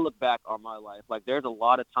when I look back on my life, like, there's a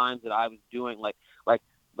lot of times that I was doing like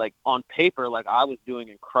on paper, like, I was doing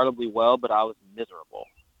incredibly well, but I was miserable,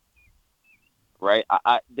 right?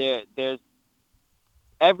 There's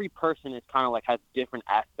every person is kind of like has different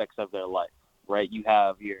aspects of their life, right? You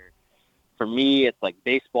have for me, it's like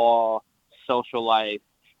baseball, social life,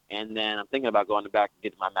 and then I'm thinking about going back and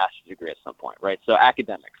getting my master's degree at some point, right? So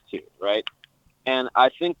academics too, right? And I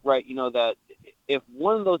think, right, you know, that if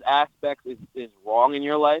one of those aspects is wrong in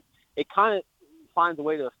your life, it kind of finds a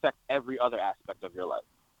way to affect every other aspect of your life,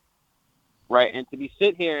 right? And to be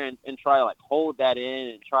sit here and try to, like, hold that in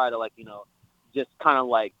and try to, like, you know, just kind of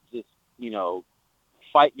like just, you know,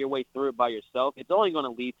 fight your way through it by yourself, it's only going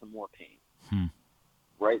to lead to more pain,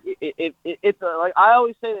 right? It's like I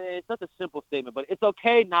always say, that it's such a simple statement, but it's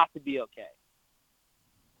okay not to be okay,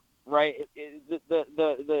 right?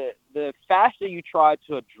 The faster you try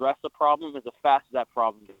to address a problem is the faster that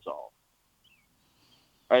problem gets solved.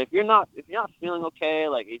 Right? If you're not feeling okay,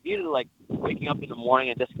 like if you're like waking up in the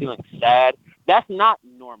morning and just feeling sad, that's not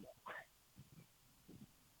normal.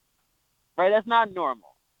 Right? That's not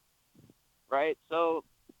normal. Right? So,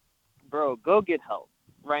 bro, go get help.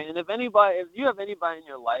 Right? And if you have anybody in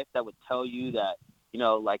your life that would tell you that, you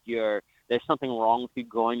know, like there's something wrong with you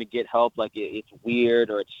going to get help, like it's weird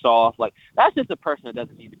or it's soft, like that's just a person that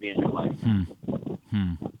doesn't need to be in your life.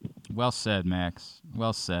 Well said, Max.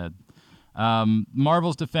 Well said.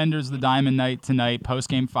 Marvel's Defenders of the Diamond Night tonight,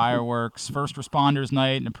 post-game fireworks, first responders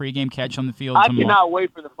night, and a pregame catch on the field I tomorrow. cannot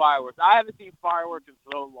wait for the fireworks. I haven't seen fireworks in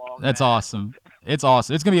so long. That's man. awesome. It's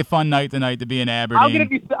awesome. It's going to be a fun night tonight to be in Aberdeen. I'm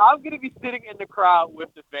gonna be sitting in the crowd with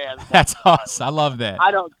the fans. That's awesome. I love that.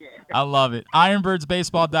 I don't care. I love it.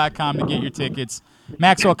 IronbirdsBaseball.com to get your tickets.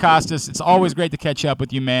 Maxwell Costes, it's always great to catch up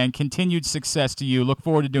with you, man. Continued success to you. Look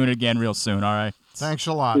forward to doing it again real soon, all right? Thanks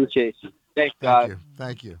a lot. Appreciate you. Thanks, guys.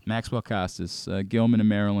 Thank you. Maxwell Costes, Gilman and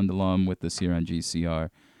Maryland alum with us here on GCR,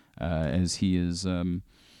 as he is,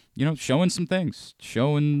 showing some things,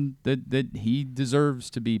 showing that he deserves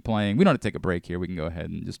to be playing. We don't have to take a break here. We can go ahead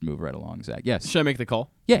and just move right along, Zach. Yes. Should I make the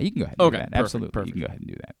call? Yeah, you can go ahead and do that. Perfect, Absolutely. perfect. You can go ahead and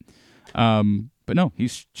do that. But no,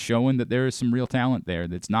 he's showing that there is some real talent there.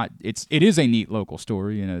 It is a neat local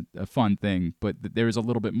story and a fun thing, but there is a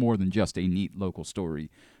little bit more than just a neat local story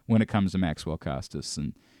when it comes to Maxwell Costes,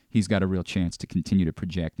 and he's got a real chance to continue to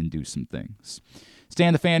project and do some things.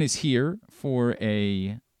 Stan the Fan is here for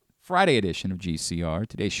a Friday edition of GCR.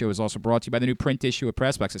 Today's show is also brought to you by the new print issue of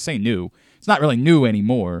PressBox. I say new. It's not really new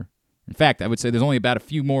anymore. In fact, I would say there's only about a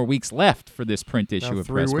few more weeks left for this print issue of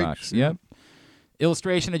 3 PressBox. weeks, Yep.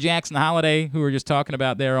 Illustration of Jackson Holiday, who we were just talking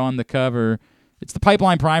about there on the cover. It's the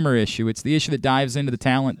Pipeline Primer issue. It's the issue that dives into the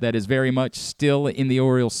talent that is very much still in the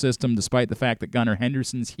Orioles system, despite the fact that Gunnar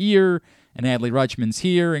Henderson's here and Adley Rutschman's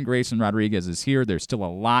here and Grayson Rodriguez is here. There's still a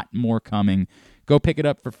lot more coming. Go pick it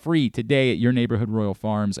up for free today at your neighborhood Royal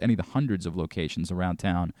Farms, any of the hundreds of locations around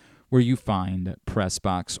town where you find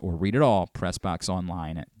PressBox, or read it all,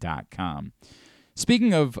 PressBoxOnline.com.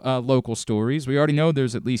 Speaking of local stories, we already know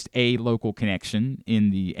there's at least a local connection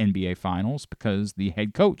in the NBA Finals because the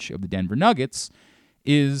head coach of the Denver Nuggets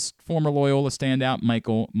is former Loyola standout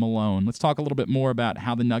Michael Malone. Let's talk a little bit more about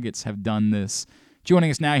how the Nuggets have done this.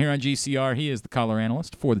 Joining us now here on GCR, he is the color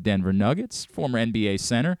analyst for the Denver Nuggets, former NBA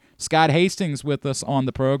center. Scott Hastings with us on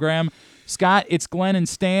the program. Scott, it's Glenn and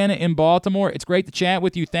Stan in Baltimore. It's great to chat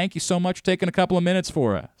with you. Thank you so much for taking a couple of minutes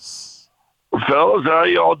for us. Fellas, how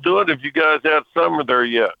y'all doing? Have you guys had summer there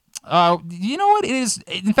yet? You know what? It is.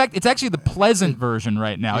 In fact, it's actually the pleasant version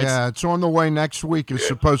right now. Yeah, it's on the way next week. It's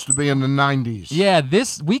supposed to be in the 90s. Yeah,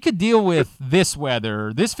 we could deal with this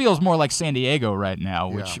weather. This feels more like San Diego right now,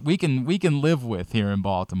 which we can live with here in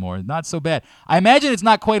Baltimore. Not so bad. I imagine it's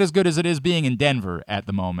not quite as good as it is being in Denver at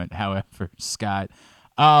the moment, however, Scott.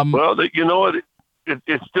 Well, you know what?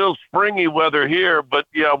 it's still springy weather here, but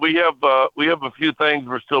yeah, we have a few things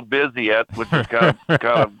we're still busy at, which is kind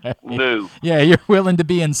of new. Yeah, you're willing to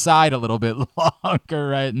be inside a little bit longer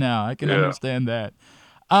right now. I can understand that.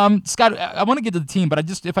 Scott, I want to get to the team,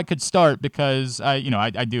 but if I could start, because I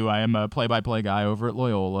am a play-by-play guy over at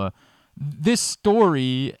Loyola. This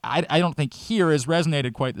story, I don't think here has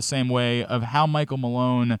resonated quite the same way of how Michael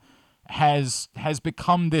Malone has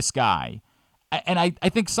become this guy. And I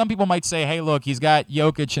think some people might say, hey, look, he's got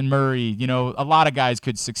Jokic and Murray. A lot of guys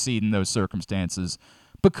could succeed in those circumstances.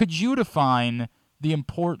 But could you define the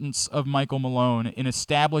importance of Michael Malone in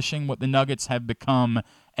establishing what the Nuggets have become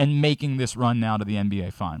and making this run now to the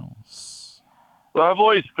NBA Finals? Well, I've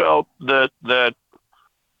always felt that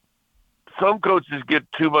some coaches get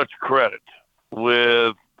too much credit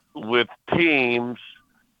with teams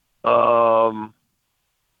and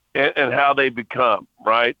how they become,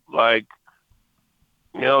 right? Like,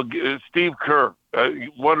 Steve Kerr,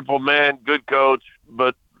 wonderful man, good coach,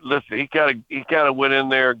 but listen, he kind of went in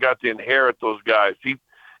there and got to inherit those guys. He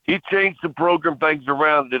changed the program things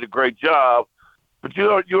around and did a great job, but you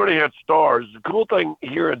already had stars. The cool thing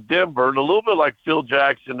here in Denver, and a little bit like Phil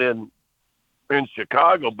Jackson in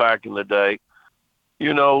Chicago back in the day,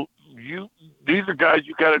 these are guys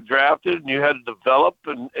you kind of drafted and you had to develop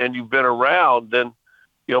and you've been around. And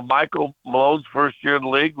Michael Malone's first year in the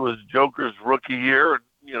league was Joker's rookie year, and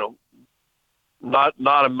not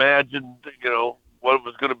imagined what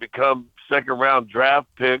was going to become second round draft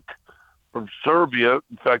pick from Serbia.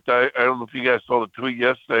 In fact, I don't know if you guys saw the tweet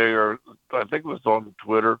yesterday, or I think it was on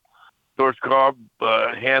Twitter. George Carr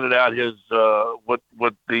handed out his what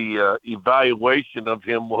the evaluation of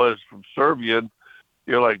him was from Serbia. And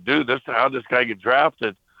you're like, dude, how'd this guy get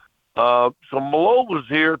drafted? So Malone was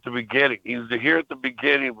here at the beginning. He was here at the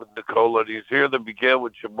beginning with Nikola. He's here at the beginning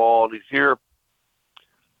with Jamal. And he's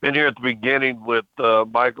been here at the beginning with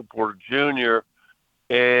Michael Porter Jr.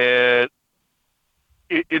 And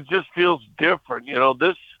it just feels different. He's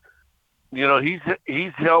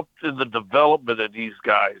helped in the development of these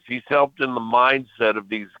guys. He's helped in the mindset of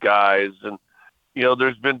these guys. And,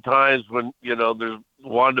 there's been times when, there's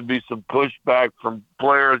wanted to be some pushback from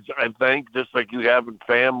players, I think, just like you have in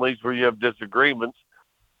families where you have disagreements.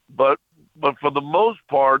 But for the most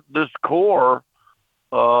part, this core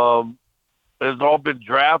has all been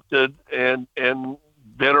drafted and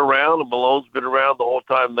been around, and Malone's been around the whole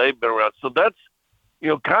time they've been around. So that's,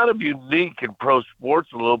 kind of unique in pro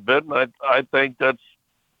sports a little bit, and I think that's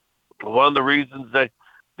one of the reasons that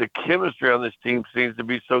the chemistry on this team seems to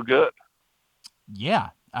be so good. Yeah.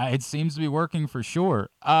 It seems to be working for sure.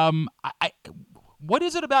 What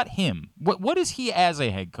is it about him? What is he as a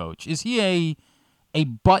head coach? Is he a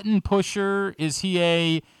button pusher? Is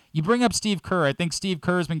he you bring up Steve Kerr. I think Steve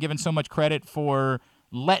Kerr has been given so much credit for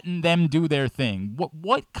letting them do their thing.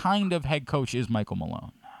 What kind of head coach is Michael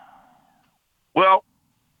Malone? Well,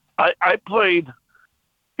 I played.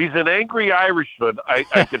 He's an angry Irishman, I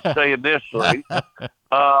could say initially.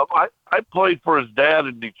 I played for his dad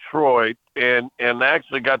in Detroit and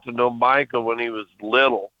actually got to know Michael when he was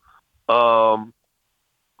little. In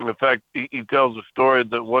fact, he tells a story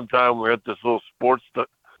that one time we were at this little sports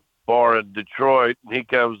bar in Detroit, and he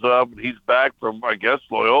comes up, and he's back from, I guess,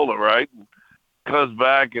 Loyola, right? And comes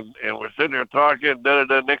back, and we're sitting there talking.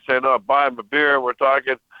 Next thing I know, I buy him a beer, and we're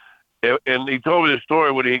talking. And he told me the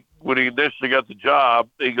story when he initially got the job.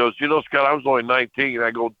 He goes, Scott, I was only 19. And I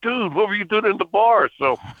go, dude, what were you doing in the bar?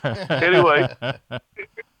 So anyway,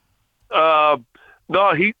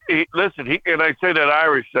 no, he listen. And I say that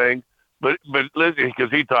Irish thing, but listen, because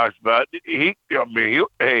he talks about it, he's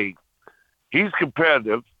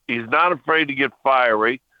competitive. He's not afraid to get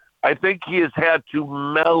fiery. I think he has had to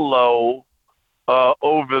mellow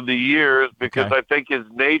over the years because I think his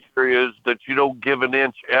nature is that you don't give an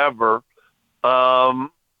inch ever. And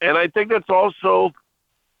I think that's also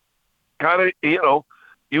kind of, you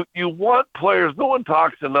want players, no one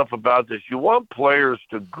talks enough about this. You want players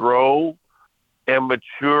to grow and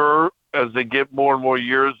mature as they get more and more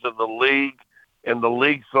years in the league and the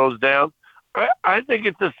league slows down. I think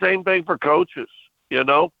it's the same thing for coaches,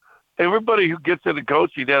 Everybody who gets into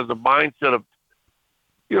coaching has a mindset of,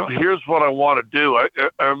 here's what I want to do. I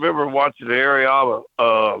remember watching the Ariama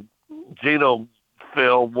Gino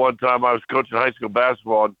film one time. I was coaching high school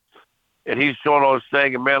basketball, and he's showing all this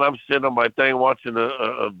thing. And, man, I'm sitting on my thing watching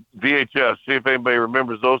a VHS, see if anybody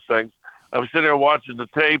remembers those things. I'm sitting there watching the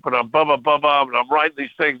tape, and I'm and I'm writing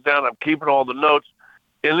these things down. I'm keeping all the notes.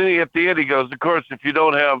 And then at the end, he goes, of course, if you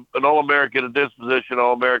don't have an All-American in this position,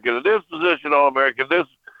 All-American in this position, All-American in this,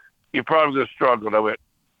 you're probably going to struggle. And I went,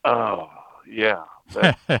 oh, yeah.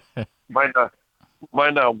 That might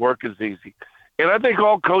not work as easy. And I think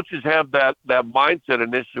all coaches have that mindset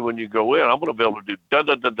initially when you go in. I'm going to be able to do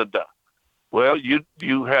da-da-da-da-da. Well, you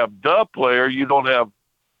have the player. You don't have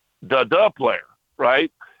the player,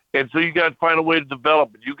 right? And so you got to find a way to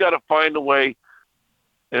develop it. You got to find a way.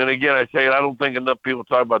 And again, I say, I don't think enough people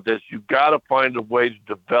talk about this. You got to find a way to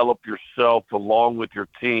develop yourself along with your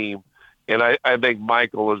team. And I think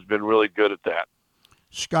Michael has been really good at that.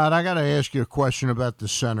 Scott, I got to ask you a question about the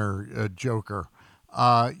center, Joker.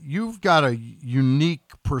 You've got a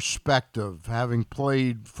unique perspective, having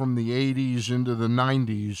played from the 80s into the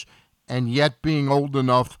 90s, and yet being old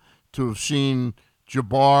enough to have seen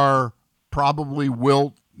Jabbar, probably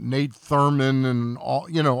Wilt, Nate Thurman, and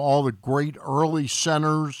all the great early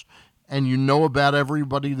centers, and you know about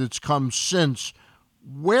everybody that's come since.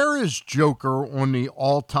 Where is Joker on the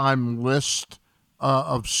all-time list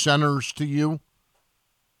of centers to you?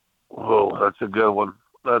 Oh, that's a good one.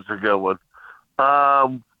 Because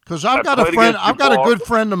I've got a good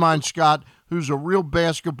friend of mine, Scott, who's a real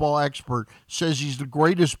basketball expert, says he's the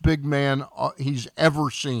greatest big man he's ever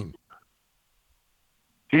seen.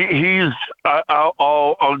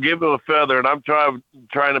 I'll give him a feather, and I'm trying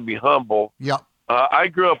to be humble. Yep. I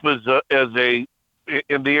grew up in the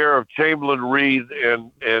era of Chamberlain, Reed,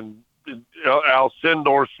 and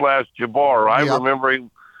Alcindor / Jabbar. I remember him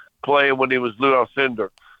playing when he was Lou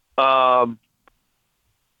Alcindor.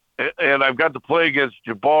 And I've got to play against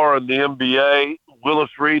Jabbar in the NBA.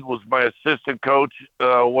 Willis Reed was my assistant coach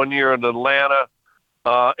 1 year in Atlanta.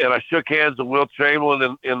 And I shook hands with Wilt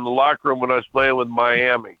Chamberlain in the locker room when I was playing with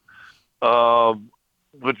Miami,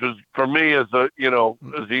 which was for me as a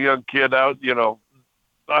young kid out,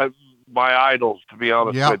 my idols, to be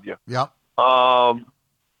honest with you. Yep.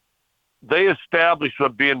 They established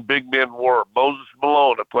what being big men were. Moses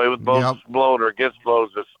Malone, I played with Moses Malone or against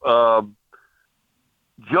Moses.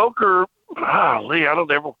 Joker, Lee, I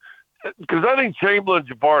don't ever, because I think Chamberlain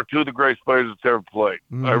and Jabbar are two of the greatest players that's ever played.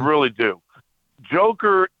 Mm-hmm. I really do.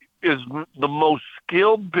 Joker is the most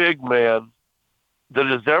skilled big man that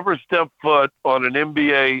has ever stepped foot on an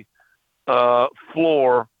NBA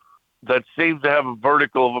floor that seems to have a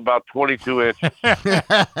vertical of about 22 inches.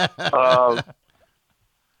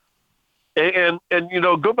 And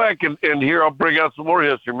go back and here I'll bring out some more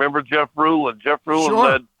history. Remember Jeff Rulin? Jeff Rulin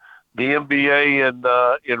led the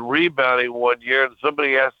NBA in rebounding 1 year, and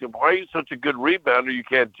somebody asked him, "Why are you such a good rebounder? You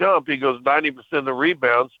can't jump." He goes, 90% of the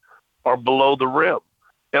rebounds are below the rim,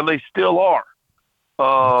 and they still are.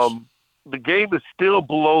 The game is still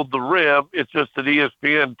below the rim. It's just that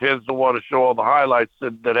ESPN tends to want to show all the highlights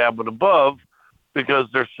that happen above because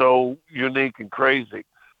they're so unique and crazy.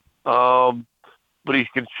 But he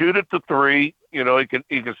can shoot at the three. He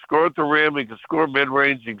can score at the rim. He can score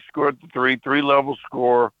mid-range. He can score at the three-level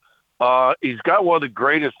score. He's got one of the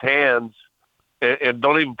greatest hands, and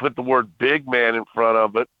don't even put the word big man in front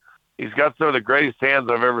of it. He's got some of the greatest hands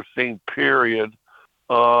I've ever seen, period.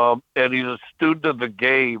 And he's a student of the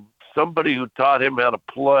game, somebody who taught him how to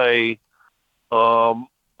play.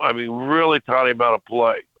 Really taught him how to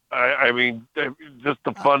play. Just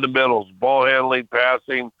the fundamentals, ball handling,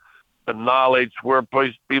 passing, the knowledge, where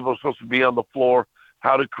people are supposed to be on the floor,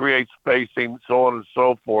 how to create spacing, so on and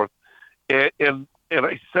so forth. And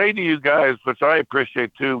I say to you guys, which I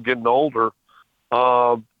appreciate too, getting older,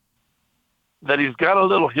 that he's got a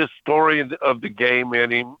little historian of the game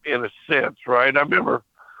in him, in a sense, right? I remember,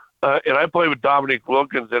 and I played with Dominique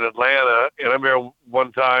Wilkins in Atlanta, and I remember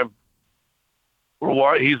one time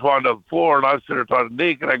he's walking on the floor, and I was sitting there talking to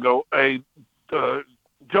Nick, and I go, "Hey,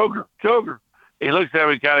 Joker." He looks at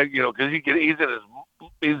me kind of, because he's in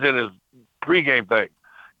his pregame thing,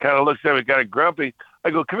 kind of looks at me kind of grumpy.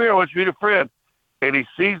 I go, "Come here, I want you to meet a friend." And he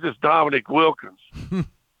sees this Dominic Wilkins.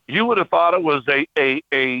 You would have thought it was a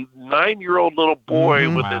 9-year-old little boy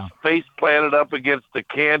with his face planted up against the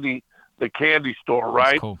candy store,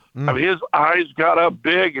 right? Cool. His eyes got up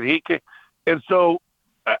big, and he came. And so,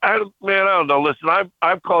 I don't know. Listen,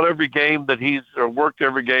 I've called every game that worked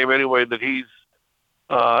every game anyway that he's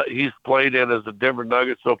played in as a Denver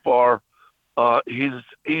Nugget so far. He's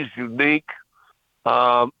unique.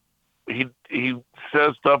 He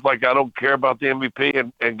says stuff like, "I don't care about the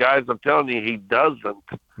MVP," and guys, I'm telling you, he doesn't.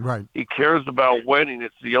 Right. He cares about winning.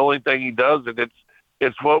 It's the only thing he does, and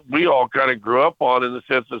it's what we all kind of grew up on in the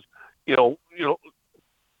sense of,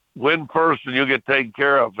 win first and you'll get taken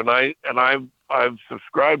care of. And I've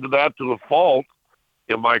subscribed to that to a fault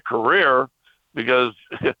in my career because,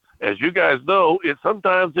 as you guys know,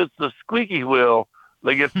 sometimes it's the squeaky wheel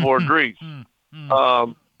that gets more grease.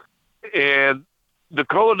 And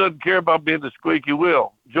Nikola doesn't care about being the squeaky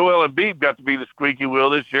wheel. Joel Embiid got to be the squeaky wheel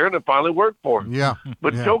this year, and it finally worked for him. Yeah.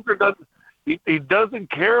 But Joker doesn't. He doesn't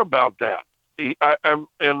care about that. I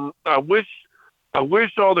wish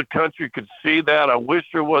all the country could see that. I wish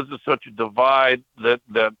there wasn't such a divide that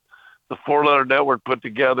the 4-letter network put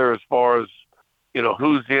together as far as,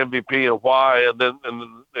 who's the MVP and why, and then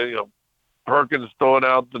Perkins throwing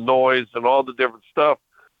out the noise and all the different stuff,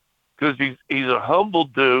 because he's a humble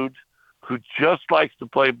dude who just likes to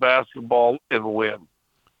play basketball and win.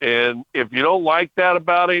 And if you don't like that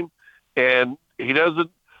about him, and he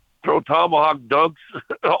doesn't throw tomahawk dunks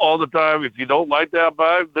all the time, if you don't like that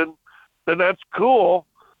about him, then that's cool.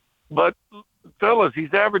 But fellas,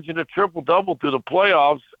 he's averaging a triple-double through the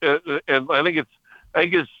playoffs, and I think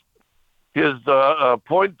his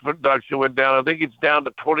point production went down. I think it's down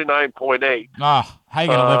to 29.8. Oh, how you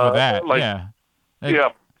gonna live with that?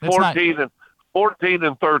 14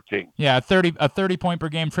 and 13. Yeah, a 30 point per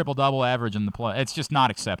game triple double average in the play. It's just not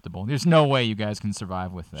acceptable. There's no way you guys can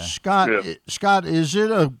survive with that. Scott, is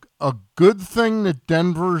it a good thing that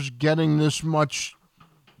Denver's getting this much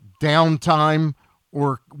downtime,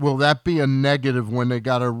 or will that be a negative when they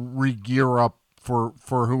got to re-gear up for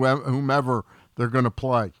whomever they're going to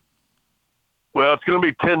play? Well, it's going to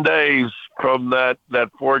be 10 days from that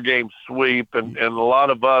 4-game sweep, and a lot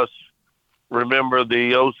of us remember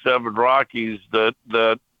the 07 Rockies that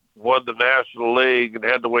won the National League and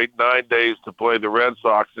had to wait 9 days to play the Red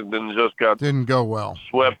Sox, and then didn't go well.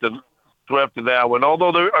 Swept in that one.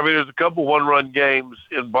 Although there's a couple 1-run games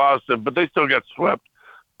in Boston, but they still got swept.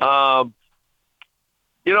 I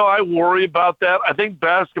worry about that. I think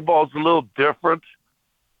basketball is a little different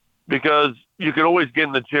because you can always get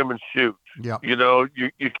in the gym and shoot. Yeah. You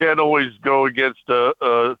can't always go against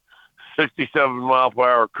a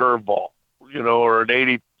 67-mile-per-hour curveball, or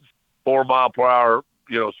an 84-mile-per-hour,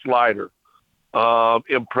 slider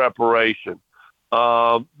in preparation.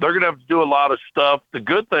 They're going to have to do a lot of stuff. The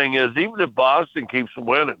good thing is, even if Boston keeps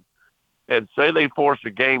winning, and say they force a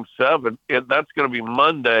Game 7, and that's going to be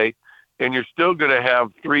Monday, and you're still going to have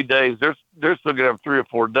 3 days. They're still going to have 3 or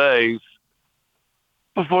 4 days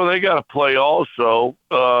before they got to play also.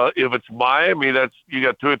 If it's Miami, you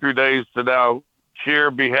got 2 or 3 days to now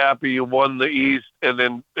cheer, be happy you won the East, and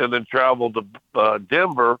then travel to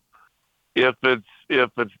Denver. If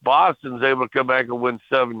it's Boston's able to come back and win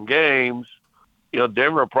 7 games,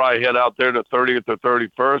 Denver will probably head out there the 30th or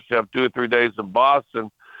 31st, have 2 or 3 days in Boston.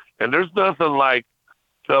 And there's nothing like,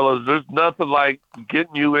 fellas,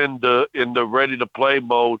 getting you into ready to play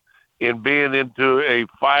mode and being into a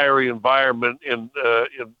fiery environment in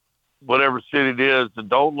whatever city it is that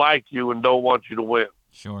don't like you and don't want you to win.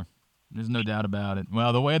 Sure. There's no doubt about it.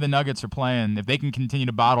 Well, the way the Nuggets are playing, if they can continue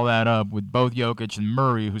to bottle that up with both Jokic and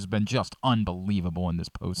Murray, who's been just unbelievable in this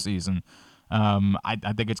postseason,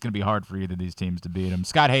 I think it's going to be hard for either of these teams to beat them.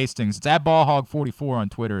 Scott Hastings, it's at BallHog44 on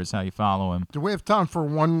Twitter is how you follow him. Do we have time for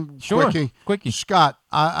one quickie? Scott,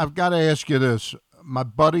 I've got to ask you this. My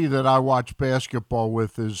buddy that I watch basketball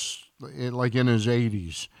with is like in his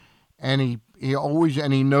 80s, and he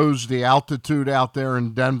knows the altitude out there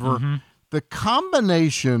in Denver. Mm-hmm. The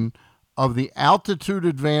combination of the altitude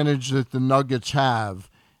advantage that the Nuggets have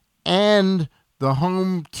and the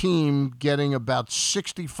home team getting about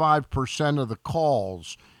 65% of the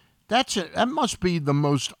calls, that must be the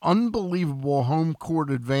most unbelievable home court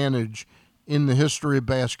advantage in the history of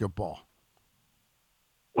basketball.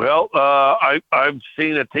 Well, I've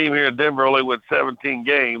seen a team here in Denver only win 17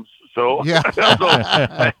 games, so yeah.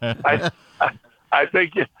 I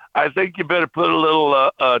think you better put a little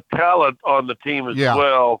talent on the team as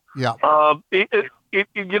well. Yeah. When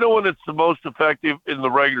it's the most effective in the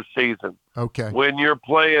regular season. Okay. When you're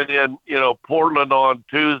playing in, Portland on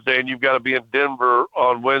Tuesday and you've got to be in Denver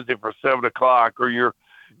on Wednesday for 7:00, or you're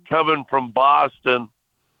coming from Boston,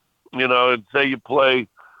 and say you play,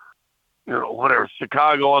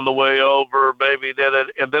 Chicago on the way over, maybe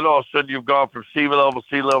and then all of a sudden you've gone from sea level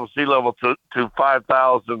to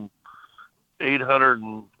 5,800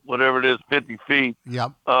 and whatever it is, 50 feet.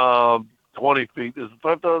 Yep. 20 feet. Is it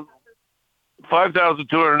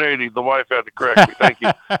 5,280. The wife had to correct me. Thank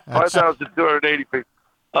you. 5,280 feet.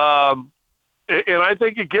 And I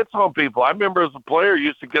think it gets on people. I remember as a player, it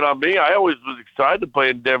used to get on me. I always was excited to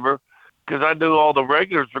play in Denver because I knew all the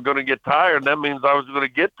regulars were going to get tired. And that means I was going to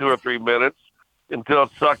get 2 or 3 minutes until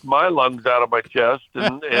it sucked my lungs out of my chest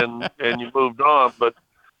and you moved on. But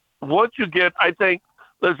once you get, I think,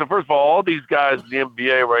 listen, first of all these guys in the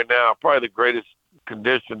NBA right now are probably the greatest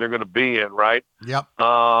condition they're going to be in, right? Yep.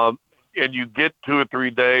 And you get 2 or 3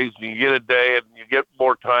 days, and you get a day, and you get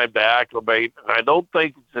more time to acclimate. And I don't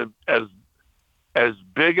think it's as as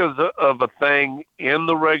big of a thing in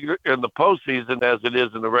the postseason as it is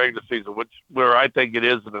in the regular season, where I think it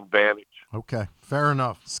is an advantage. Okay, fair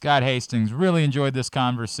enough. Scott Hastings, really enjoyed this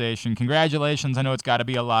conversation. Congratulations. I know it's got to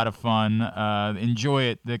be a lot of fun. Enjoy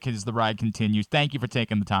it because the ride continues. Thank you for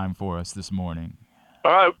taking the time for us this morning.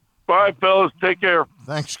 All right. Bye, fellas. Take care.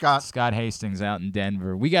 Thanks, Scott. Scott Hastings out in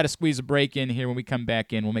Denver. We got to squeeze a break in here. When we come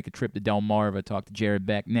back in, we'll make a trip to Delmarva, talk to Jared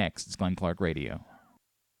Beck next. It's Glenn Clark Radio.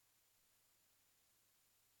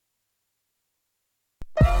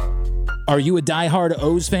 Are you a diehard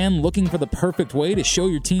O's fan looking for the perfect way to show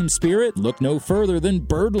your team spirit? Look no further than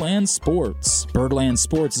Birdland Sports. Birdland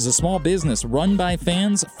Sports is a small business run by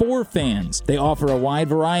fans for fans. They offer a wide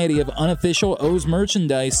variety of unofficial O's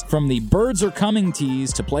merchandise, from the Birds Are Coming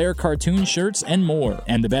tees to player cartoon shirts and more.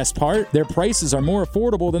 And the best part? Their prices are more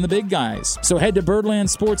affordable than the big guys. So head to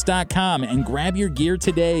birdlandsports.com and grab your gear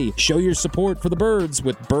today. Show your support for the Birds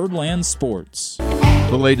with Birdland Sports.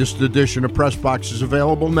 The latest edition of PressBox is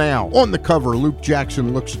available now. On the cover, Luke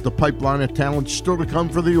Jackson looks at the pipeline of talent still to come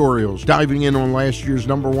for the Orioles, diving in on last year's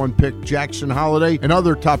 #1 pick Jackson Holliday and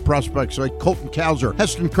other top prospects like Colton Cowser,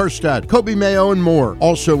 Heston Kjerstad, Kobe Mayo, and more.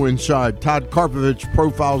 Also inside, Todd Karpovich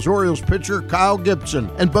profiles Orioles pitcher Kyle Gibson,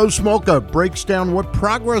 and Bo Smolka breaks down what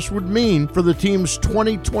progress would mean for the team's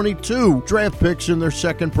 2022 draft picks in their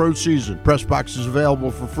second pro season. PressBox is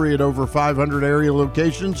available for free at over 500 area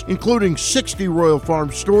locations, including 60 Royal Farm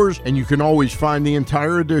stores, and you can always find the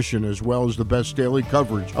entire edition as well as the best daily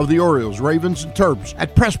coverage of the Orioles, Ravens, and Terps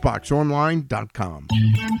at PressBoxOnline.com.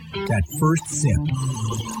 That first sip.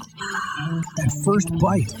 That first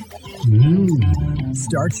bite.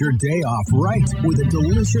 Start your day off right with a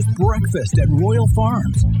delicious breakfast at Royal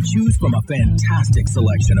Farms. Choose from a fantastic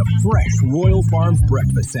selection of fresh Royal Farms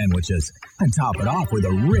breakfast sandwiches and top it off with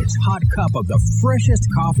a rich hot cup of the freshest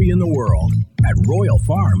coffee in the world. At Royal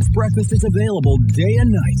Farms, breakfast is available day and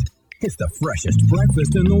night. It's the freshest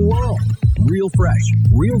breakfast in the world. Real fresh,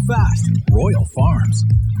 real fast. Royal Farms.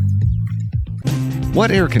 What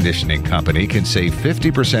air conditioning company can save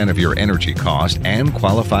 50% of your energy cost and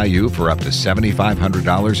qualify you for up to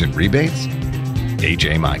 $7,500 in rebates?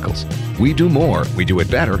 A.J. Michaels. We do more, we do it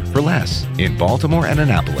better for less. In Baltimore and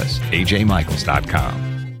Annapolis,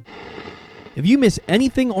 ajmichaels.com. If you miss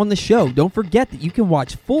anything on the show, don't forget that you can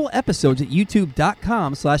watch full episodes at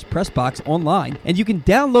youtube.com/PressBoxOnline, and you can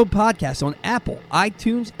download podcasts on Apple,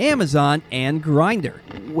 iTunes, Amazon, and Grindr.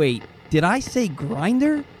 Wait, did I say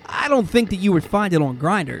Grindr? I don't think that you would find it on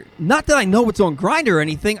Grindr. Not that I know it's on Grindr or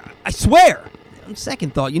anything, I swear. On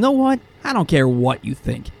second thought, you know what? I don't care what you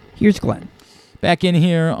think. Here's Glenn. Back in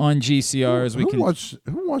here on GCRs, Who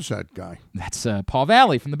was that guy? That's Paul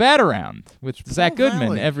Valley from the Bat-Around with Zack Goodman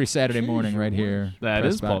Valley. every Saturday morning right here. That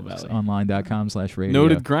is Paul Valley. Online.com/radio.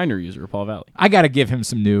 Noted Grindr user, Paul Valley. I got to give him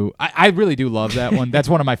some new. I really do love that one. That's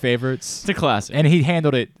one of my favorites. It's a classic. And he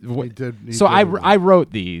handled it. He did I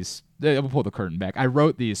wrote these. We'll pull the curtain back. I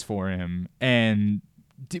wrote these for him and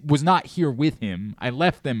was not here with him. I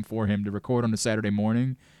left them for him to record on a Saturday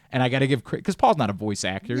morning. And I got to give credit because Paul's not a voice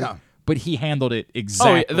actor. Yeah. But he handled it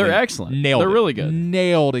exactly. Oh, they're excellent. Nailed they're it. really good.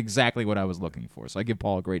 Nailed exactly what I was looking for. So I give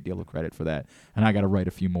Paul a great deal of credit for that. And I got to write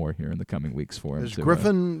a few more here in the coming weeks for him. Has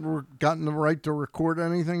Griffin gotten the right to record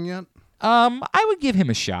anything yet? I would give him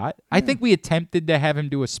a shot. I think we attempted to have him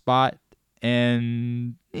do a spot,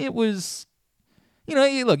 and it was,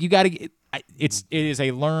 look, you got to. It is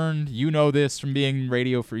a learned. You know this from being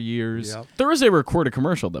radio for years. Yep. There is a recorded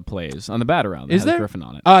commercial that plays on the Bat-Around that Is has there? Griffin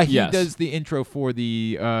on it. He Yes. does the intro for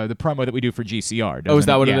the promo that we do for GCR. Oh, is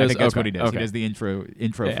that what it it is? is? I think that's Okay, what he does. okay. He does the intro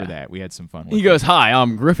Yeah. for that. We had some fun with He it. goes, "Hi,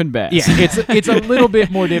 I'm Griffin Bass." Yeah, it's a little bit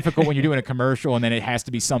more difficult when you're doing a commercial, and then it has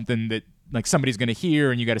to be something that like somebody's going to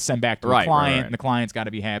hear, and you got to send back to the client, right. and the client's got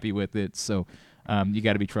to be happy with it. So you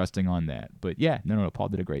got to be trusting on that. But yeah, no, Paul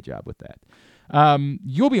did a great job with that.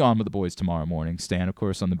 You'll be on with the boys tomorrow morning, Stan, of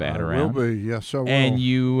course, on the Bat-Around. Will be, yes, I will. And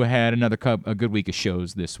you had a good week of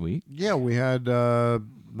shows this week. Yeah, we had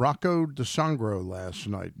Rocco DeSangro last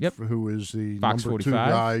night, Yep. who is the Fox number 45. 2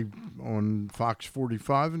 guy on Fox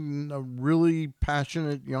 45, and a really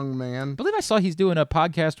passionate young man. I believe I saw he's doing a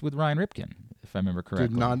podcast with Ryan Ripken, if I remember correctly.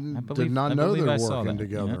 Did not I know believe they're I saw working that,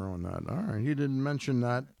 together yeah. on that. All right, he didn't mention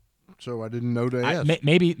that, so I didn't know to ask.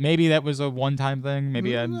 Maybe that was a one-time thing.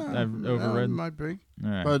 Maybe I Yeah, overread. might be. All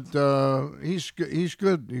right. But he's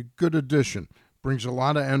good. Good addition. Brings a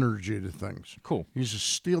lot of energy to things. Cool. He's a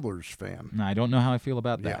Steelers fan. No, I don't know how I feel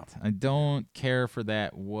about Yeah. that. I don't care for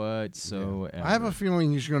that whatsoever. I have a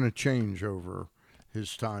feeling he's going to change over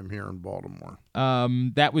his time here in Baltimore.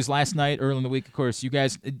 That was last night, early in the week. Of course, you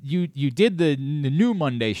guys, you did the new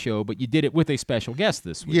Monday show, but you did it with a special guest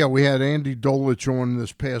this week. Yeah, we had Andy Dolich on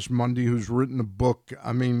this past Monday, who's written a book.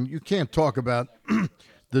 I mean, you can't talk about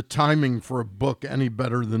the timing for a book any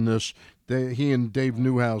better than this. He and Dave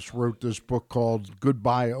Newhouse wrote this book called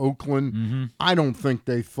Goodbye Oakland. Mm-hmm. I don't think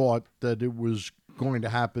they thought that it was going to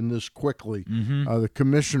happen this quickly. Mm-hmm. The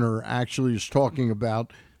commissioner actually is talking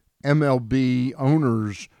about MLB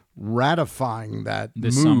owners ratifying that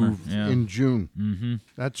This move summer, in June. Mm-hmm.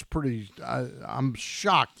 That's pretty. I'm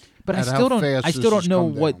shocked. But at I how still don't. fast I still this don't has know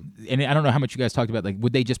come what. down. And I don't know how much you guys talked about. Like,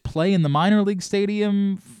 would they just play in the minor league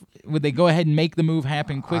stadium? Would they go ahead and make the move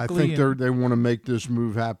happen quickly? I think they want to make this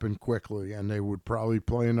move happen quickly, and they would probably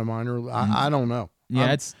play in the minor. I don't know.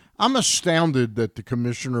 Yeah, I'm astounded that the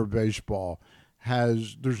commissioner of baseball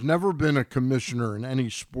has. There's never been a commissioner in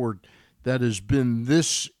any sport that has been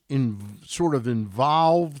this sort of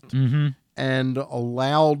involved and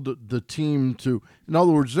allowed the team to. In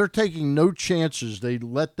other words, they're taking no chances. They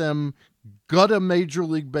let them gut a Major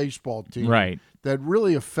League Baseball team, Right. that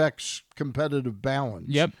really affects competitive balance.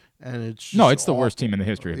 Yep. And it's it's the awful. worst team in the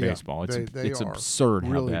history of Yeah, baseball. It's they are. absurd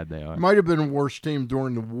Really. how bad they are. Might have been a worse team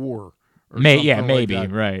during the war. Or Yeah, something maybe,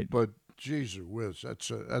 like that. right. But Jesus whiz,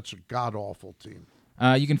 that's a god awful team.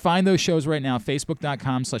 You can find those shows right now,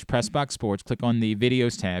 facebook.com/PressBoxSports. Click on the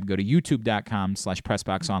videos tab. Go to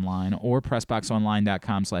youtube.com/PressBoxOnline or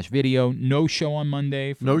PressBoxOnline.com/video. No show on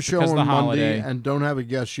Monday. No show because on of the Monday, holiday. and don't have a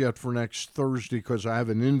guest yet for next Thursday because I have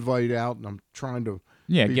an invite out, and I'm trying to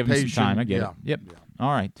be give them some patient. time. I get Yeah. it. Yep. Yeah.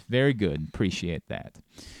 All right. Very good. Appreciate that.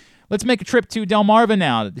 Let's make a trip to Delmarva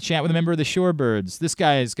now to chat with a member of the Shorebirds. This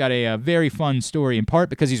guy's got a very fun story, in part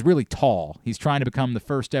because he's really tall. He's trying to become the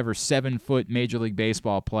first ever 7-foot Major League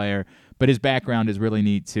Baseball player, but his background is really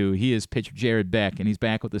neat, too. He is pitcher Jared Beck, and he's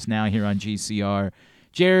back with us now here on GCR.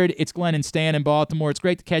 Jared, it's Glenn and Stan in Baltimore. It's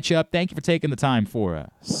great to catch up. Thank you for taking the time for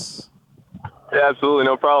us. Yeah, absolutely.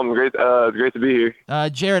 No problem. Great to be here.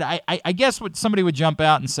 Jared, I guess what somebody would jump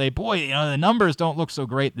out and say, boy, the numbers don't look so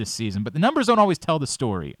great this season, but the numbers don't always tell the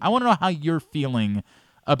story. I want to know how you're feeling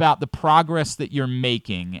about the progress that you're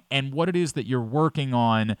making and what it is that you're working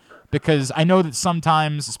on, because I know that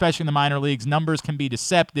sometimes, especially in the minor leagues, numbers can be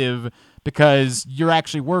deceptive because you're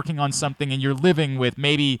actually working on something and you're living with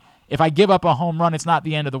maybe if I give up a home run, it's not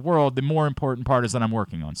the end of the world. The more important part is that I'm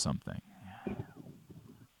working on something.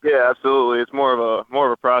 Yeah, absolutely. It's more of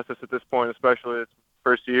a process at this point, especially its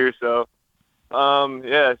first year. So,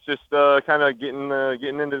 it's just kind of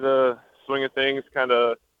getting into the swing of things, kind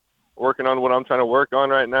of working on what I'm trying to work on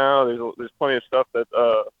right now. There's plenty of stuff that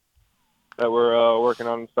we're working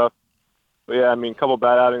on and stuff. But yeah, I mean, a couple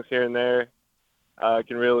bad outings here and there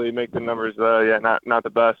can really make the numbers not the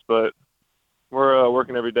best, but we're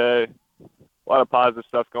working every day. A lot of positive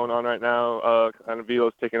stuff going on right now. Kind of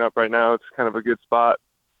velo's ticking up right now. It's kind of a good spot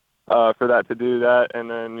for that to do that, and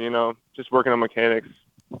then just working on mechanics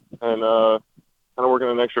and kind of working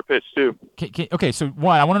on an extra pitch too. Okay, so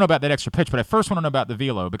one, I want to know about that extra pitch, but I first want to know about the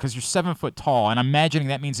velo because you're 7 foot tall, and I'm imagining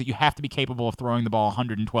that means that you have to be capable of throwing the ball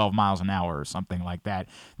 112 miles an hour or something like that.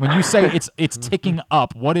 When you say it's ticking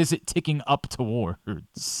up, what is it ticking up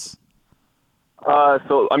towards?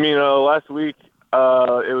 So I mean, last week it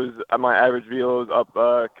was my average velo was up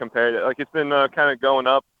compared to it's been kind of going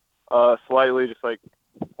up slightly, just like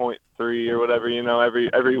 0.3 or whatever,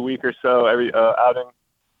 every week or so, every outing.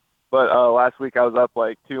 But last week I was up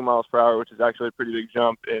like 2 miles per hour, which is actually a pretty big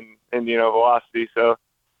jump in velocity. So,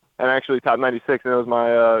 and actually top 96, and it was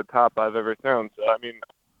my top I've ever thrown. So I mean,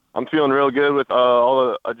 I'm feeling real good with all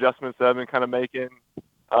the adjustments that I've been kind of making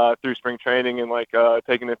through spring training and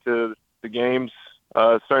taking it to the games.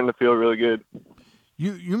 Starting to feel really good.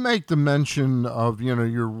 You make the mention of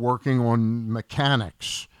you're working on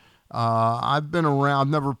mechanics. I've been around. I've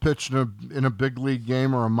never pitched in a big league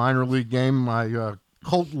game or a minor league game. My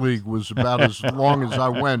Colt League was about as long as I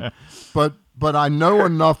went, but I know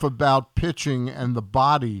enough about pitching and the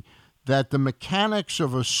body that the mechanics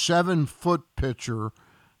of a 7-foot pitcher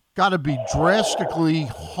got to be drastically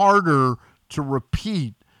harder to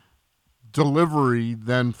repeat delivery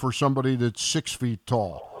than for somebody that's 6 feet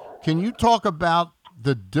tall. Can you talk about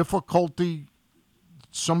the difficulty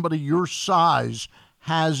somebody your size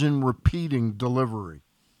has in repeating delivery?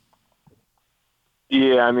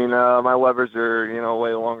 Yeah, I mean, my levers are,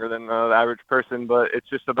 way longer than the average person, but it's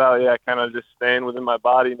just about, kind of just staying within my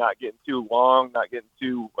body, not getting too long, not getting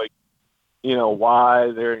too,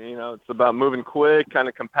 wide. It's about moving quick, kind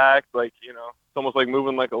of compact, it's almost like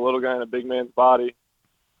moving like a little guy in a big man's body.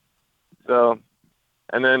 So,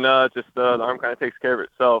 and then just the arm kind of takes care of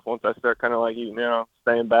itself once I start kind of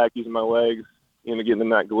staying back, using my legs, getting in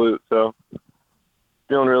that glute. So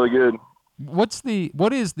feeling really good. What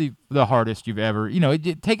is the hardest you've ever,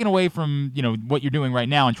 taken away from, what you're doing right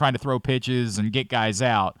now and trying to throw pitches and get guys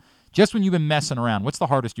out, just when you've been messing around, what's the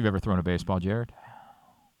hardest you've ever thrown a baseball, Jared?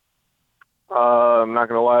 I'm not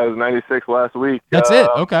gonna lie, it was 96 last week. That's it.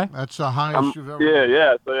 Okay. That's the highest you've ever.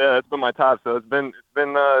 Yeah. So yeah, it's been my top. So it's a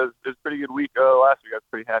pretty good week last week. I was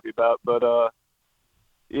pretty happy about. But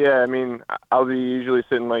yeah, I mean, I'll be usually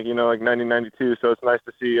sitting like 90, 92. So it's nice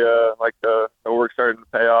to see the work starting to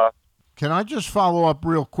pay off. Can I just follow up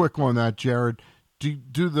real quick on that, Jared?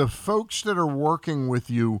 Do the folks that are working with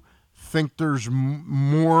you think there's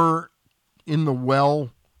more in the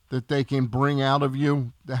well that they can bring out of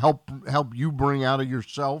you to help you bring out of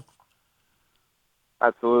yourself?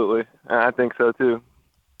 Absolutely. I think so too.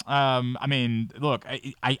 I mean, look,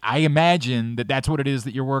 I imagine that's what it is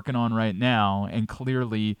that you're working on right now, and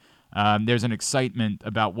clearly there's an excitement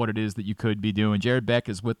about what it is that you could be doing. Jared Beck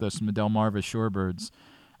is with us from the Delmarva Shorebirds.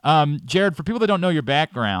 Jared, for people that don't know your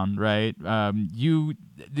background, right,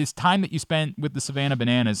 this time that you spent with the Savannah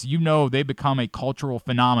Bananas, they've become a cultural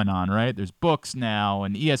phenomenon, right? There's books now,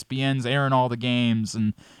 and ESPN's airing all the games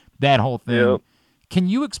and that whole thing. Yep. Can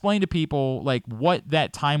you explain to people, like, what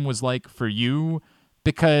that time was like for you?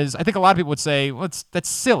 Because I think a lot of people would say, well, that's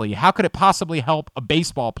silly. How could it possibly help a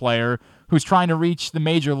baseball player who's trying to reach the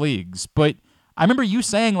major leagues? But I remember you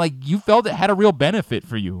saying, like, you felt it had a real benefit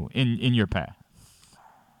for you in your path.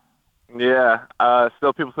 Yeah,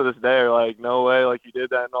 still people to this day are like, no way, like you did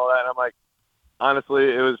that and all that. And I'm like,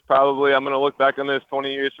 honestly, it was probably, I'm going to look back on this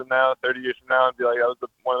 20 years from now, 30 years from now and be like, that was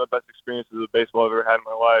one of the best experiences of baseball I've ever had in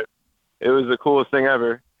my life. It was the coolest thing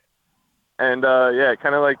ever. And, yeah, it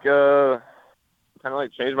kind of like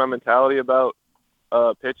changed my mentality about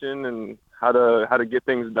pitching and how to get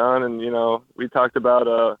things done. And, we talked about,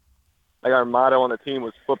 like our motto on the team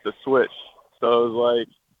was flip the switch. So it was like,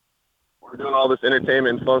 we're doing all this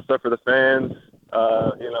entertainment and fun stuff for the fans,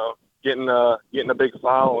 getting a big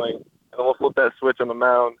following, and then we'll flip that switch on the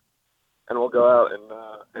mound, and we'll go out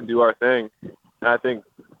and do our thing. And I think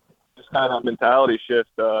just kind of a mentality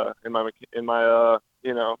shift in my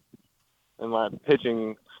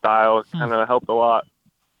pitching style kind of helped a lot,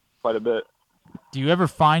 quite a bit. Do you ever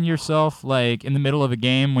find yourself, like, in the middle of a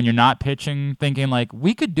game when you're not pitching thinking, like,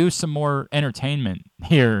 we could do some more entertainment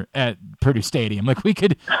here at Purdue Stadium? Like, we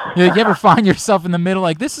could, you ever find yourself in the middle,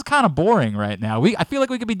 like, this is kind of boring right now. I feel like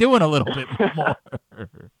we could be doing a little bit more.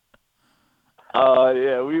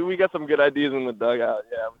 Yeah, we got some good ideas in the dugout,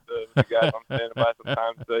 with the guys I'm standing by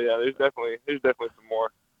sometimes. So, yeah, there's definitely some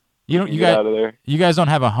more. You guys don't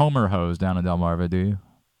have a homer hose down in Delmarva, do you?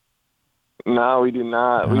 No, we do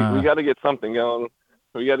not. We got to get something going.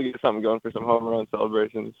 We got to get something going for some home run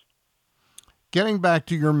celebrations. Getting back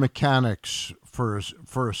to your mechanics for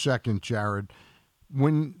a second, Jared,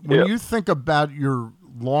 when you think about your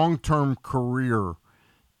long-term career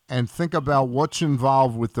and think about what's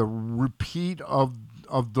involved with the repeat of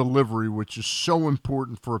delivery, which is so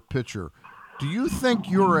important for a pitcher, do you think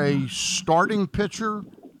you're a starting pitcher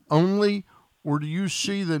only, or do you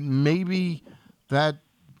see that maybe that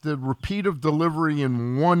the repeat of delivery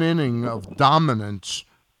in one inning of dominance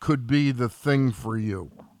could be the thing for you?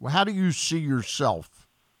 Well, how do you see yourself?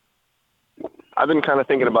 I've been kind of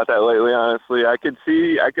thinking about that lately, honestly. I could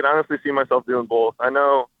honestly see myself doing both. I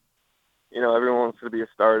know, everyone wants to be a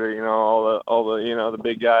starter, all the the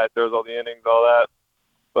big guy throws all the innings, all that.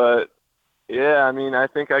 But yeah, I mean, I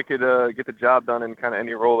think I could get the job done in kind of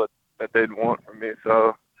any role that they'd want from me.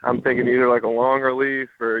 So I'm thinking either like a long relief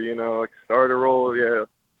or, like a starter role. Yeah.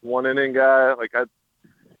 One inning guy, like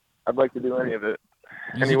I'd like to do any of it,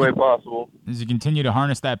 any way possible. As you continue to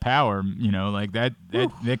harness that power, like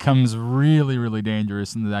that comes really, really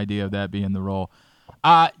dangerous in the idea of that being the role.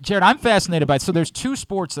 Jared, I'm fascinated by it. So there's two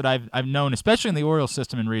sports that I've known, especially in the Orioles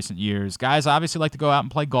system in recent years. Guys obviously like to go out and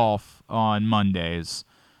play golf on Mondays.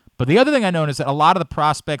 But the other thing I noticed is that a lot of the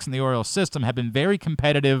prospects in the Orioles system have been very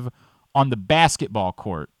competitive on the basketball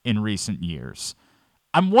court in recent years.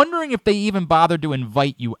 I'm wondering if they even bothered to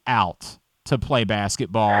invite you out to play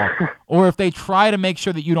basketball, or if they try to make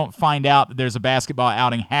sure that you don't find out that there's a basketball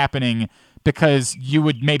outing happening because you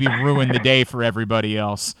would maybe ruin the day for everybody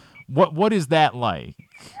else. What is that like?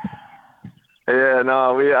 Yeah,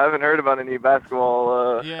 no, I haven't heard about any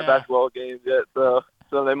basketball games yet, so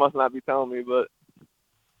they must not be telling me. But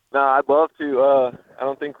no, I'd love to. I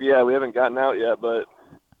don't think we haven't gotten out yet, but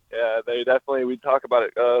yeah, we talk about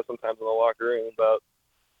it sometimes in the locker room about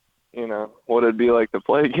what it'd be like to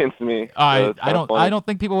play against me. I don't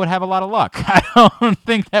think people would have a lot of luck. I don't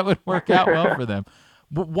think that would work out well for them.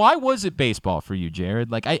 Why was it baseball for you,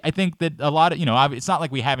 Jared? Like, I think that a lot of, it's not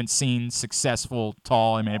like we haven't seen successful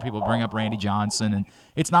tall. I mean, people bring up Randy Johnson, and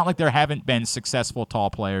it's not like there haven't been successful tall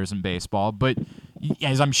players in baseball. But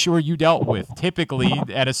as I'm sure you dealt with, typically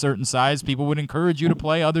at a certain size, people would encourage you to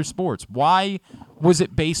play other sports. Why was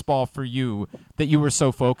it baseball for you that you were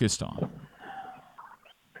so focused on?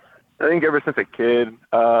 I think ever since a kid,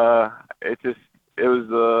 it was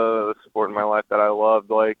the sport in my life that I loved.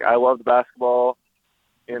 Like, I loved basketball,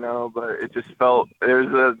 but it just felt there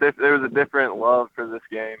was a different love for this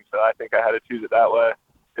game. So I think I had to choose it that way.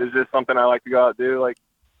 It was just something I like to go out and do, like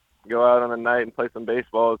go out on a night and play some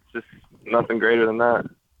baseball. It's just nothing greater than that.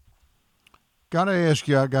 Got to ask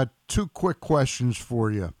you, I got 2 quick questions for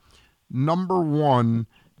you. Number one,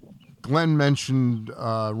 Glenn mentioned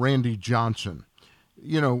Randy Johnson.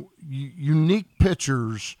 Unique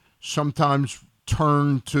pitchers sometimes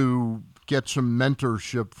turn to get some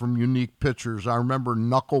mentorship from unique pitchers. I remember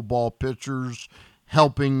knuckleball pitchers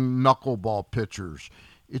helping knuckleball pitchers.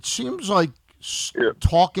 It seems like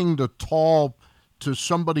talking to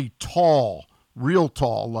somebody tall, real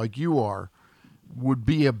tall like you are, would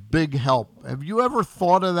be a big help. Have you ever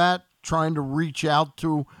thought of that, trying to reach out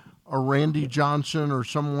to a Randy Johnson or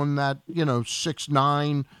someone that,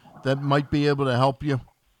 6'9", that might be able to help you?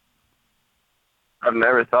 I've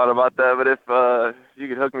never thought about that, but if you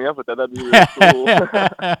could hook me up with that, that'd be really cool.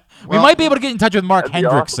 We might be able to get in touch with Mark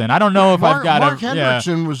Hendrickson. Awesome. I don't know if I've got Mark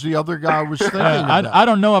Hendrickson was the other guy I was thinking about. I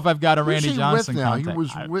don't know if I've got a Randy Who's he Johnson with now? contact.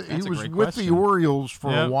 He was with the Orioles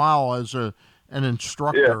for a while as an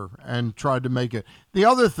instructor and tried to make it. The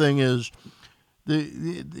other thing is,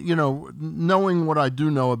 knowing what I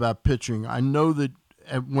do know about pitching, I know that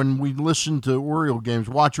when we listen to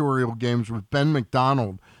watch Oriole games with Ben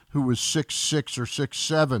McDonald, who was 6'6" or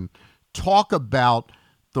 6'7", talk about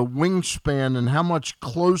the wingspan and how much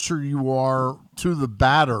closer you are to the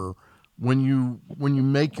batter when you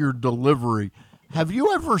make your delivery. Have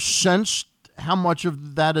you ever sensed how much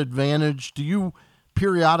of that advantage? Do you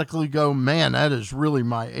periodically go, man, that is really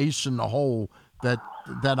my ace in the hole, that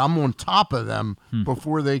I'm on top of them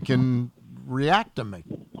before they can react to me?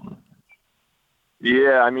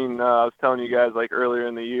 Yeah, I mean, I was telling you guys, like, earlier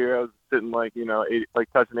in the year, I was sitting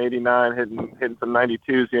touching 89, hitting some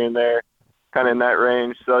 92s here and there, kind of in that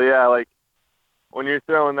range. So yeah, like when you're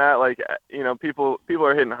throwing that, people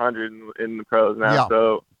are hitting 100 in the pros now. Yeah.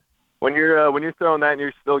 So when you're throwing that and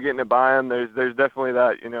you're still getting it by them, there's definitely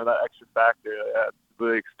that that extra factor. The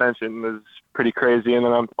extension is pretty crazy, and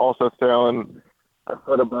then I'm also throwing a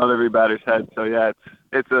foot above every batter's head. So yeah,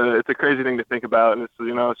 it's a crazy thing to think about, and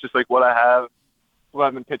it's just like what I have. What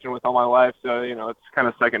I've been pitching with all my life, so it's kind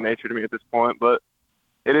of second nature to me at this point, but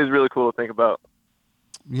it is really cool to think about.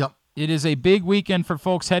 Yep. It is a big weekend for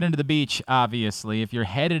folks heading to the beach, obviously. If you're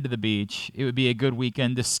headed to the beach, it would be a good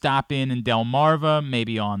weekend to stop in Delmarva,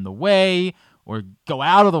 maybe on the way, or go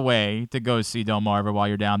out of the way to go see Delmarva while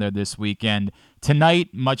you're down there this weekend.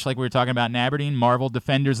 Tonight, much like we were talking about in Aberdeen, Marvel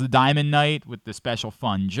Defenders the Diamond Night with the special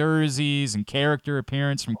fun jerseys and character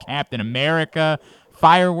appearance from Captain America.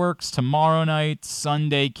 Fireworks tomorrow night,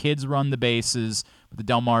 Sunday, kids run the bases with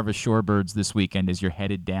the Delmarva Shorebirds this weekend as you're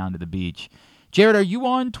headed down to the beach. Jared, are you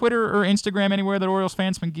on Twitter or Instagram anywhere that Orioles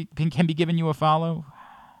fans can be giving you a follow?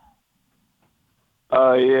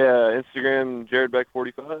 Yeah, Instagram, Jared Beck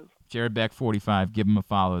 45. Jared Beck 45, give him a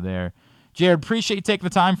follow there. Jared, appreciate you taking the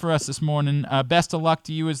time for us this morning. Best of luck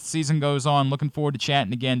to you as the season goes on. Looking forward to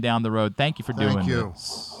chatting again down the road. Thank you for doing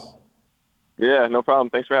this. Yeah, no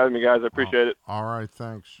problem. Thanks for having me, guys. I appreciate it. All right,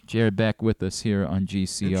 thanks. Jared Beck with us here on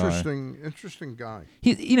GCR. Interesting guy.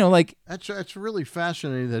 That's really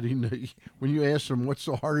fascinating that when you ask him what's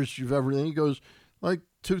the hardest you've ever, and he goes like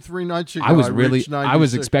 2-3 nights ago. I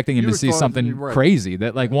was expecting him to see something crazy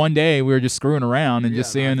that one day we were just screwing around and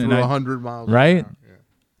just seeing 100 miles right.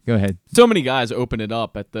 Go ahead. So many guys open it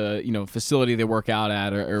up at the facility they work out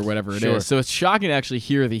at or whatever it is. So it's shocking to actually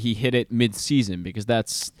hear that he hit it mid-season because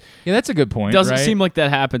that's a good point. Doesn't seem like that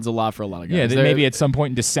happens a lot for a lot of guys. Yeah, maybe at some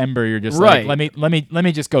point in December you're just like, let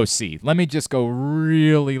me just go see. Let me just go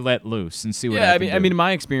really let loose and see what. Yeah, I mean,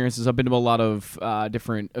 my experience is I've been to a lot of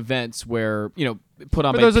different events where put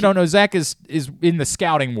on. For those who don't know, Zach is in the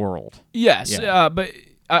scouting world. Yes, but.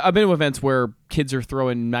 I've been to events where kids are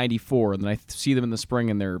throwing 94, and then I see them in the spring,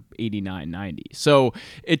 and they're 89, 90. So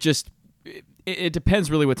it depends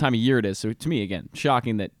really what time of year it is. So to me, again,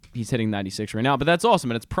 shocking that he's hitting 96 right now. But that's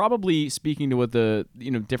awesome, and it's probably speaking to what the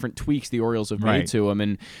different tweaks the Orioles have made to him,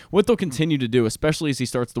 and what they'll continue to do, especially as he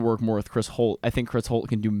starts to work more with Chris Holt. I think Chris Holt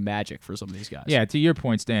can do magic for some of these guys. Yeah, to your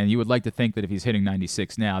point, Stan, you would like to think that if he's hitting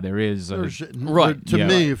 96 now, there is right. To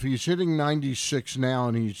me, if he's hitting 96 now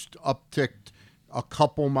and he's upticked a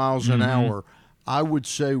couple miles an hour. I would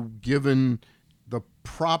say, given the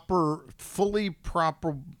fully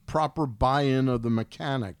proper buy-in of the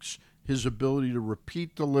mechanics, his ability to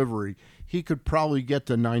repeat delivery, he could probably get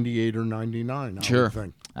to 98 or 99. I would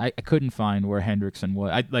think. I couldn't find where Hendrickson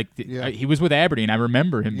was. He was with Aberdeen. I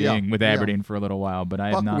remember him being with Aberdeen for a little while, but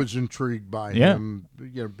I Buck was intrigued by him,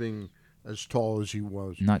 being as tall as he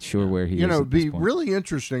was. Not sure where he is. It'd be really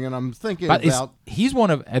interesting, and I'm thinking he's one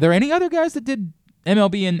of. Are there any other guys that did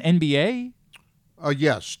MLB and NBA?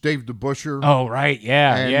 Yes, Dave DeBuscher. Oh, right,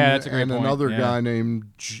 yeah, that's a great point. And another guy named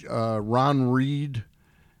Ron Reed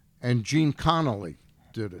and Gene Connolly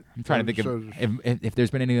did it. I'm trying to think of if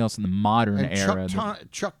there's been anything else in the modern era.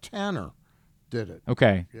 Chuck Tanner did it.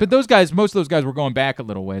 Okay, yeah. but most of those guys were going back a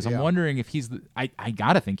little ways. I'm wondering if he's I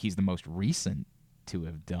gotta think he's the most recent to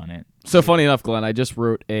have done it. So funny enough, Glenn, I just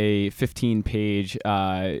wrote a 15-page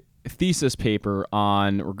thesis paper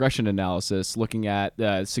on regression analysis, looking at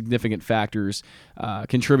significant factors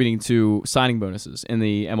contributing to signing bonuses in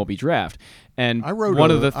the MLB draft. And I wrote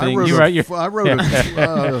one of the things I wrote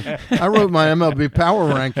my MLB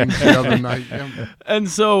power rankings the other night. And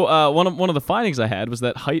so one of the findings I had was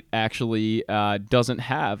that height actually doesn't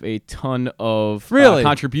have a ton of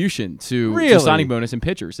contribution to signing bonus in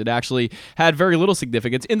pitchers. It actually had very little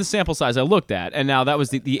significance in the sample size I looked at. And now that was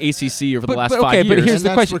the ACC over the last 5 years. But here's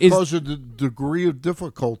the question: because of the degree of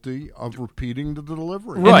difficulty of repeating the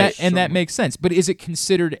delivery, right? And that makes sense. But is it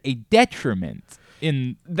considered a detriment?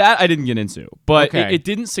 In that I didn't get into, but it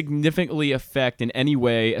didn't significantly affect in any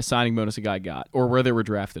way a signing bonus a guy got or where they were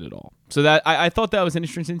drafted at all. So that I thought that was an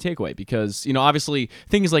interesting takeaway because, obviously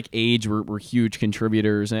things like age were huge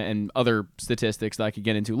contributors and other statistics that I could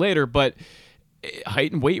get into later, but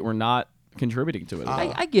height and weight were not contributing to it.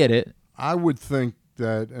 I get it. I would think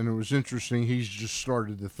that, and it was interesting, he's just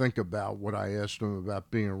started to think about what I asked him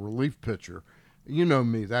about being a relief pitcher. You know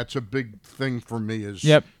me, that's a big thing for me is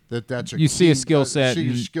that's a you see a skill set. See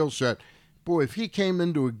a skill set. Boy, if he came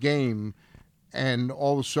into a game and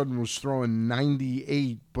all of a sudden was throwing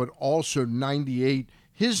 98, but also 98,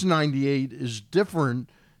 his 98 is different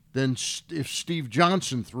than if Steve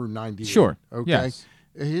Johnson threw 98. Sure. Okay.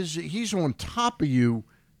 Yes. He's on top of you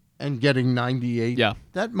and getting 98. Yeah.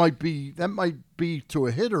 That might be to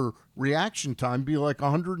a hitter reaction time be like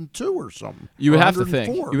 102 or something. You would have to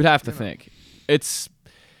think. You would have to think. It's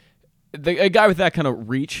a guy with that kind of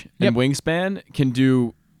reach and wingspan can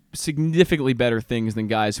do significantly better things than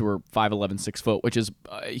guys who are 5'11", 6 foot, which is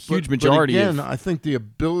a huge majority. But again, I think the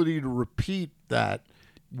ability to repeat that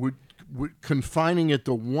would confining it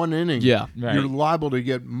to one inning, you're liable to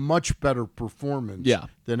get much better performance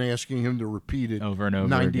than asking him to repeat it over and over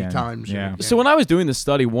 90 again. times. Yeah. So when I was doing this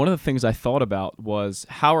study, one of the things I thought about was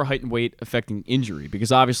how are height and weight affecting injury?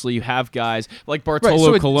 Because obviously you have guys like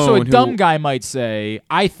Bartolo Colon. So a dumb guy might say,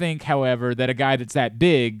 I think, however, that a guy that's that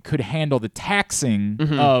big could handle the taxing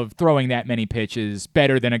of throwing that many pitches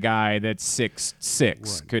better than a guy that's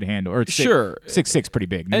 6'6" could handle. Or 6'6" pretty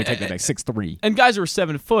big. Let me take that back. 6'3". And guys who are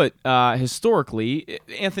 7 foot, historically,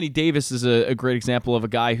 Anthony Davis is a great example of a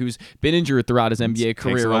guy who's been injured throughout his NBA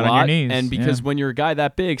career a lot. On your knees. And because when you're a guy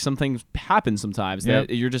that big, some things happen sometimes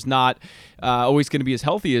that you're just not always going to be as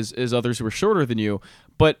healthy as others who are shorter than you.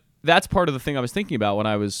 But that's part of the thing I was thinking about when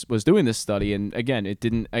I was doing this study. And again, it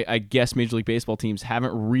didn't. I guess Major League Baseball teams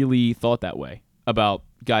haven't really thought that way about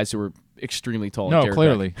guys who are extremely tall. No, Jared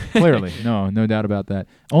clearly, Beck. no doubt about that.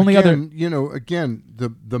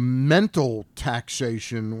 The mental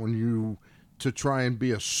taxation to try and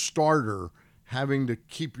be a starter, having to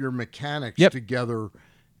keep your mechanics together.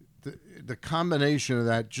 The combination of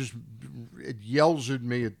that it yells at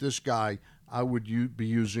me at this guy. I would be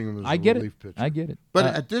using him as a relief pitcher. I get it. But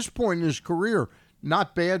at this point in his career,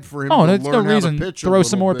 not bad for him. Oh, to there's learn no reason. How to pitch Throw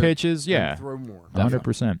some more bit pitches. Yeah, throw more.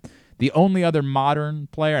 100%. The only other modern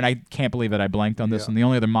player, and I can't believe that I blanked on this one, the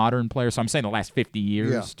only other modern player, so I'm saying the last 50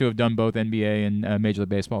 years to have done both NBA and Major League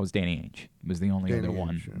Baseball was Danny Ainge. He was the only other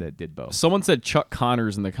one that did both. Someone said Chuck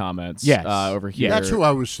Connors in the comments over here. That's who I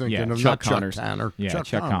was thinking of, Chuck not Connors. Chuck Tanner. Yeah,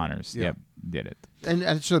 Chuck Connors. Yep, did it. And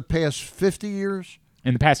it's the past 50 years?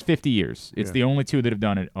 In the past 50 years. It's the only two that have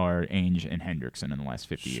done it are Ainge and Hendrickson in the last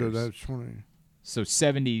 50 years. So that's 20. So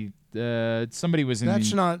 70, somebody was in I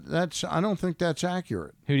don't think that's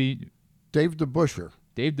accurate. Who do you... Dave DeBuscher.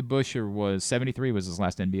 Dave DeBuscher was 73 was his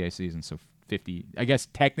last NBA season, so 50. I guess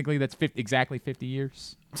technically that's exactly 50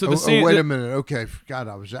 years. So wait a minute. Okay, God,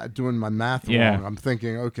 I was doing my math wrong. I'm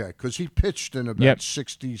thinking, because he pitched in about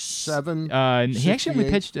 67. He actually only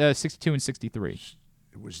pitched 62 and 63.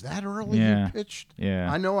 Was that early he pitched?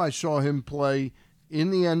 Yeah. I know I saw him play in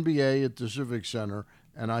the NBA at the Civic Center,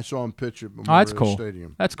 and I saw him pitch at Memorial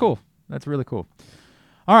Stadium. That's cool. That's really cool.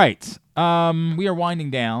 All right. We are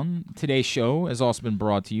winding down. Today's show has also been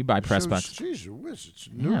brought to you by PressBox. Jeez, it's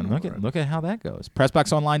Yeah, look at how that goes.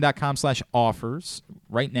 PressBoxOnline.com/offers.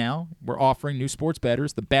 Right now, we're offering new sports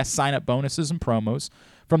bettors the best sign-up bonuses and promos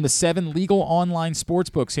from the 7 legal online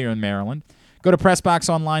sports books here in Maryland. Go to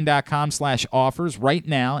PressBoxOnline.com/offers right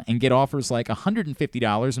now and get offers like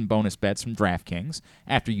 $150 in bonus bets from DraftKings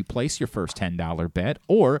after you place your first $10 bet,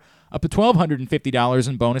 or up to $1,250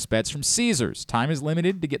 in bonus bets from Caesars. Time is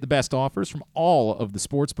limited to get the best offers from all of the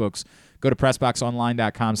sports books. Go to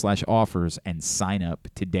PressBoxOnline.com/offers and sign up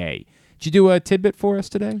today. Did you do a tidbit for us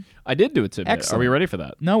today? I did do a tidbit. Excellent. Are we ready for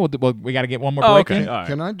that? No, we got to get one more break in. All right.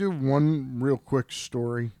 Can I do one real quick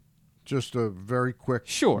story? Just a very quick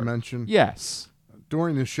mention. Yes.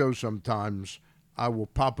 During the show sometimes I will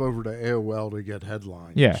pop over to AOL to get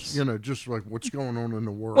headlines. Yes. Just like what's going on in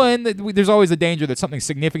the world. Well, and there's always the danger that something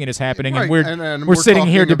significant is happening, Right, and we're sitting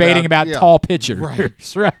here debating about tall pitchers.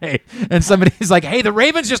 Right. And somebody's like, hey, the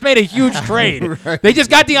Ravens just made a huge trade. Right. They just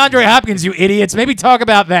got DeAndre Hopkins, you idiots. Maybe talk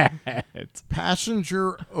about that.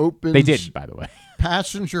 Passenger opens. They didn't, by the way.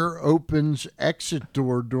 Passenger opens exit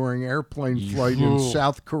door during airplane flight in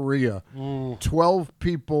South Korea. 12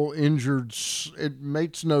 people injured. It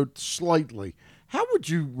makes note slightly. How would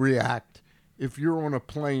you react if you're on a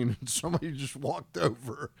plane and somebody just walked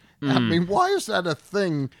over? I mean, why is that a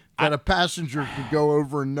thing that a passenger could go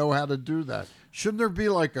over and know how to do that? Shouldn't there be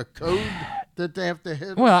like a code that they have to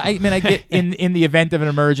hit? Well, I mean, I get in the event of an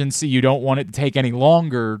emergency, you don't want it to take any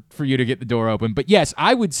longer for you to get the door open. But yes,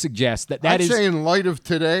 I would suggest that I'd say in light of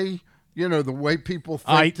today, the way people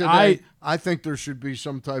think today, I think there should be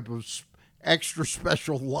some type of extra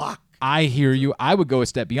special lock. I hear you. I would go a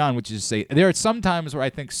step beyond, which is to say there are some times where I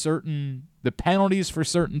think the penalties for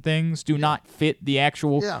certain things do not fit the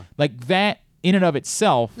actual like that. In and of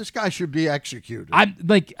itself, this guy should be executed. I'm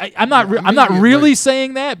not really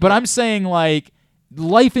saying that, but I'm saying like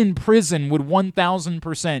life in prison would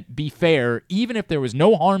 1,000% be fair, even if there was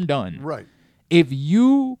no harm done. Right. If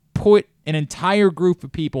you put an entire group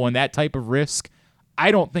of people in that type of risk,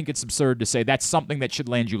 I don't think it's absurd to say that's something that should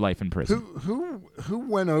land you life in prison. Who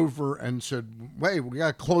went over and said, "Wait, we got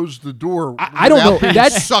to close the door"? I don't know.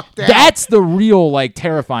 That's the real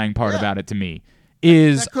terrifying part Yeah. about it to me.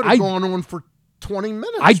 Is that could have gone on for 20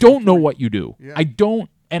 minutes. I don't know what you do. Yeah. I don't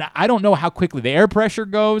know how quickly the air pressure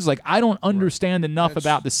goes. Like, I don't understand enough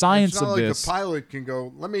about the science it's not of like this. A pilot can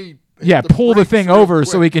go, let me pull the thing over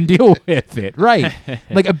so he can deal quick. with it. Right.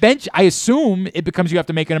 Like a bench, I assume it becomes you have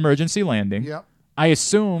to make an emergency landing. Yep. I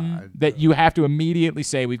assume that you have to immediately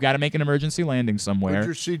say, we've got to make an emergency landing somewhere. Put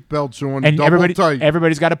your seatbelts on, and double tight.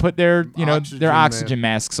 Everybody's got to put their oxygen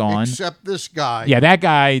masks on. Except this guy. Yeah, that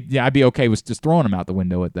guy, I'd be okay with just throwing him out the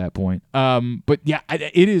window at that point. But yeah,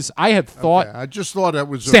 it is, I have thought. Okay, I just thought that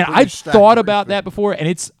was Stan, I've thought about that before,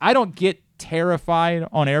 and I don't get terrified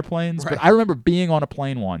on airplanes, but I remember being on a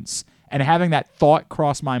plane once and having that thought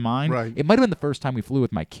cross my mind. Right. It might have been the first time we flew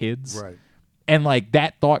with my kids. Right. And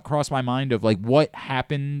that thought crossed my mind of what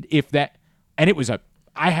happened if that, and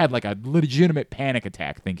I had a legitimate panic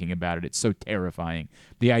attack thinking about it. It's so terrifying.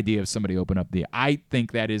 The idea of somebody open up I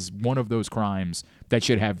think that is one of those crimes that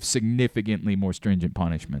should have significantly more stringent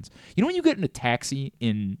punishments. When you get in a taxi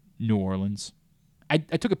in New Orleans, I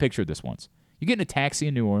took a picture of this once. You get in a taxi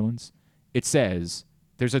in New Orleans, it says,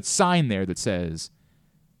 there's a sign there that says,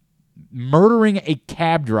 murdering a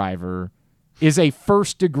cab driver is a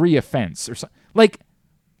first-degree offense, or something.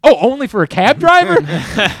 Only for a cab driver?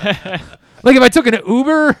 If I took an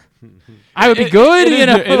Uber, I would be good. It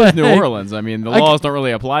is New Orleans. I mean, the laws don't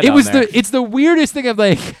really apply down there. It's the weirdest thing of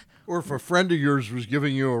Or if a friend of yours was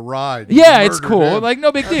giving you a ride. Yeah, it's cool.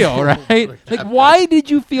 No big deal, right? Why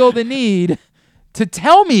did you feel the need to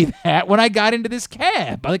tell me that when I got into this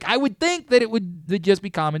cab? I would think that it would just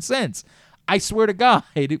be common sense. I swear to God,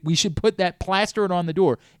 we should put that, plaster it on the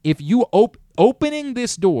door. If you opening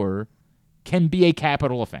this door can be a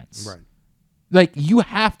capital offense. Right. You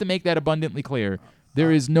have to make that abundantly clear.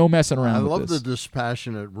 There is no messing around with this. I love the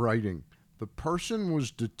dispassionate writing. The person was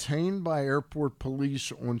detained by airport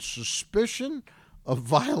police on suspicion of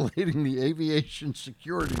violating the aviation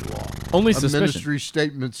security law. Only a suspicion. Ministry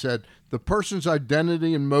statement said the person's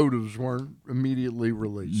identity and motives weren't immediately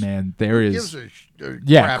released. Man, there is.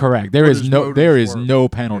 Crap correct. There is no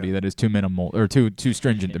penalty that is too minimal or too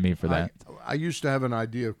stringent to me for that. I used to have an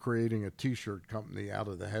idea of creating a T-shirt company out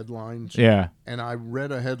of the headlines. Yeah. And I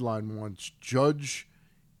read a headline once: Judge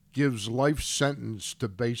gives life sentence to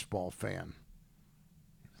baseball fan.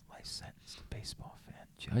 Life sentence to baseball fan.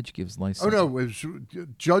 Judge gives life Oh sentence. no!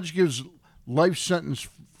 Judge gives life sentence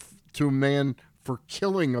to a man for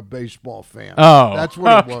killing a baseball fan. Oh, that's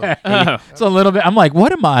what it was. It's a little bit. I'm like,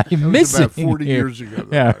 what am I missing? About 40 here? years ago.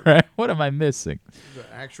 Though, Yeah, right. What am I missing? The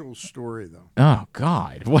actual story, though. Oh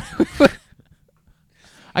God, what?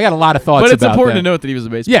 I got a lot of thoughts. But it's about important that. to note that he was a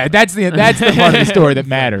baseball. Yeah, that's the part of the story that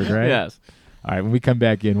mattered, right? Yes. All right, when we come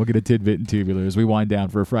back in, we'll get a tidbit and tubular as we wind down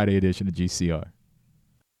for a Friday edition of GCR.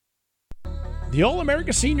 The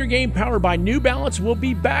All-America Senior Game powered by New Balance will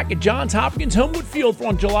be back at Johns Hopkins Homewood Field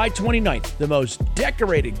on July 29th. The most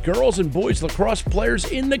decorated girls and boys lacrosse players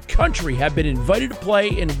in the country have been invited to play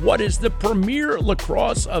in what is the premier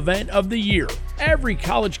lacrosse event of the year. Every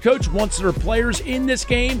college coach wants their players in this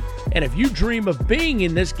game, and if you dream of being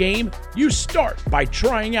in this game, you start by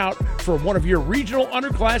trying out for one of your regional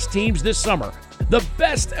underclass teams this summer. The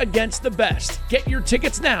best against the best. Get your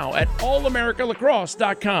tickets now at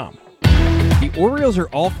allamericalacrosse.com. The Orioles are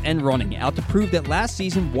off and running, out to prove that last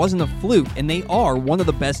season wasn't a fluke, and they are one of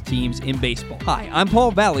the best teams in baseball. Hi, I'm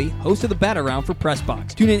Paul Valley, host of the Bat Around for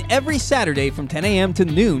PressBox. Tune in every Saturday from 10 a.m. to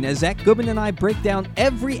noon as Zack Goodman and I break down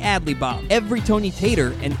every Adley bomb, every Tony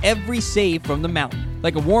Tater, and every save from the mountain.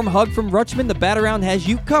 Like a warm hug from Rutschman, the Bat Around has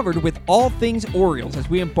you covered with all things Orioles as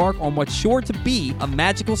we embark on what's sure to be a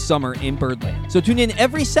magical summer in Birdland. So tune in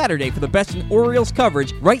every Saturday for the best in Orioles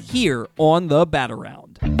coverage right here on the Bat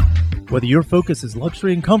Around. Whether your focus is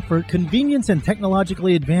luxury and comfort, convenience and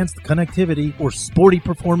technologically advanced connectivity, or sporty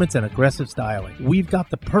performance and aggressive styling, we've got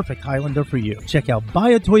the perfect Highlander for you. Check out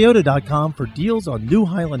buyatoyota.com for deals on new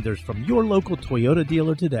Highlanders from your local Toyota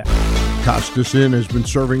dealer today. Costes Inn has been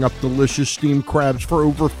serving up delicious steamed crabs for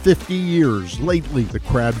over 50 years. Lately, the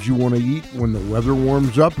crabs you want to eat when the weather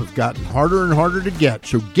warms up have gotten harder and harder to get.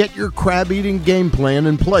 So get your crab-eating game plan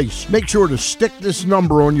in place. Make sure to stick this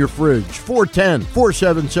number on your fridge,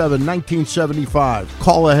 410-477-1975.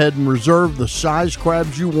 Call ahead and reserve the size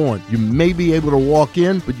crabs you want. You may be able to walk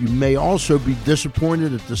in, but you may also be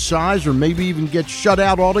disappointed at the size or maybe even get shut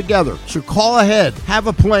out altogether. So call ahead, have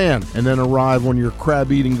a plan, and then arrive on your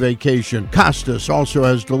crab-eating vacation. Costes also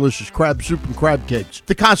has delicious crab soup and crab cakes.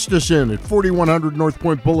 The Costes Inn at 4100 North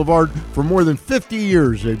Point Boulevard. For more than 50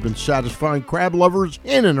 years, they've been satisfying crab lovers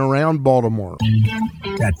in and around Baltimore.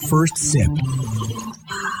 That first sip.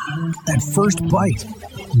 That first bite.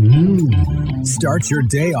 Start your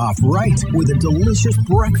day off right with a delicious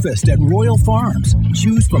breakfast at Royal Farms.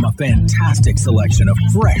 Choose from a fantastic selection of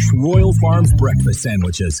fresh Royal Farms breakfast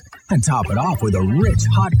sandwiches and top it off with a rich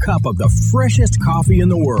hot cup of the freshest coffee in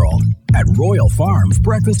the world. At Royal Farms,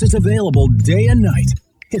 breakfast is available day and night.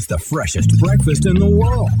 It's the freshest breakfast in the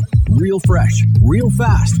world. Real fresh, real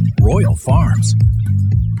fast. Royal Farms.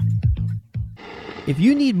 If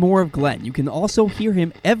you need more of Glenn, you can also hear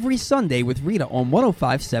him every Sunday with Rita on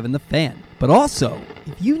 105.7 The Fan. But also,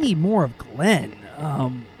 if you need more of Glenn,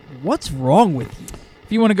 what's wrong with you?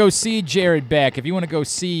 If you want to go see Jared Beck, if you want to go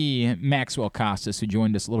see Maxwell Costes, who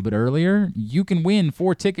joined us a little bit earlier, you can win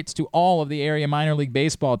 4 tickets to all of the area minor league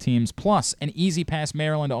baseball teams, plus an Easy Pass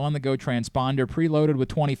Maryland on-the-go transponder preloaded with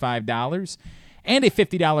 $25. And a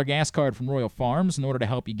 $50 gas card from Royal Farms in order to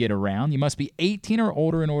help you get around. You must be 18 or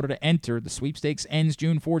older in order to enter. The sweepstakes ends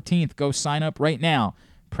June 14th. Go sign up right now.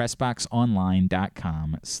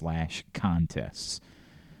 PressBoxOnline.com/contests.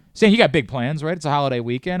 Sam, you got big plans, right? It's a holiday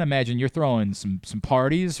weekend. Imagine you're throwing some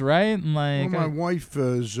parties, right? And Well, my wife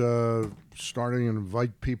is starting to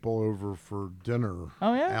invite people over for dinner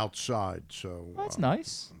outside. So that's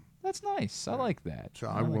nice. That's nice. I like that. So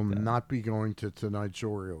I will not be going to tonight's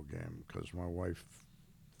Oriole game because my wife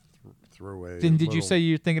threw a. Did you say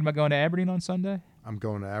you're thinking about going to Aberdeen on Sunday? I'm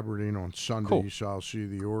going to Aberdeen on Sunday, Cool. so I'll see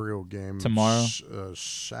the Oriole game tomorrow.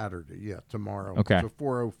 Saturday, yeah, tomorrow. Okay. It's a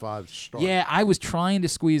 4:05 start. Yeah, I was trying to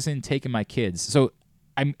squeeze in taking my kids. So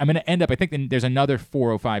I'm going to end up. I think there's another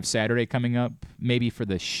 4:05 Saturday coming up. Maybe for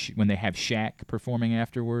the when they have Shaq performing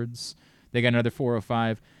afterwards. They got another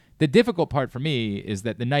 4:05. The difficult part for me is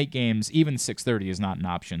that the night games, even 6:30, is not an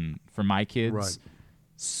option for my kids. Right.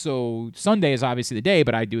 So Sunday is obviously the day,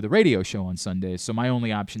 but I do the radio show on Sundays. So my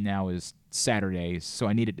only option now is Saturdays. So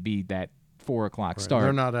I need it to be that 4 o'clock start.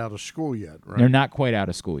 They're not out of school yet, right? They're not quite out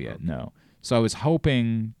of school yet, no. So I was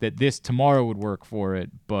hoping that tomorrow would work for it,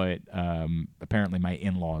 but apparently my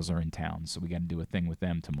in-laws are in town, so we got to do a thing with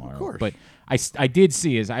them tomorrow. Of course. But I did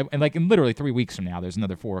see in literally 3 weeks from now, there's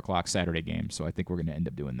another 4 o'clock Saturday game, so I think we're going to end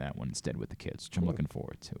up doing that one instead with the kids, which I'm looking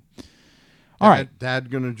forward to. All right,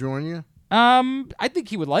 Dad going to join you? I think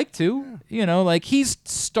he would like to. Yeah. He's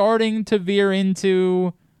starting to veer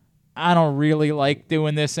into I don't really like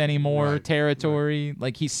doing this anymore territory.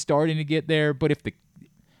 Right. He's starting to get there, but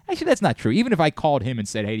actually, that's not true. Even if I called him and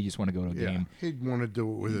said, hey, do you just want to go to a game? He'd want to do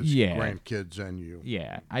it with his grandkids and you.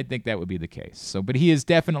 Yeah, I think that would be the case. So, but he is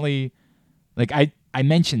definitely Like I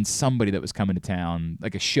mentioned somebody that was coming to town,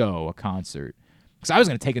 like a show, a concert. Because I was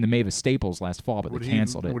going to take him to Mavis Staples last fall, but they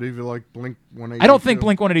canceled it. Would he like Blink 182? I don't think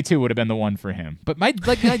Blink 182 would have been the one for him. But my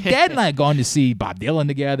dad and I had gone to see Bob Dylan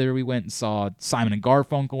together. We went and saw Simon and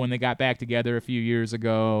Garfunkel when they got back together a few years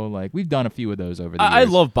ago. Like, we've done a few of those over the years. I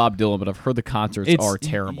love Bob Dylan, but I've heard the concerts are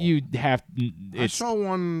terrible. I saw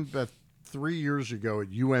one that 3 years ago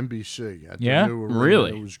at UMBC. At the Yeah? new arena.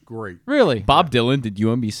 Really? It was great. Really? Bob Dylan did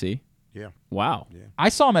UMBC? Yeah. Wow. Yeah. I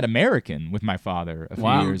saw him at American with my father a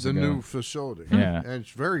few years ago. The new facility. Yeah. And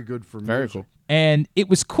it's very good for Very music. cool. And it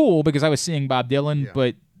was cool because I was seeing Bob Dylan,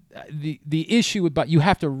 but the issue with you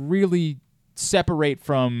have to really separate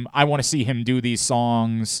from I want to see him do these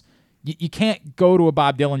songs. You can't go to a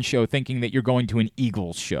Bob Dylan show thinking that you're going to an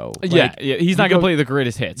Eagles show. Yeah, he's not going to play the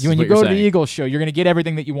greatest hits. When you go to the Eagles show, you're going to get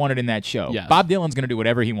everything that you wanted in that show. Yes. Bob Dylan's going to do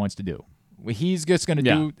whatever he wants to do. He's just going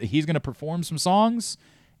to he's going to perform some songs,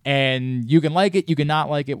 and you can like it, you can not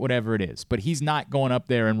like it, whatever it is. But he's not going up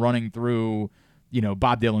there and running through,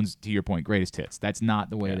 Bob Dylan's, to your point, greatest hits. That's not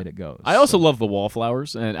the way that it goes. I also love the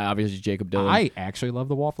Wallflowers, and obviously Jacob Dylan. I actually love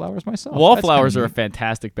the Wallflowers myself. Wallflowers are a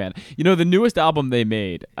fantastic band. The newest album they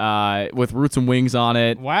made with Roots and Wings on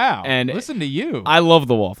it. Wow. And listen to you. I love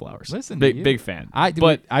the Wallflowers. Listen to big, you. Big fan.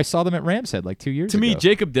 I saw them at Rams Head like 2 years ago. To me,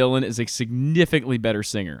 Jacob Dylan is a significantly better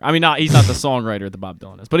singer. I mean, he's not the songwriter that Bob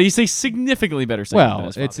Dylan is, but he's a significantly better singer than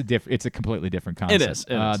his father. It's a completely different concept. It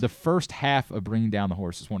is. The first half of Bringing Down the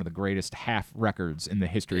Horse is one of the greatest half records in the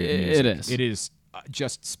history of music. It is. It is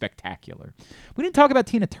just spectacular. We didn't talk about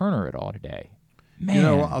Tina Turner at all today. Man.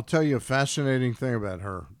 I'll tell you a fascinating thing about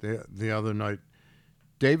her the other night.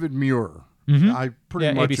 David Muir. I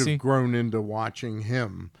pretty much ABC. have grown into watching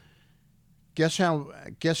him. Guess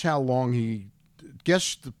how long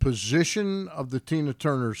guess the position of the Tina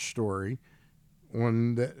Turner story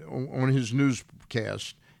on his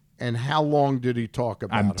newscast. And how long did he talk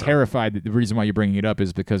about I'm terrified that the reason why you're bringing it up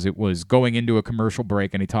is because it was going into a commercial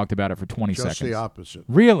break and he talked about it for 20 seconds. Just the opposite.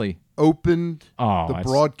 Really? Opened the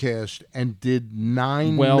broadcast and did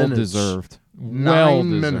 9 minutes. Deserved.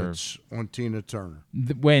 9 minutes on Tina Turner.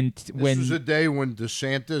 This was a day when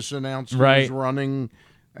DeSantis announced he right. was running,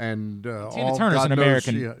 and Tina Turner's an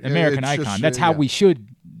American icon. Just, that's how we should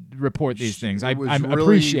report these things. I really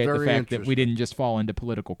appreciate the fact that we didn't just fall into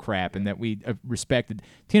political crap and that we respected.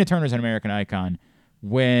 Tina Turner's an American icon.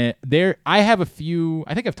 I have a few.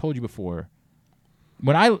 I think I've told you before.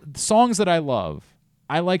 Songs that I love,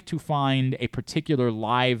 I like to find a particular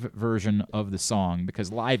live version of the song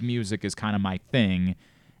because live music is kind of my thing.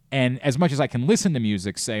 And as much as I can listen to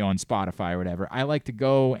music, say on Spotify or whatever, I like to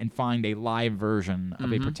go and find a live version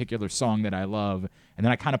of a particular song that I love, and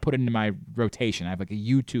then I kind of put it into my rotation. I have like a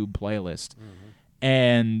YouTube playlist.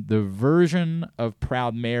 And the version of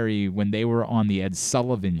Proud Mary when they were on the Ed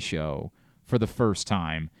Sullivan Show for the first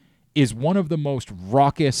time is one of the most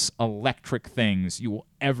raucous, electric things you will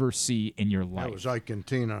ever see in your life. That was Ike and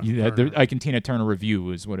Tina. The Ike and Tina Turner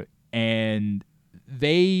review is what and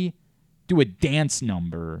they do a dance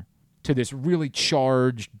number to this really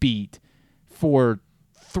charged beat for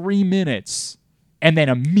 3 minutes and then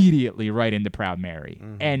immediately right into Proud Mary.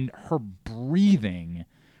 And her breathing,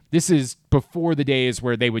 this is before the days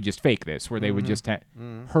where they would just fake this, where they would just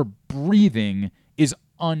her breathing is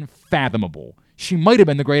unfathomable. She might have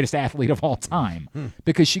been the greatest athlete of all time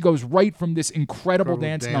because she goes right from this incredible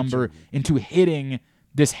dance number into hitting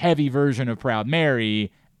this heavy version of Proud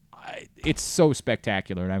Mary. It's so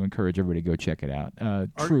spectacular, and I would encourage everybody to go check it out.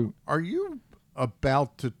 True. Are you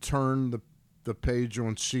about to turn the page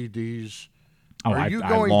on CDs? Are you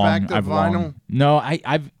going back to vinyl? No,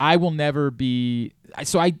 I will never be.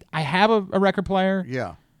 So I have a record player.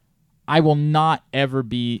 Yeah. I will not ever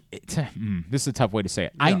be. This is a tough way to say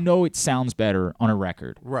it. Yeah. I know it sounds better on a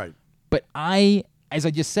record. Right. But as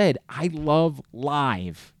I just said, I love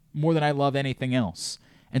live more than I love anything else.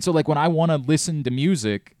 And so, like, when I want to listen to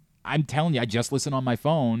music, I'm telling you, I just listen on my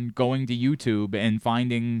phone, going to YouTube and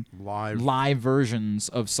finding live versions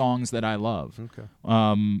of songs that I love. Okay.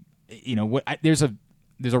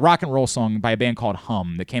 There's a rock and roll song by a band called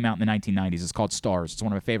Hum that came out in the 1990s. It's called Stars. It's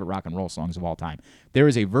one of my favorite rock and roll songs of all time. There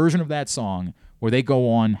is a version of that song where they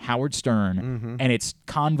go on Howard Stern, and it's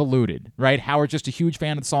convoluted, right? Howard's just a huge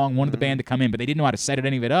fan of the song, wanted the band to come in, but they didn't know how to set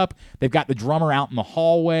any of it up. They've got the drummer out in the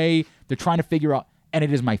hallway. They're trying to figure out, and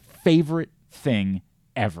it is my favorite thing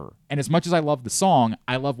ever. And as much as I love the song,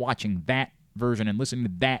 I love watching that version and listening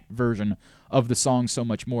to that version of the song so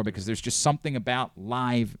much more because there's just something about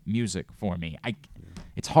live music for me.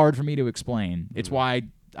 It's hard for me to explain. It's why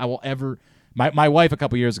I will ever... My wife a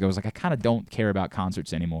couple years ago was like, I kind of don't care about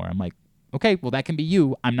concerts anymore. I'm like, okay, well, that can be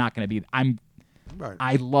you. I'm not going to be... Right.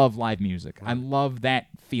 I love live music. I love that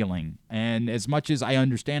feeling. And as much as I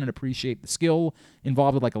understand and appreciate the skill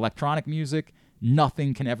involved with like electronic music,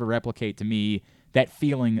 nothing can ever replicate to me that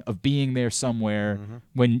feeling of being there somewhere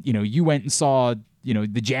when, you went and saw,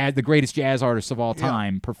 the greatest jazz artists of all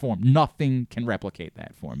time perform. Nothing can replicate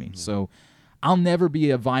that for me. So I'll never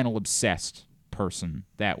be a vinyl obsessed person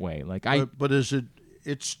that way. Like but is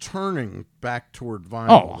it's turning back toward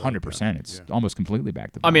vinyl. Oh, 100%. It's almost completely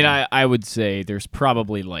back to vinyl. I mean, I would say there's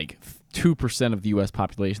probably like 2% of the U.S.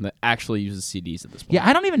 population that actually uses CDs at this point. Yeah,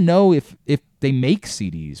 I don't even know if they make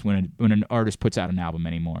CDs when an artist puts out an album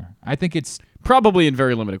anymore. I think it's probably in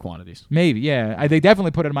very limited quantities. Maybe, yeah. They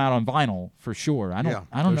definitely put them out on vinyl for sure. I don't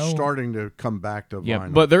know. They're starting to come back to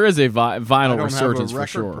vinyl. But there is a vinyl resurgence for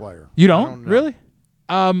sure. Player. You don't really?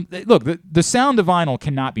 Look, the sound of vinyl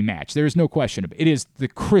cannot be matched. There is no question of it. It is the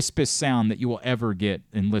crispest sound that you will ever get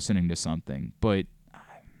in listening to something. But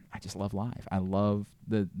I just love live. I love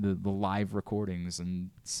the live recordings and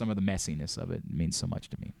some of the messiness of it. It means so much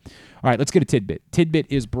to me. All right, let's get a tidbit. Tidbit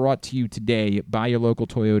is brought to you today by your local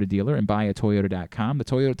Toyota dealer and buyatoyota.com. The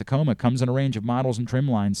Toyota Tacoma comes in a range of models and trim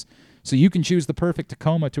lines, so you can choose the perfect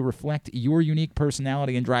Tacoma to reflect your unique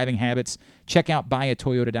personality and driving habits. Check out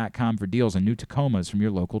buyatoyota.com for deals on new Tacomas from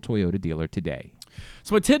your local Toyota dealer today.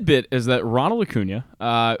 So a tidbit is that Ronald Acuna,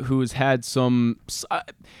 who has had some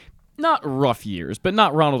not rough years, but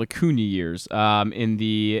not Ronald Acuna years in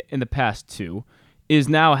the past two, is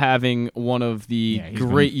now having one of the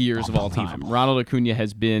great years of all time. Ronald Acuna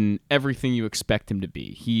has been everything you expect him to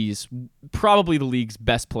be. He's probably the league's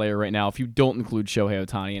best player right now, if you don't include Shohei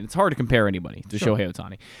Ohtani, and it's hard to compare anybody to Shohei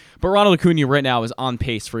Ohtani. But Ronald Acuna right now is on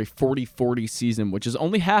pace for a 40-40 season, which has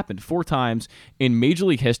only happened 4 times in Major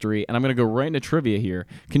League history, and I'm going to go right into trivia here.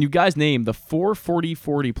 Can you guys name the 4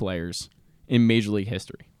 40-40 players in Major League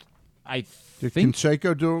history? Did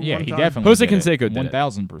Canseco do it? Yeah, one he time? definitely Jose did Canseco it. did it.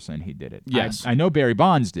 1,000% he did it. Yes. I know Barry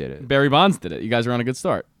Bonds did it. Barry Bonds did it. You guys are on a good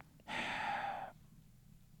start.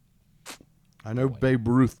 I know Babe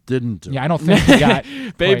Ruth didn't do it. Yeah, I don't think he got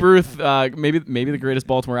Babe Ruth, maybe the greatest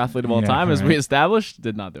Baltimore athlete of all time, as we established,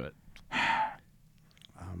 did not do it.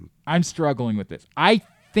 I'm struggling with this. I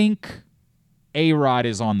think A-Rod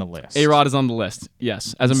is on the list. A-Rod is on the list,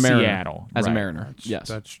 yes, as a Mariner. Seattle. As a Right. Mariner, yes.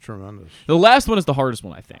 That's tremendous. The last one is the hardest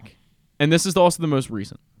one, I think. And this is also the most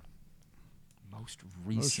recent. Most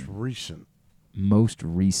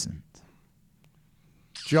recent.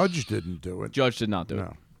 Judge didn't do it. Judge did not do it.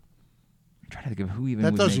 I'm trying to think of who even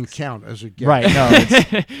That would doesn't make count as a guess. Right, no.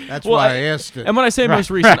 That's why I asked it. And when I say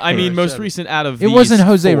most recent, I mean most recent out of It these wasn't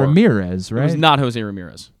Jose 4. Ramirez, right? It was not Jose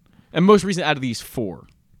Ramirez. And most recent out of these 4.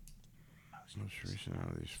 Most recent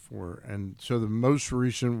out of these 4. And so the most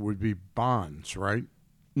recent would be Bonds, right?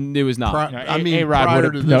 It was not. A-Rod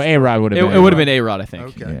would have been. It would have been A-Rod, I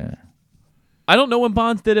think. Okay. Yeah. I don't know when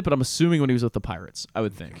Bonds did it, but I'm assuming when he was with the Pirates, I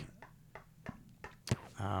would think.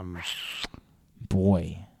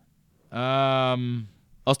 Boy.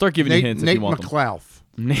 I'll start giving you hints if you want McLeod.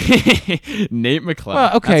 Nate McLeod.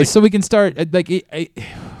 Well, okay, so we can start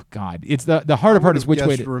God, it's the harder part is which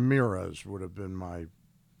way to Ramirez would have been my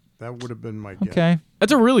guess. Okay.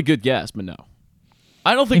 That's a really good guess, but no.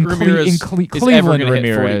 I don't think In Ramirez Cleveland, is ever going to hit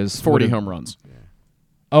Ramirez 40 home runs.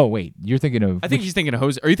 Oh, wait, you're thinking of I think he's thinking of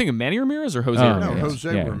Jose. Are you thinking Manny Ramirez or Jose No, Ramirez?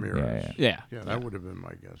 Jose Ramirez. Yeah. Yeah, that would have been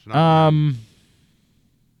my guess.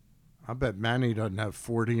 I bet Manny doesn't have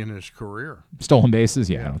 40 in his career. Stolen bases?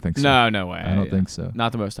 Yeah, I don't think so. No way. I don't think so.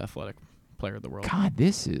 Not the most athletic player in the world. God,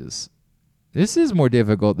 this is more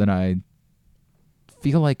difficult than I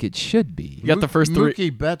feel like it should be. You got the first 3.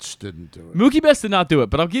 Mookie Betts didn't do it. Mookie Betts did not do it,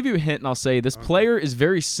 but I'll give you a hint and I'll say this player is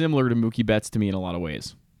very similar to Mookie Betts to me in a lot of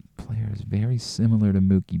ways. Player is very similar to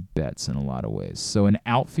Mookie Betts in a lot of ways. So an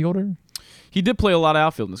outfielder? He did play a lot of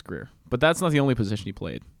outfield in his career, but that's not the only position he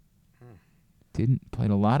played. Played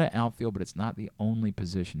a lot of outfield, but it's not the only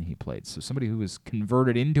position he played. So somebody who was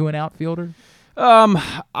converted into an outfielder?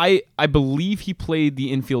 I believe he played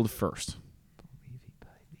the infield first.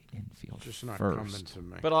 Just not first. coming to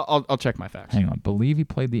me. But I'll check my facts. Hang on. Believe he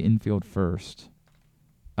played the infield first.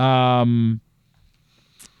 Cabrera?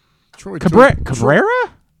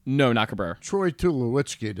 No, not Cabrera. Troy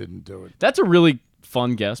Tulowitzki didn't do it. That's a really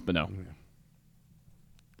fun guess, but no.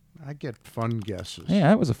 I get fun guesses. Yeah,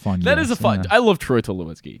 that was a fun That guess. is a fun. Yeah. I love Troy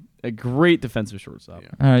Tulowitzki. A great defensive shortstop.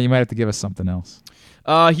 You might have to give us something else.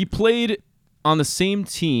 He played on the same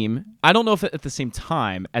team. I don't know if at the same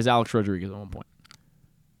time as Alex Rodriguez at one point.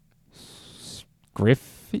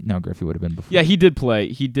 Griffin? No, Griffin would have been before. Yeah, he did play.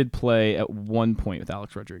 He did play at one point with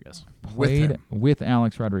Alex Rodriguez. Played with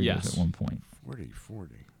Alex Rodriguez Yes. at one point. 40.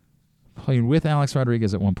 Played with Alex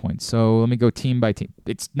Rodriguez at one point. So let me go team by team.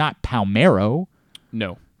 It's not Palmeiro.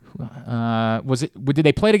 No. Did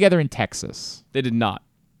they play together in Texas? They did not.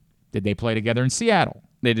 Did they play together in Seattle?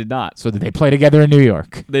 They did not. So did they play together in New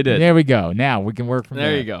York? They did. There we go. Now we can work from there.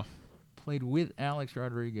 There you go. Played with Alex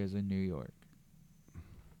Rodriguez in New York.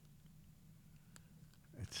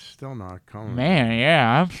 It's still not coming. Man,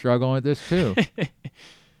 yeah, I'm struggling with this too. Do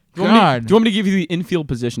you want me to give you the infield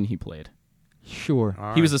position he played? Sure.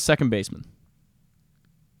 He was a second baseman.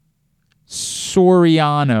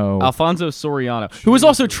 Soriano. Alfonso Soriano, who was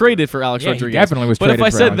also traded for Alex Rodriguez. He definitely was but traded if I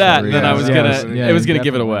for said Alex that, Rodriguez. then I was it was gonna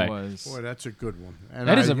give it away. Boy, that's a good one. And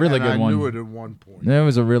That is a really good one. I knew it at one point. That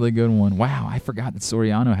was a really good one. Wow, I forgot that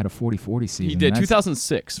Soriano had a 40-40 season. He did, That's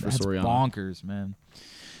 2006 for That's Soriano. bonkers, man.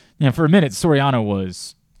 Yeah, for a minute, Soriano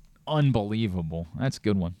was unbelievable. That's a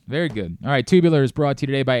good one. Very good. All right, Tubular is brought to you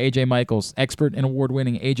today by A.J. Michaels, expert and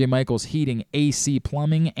award-winning A.J. Michaels Heating, AC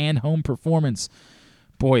Plumbing, and Home Performance.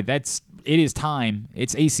 Boy, it is time.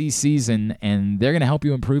 It's AC season, and they're going to help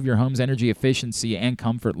you improve your home's energy efficiency and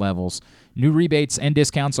comfort levels. New rebates and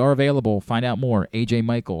discounts are available. Find out more,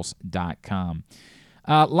 ajmichaels.com.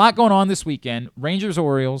 A lot going on this weekend.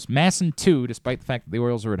 Rangers-Orioles, Masson 2, despite the fact that the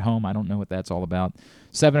Orioles are at home. I don't know what that's all about.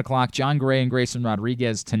 7 o'clock, John Gray and Grayson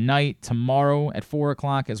Rodriguez tonight. Tomorrow at 4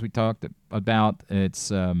 o'clock, as we talked about,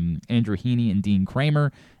 it's Andrew Heaney and Dean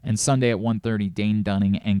Kramer. And Sunday at 1:30, Dane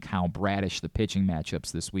Dunning and Kyle Bradish, the pitching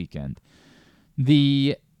matchups this weekend.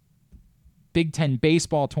 The Big Ten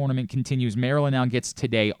baseball tournament continues. Maryland now gets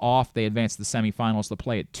today off. They advance to the semifinals. They'll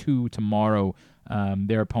play at 2 tomorrow.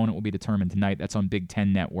 Their opponent will be determined tonight. That's on Big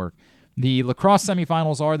Ten Network. The lacrosse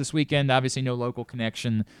semifinals are this weekend. Obviously, no local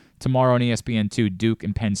connection. Tomorrow on ESPN2, Duke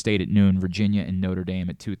and Penn State at noon. Virginia and Notre Dame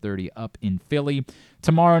at 2:30 up in Philly.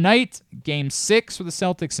 Tomorrow night, Game 6 for the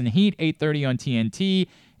Celtics and Heat, 8:30 on TNT.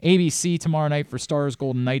 ABC tomorrow night for Stars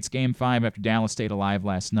Golden Knights Game 5 after Dallas stayed alive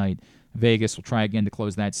last night. Vegas will try again to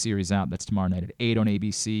close that series out. That's tomorrow night at 8 on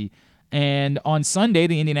ABC. And on Sunday,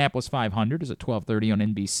 the Indianapolis 500 is at 12:30 on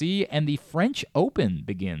NBC, and the French Open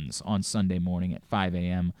begins on Sunday morning at 5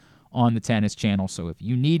 a.m. on the Tennis Channel. So if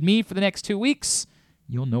you need me for the next 2 weeks,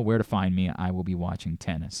 you'll know where to find me. I will be watching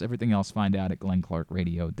tennis. Everything else, find out at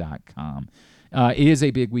glennclarkradio.com. It is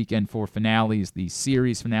a big weekend for finales. The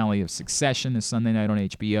series finale of Succession is Sunday night on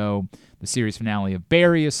HBO. The series finale of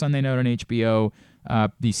Barry is Sunday night on HBO.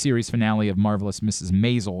 The series finale of Marvelous Mrs.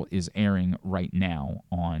 Maisel is airing right now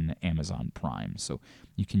on Amazon Prime. So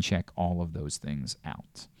you can check all of those things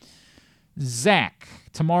out. Zach,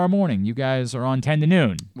 tomorrow morning, you guys are on 10 to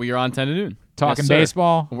noon. We are on 10 to noon. Talking Yes, sir.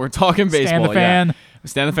 baseball. We're talking baseball. Stan the Fan. Yeah.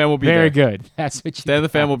 Stan the Fan will be Very there. good. That's what you Stan the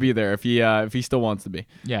got. Fan will be there if he still wants to be.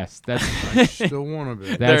 Yes, that's I still want to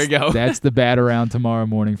be. There you go. That's the bat around tomorrow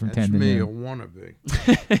morning from That's 10 to me, a noon. wannabe.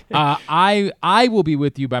 I will be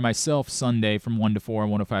with you by myself Sunday from 1 to 4 on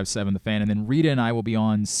 105.7 The Fan, and then Rita and I will be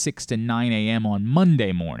on 6 to 9 a.m. on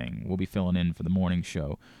Monday morning. We'll be filling in for the morning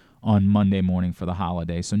show on Monday morning for the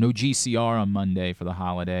holiday. So no GCR on Monday for the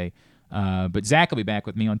holiday, but Zach will be back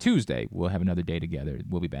with me on Tuesday. We'll have another day together.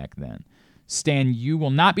 We'll be back then. Stan, you will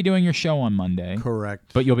not be doing your show on Monday.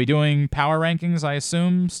 Correct. But you'll be doing power rankings, I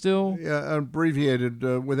assume, still? Yeah, abbreviated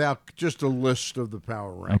without just a list of the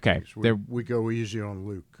power rankings. Okay. We go easy on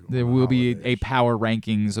Luke. There will be a power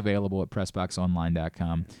rankings available at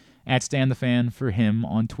PressBoxOnline.com. At Stan the Fan for him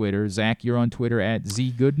on Twitter. Zach, you're on Twitter at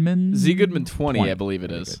Z Goodman. Z Goodman 20, I believe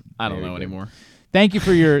it is. I don't know anymore. Thank you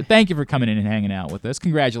for coming in and hanging out with us.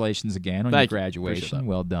 Congratulations again on your graduation.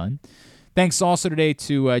 Well done. Thanks also today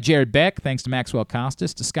to Jared Beck. Thanks to Maxwell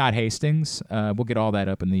Costes, to Scott Hastings. We'll get all that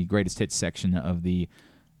up in the greatest hits section of the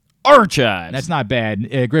Archives. That's not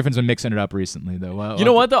bad. Griffin's been mixing it up recently, though. You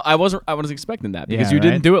know what, though? I was expecting that because you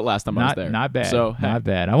didn't do it last time I was there. Not bad. So, not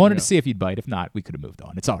bad. I wanted to see if you'd bite. If not, we could have moved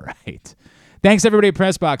on. It's all right. Thanks, everybody at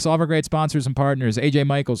PressBox, all of our great sponsors and partners, A.J.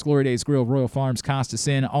 Michaels, Glory Days Grill, Royal Farms, Costas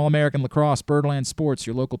Inn, All-American Lacrosse, Birdland Sports,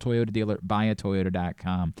 your local Toyota dealer,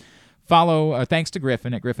 buyatoyota.com. Follow, thanks to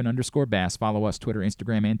Griffin at Griffin_Bass. Follow us, Twitter,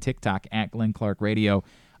 Instagram, and TikTok at Glenn Clark Radio.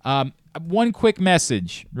 One quick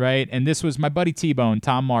message, right? And this was my buddy T-Bone,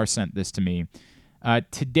 Tom Marr, sent this to me.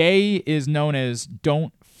 Today is known as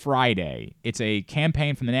Don't Friday. It's a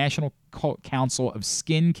campaign from the National Council of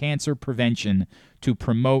Skin Cancer Prevention to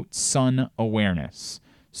promote sun awareness.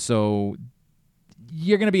 So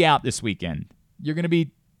you're going to be out this weekend. You're going to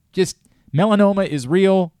be melanoma is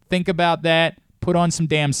real. Think about that. Put on some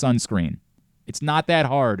damn sunscreen. It's not that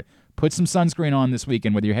hard. Put some sunscreen on this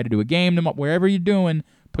weekend, whether you're headed to a game, wherever you're doing,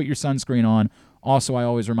 put your sunscreen on. Also, I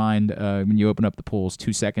always remind when you open up the pools,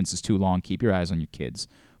 2 seconds is too long. Keep your eyes on your kids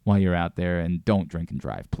while you're out there, and don't drink and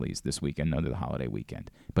drive, please, this weekend, under the holiday weekend.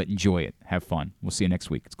 But enjoy it. Have fun. We'll see you next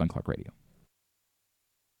week. It's Glenn Clark Radio.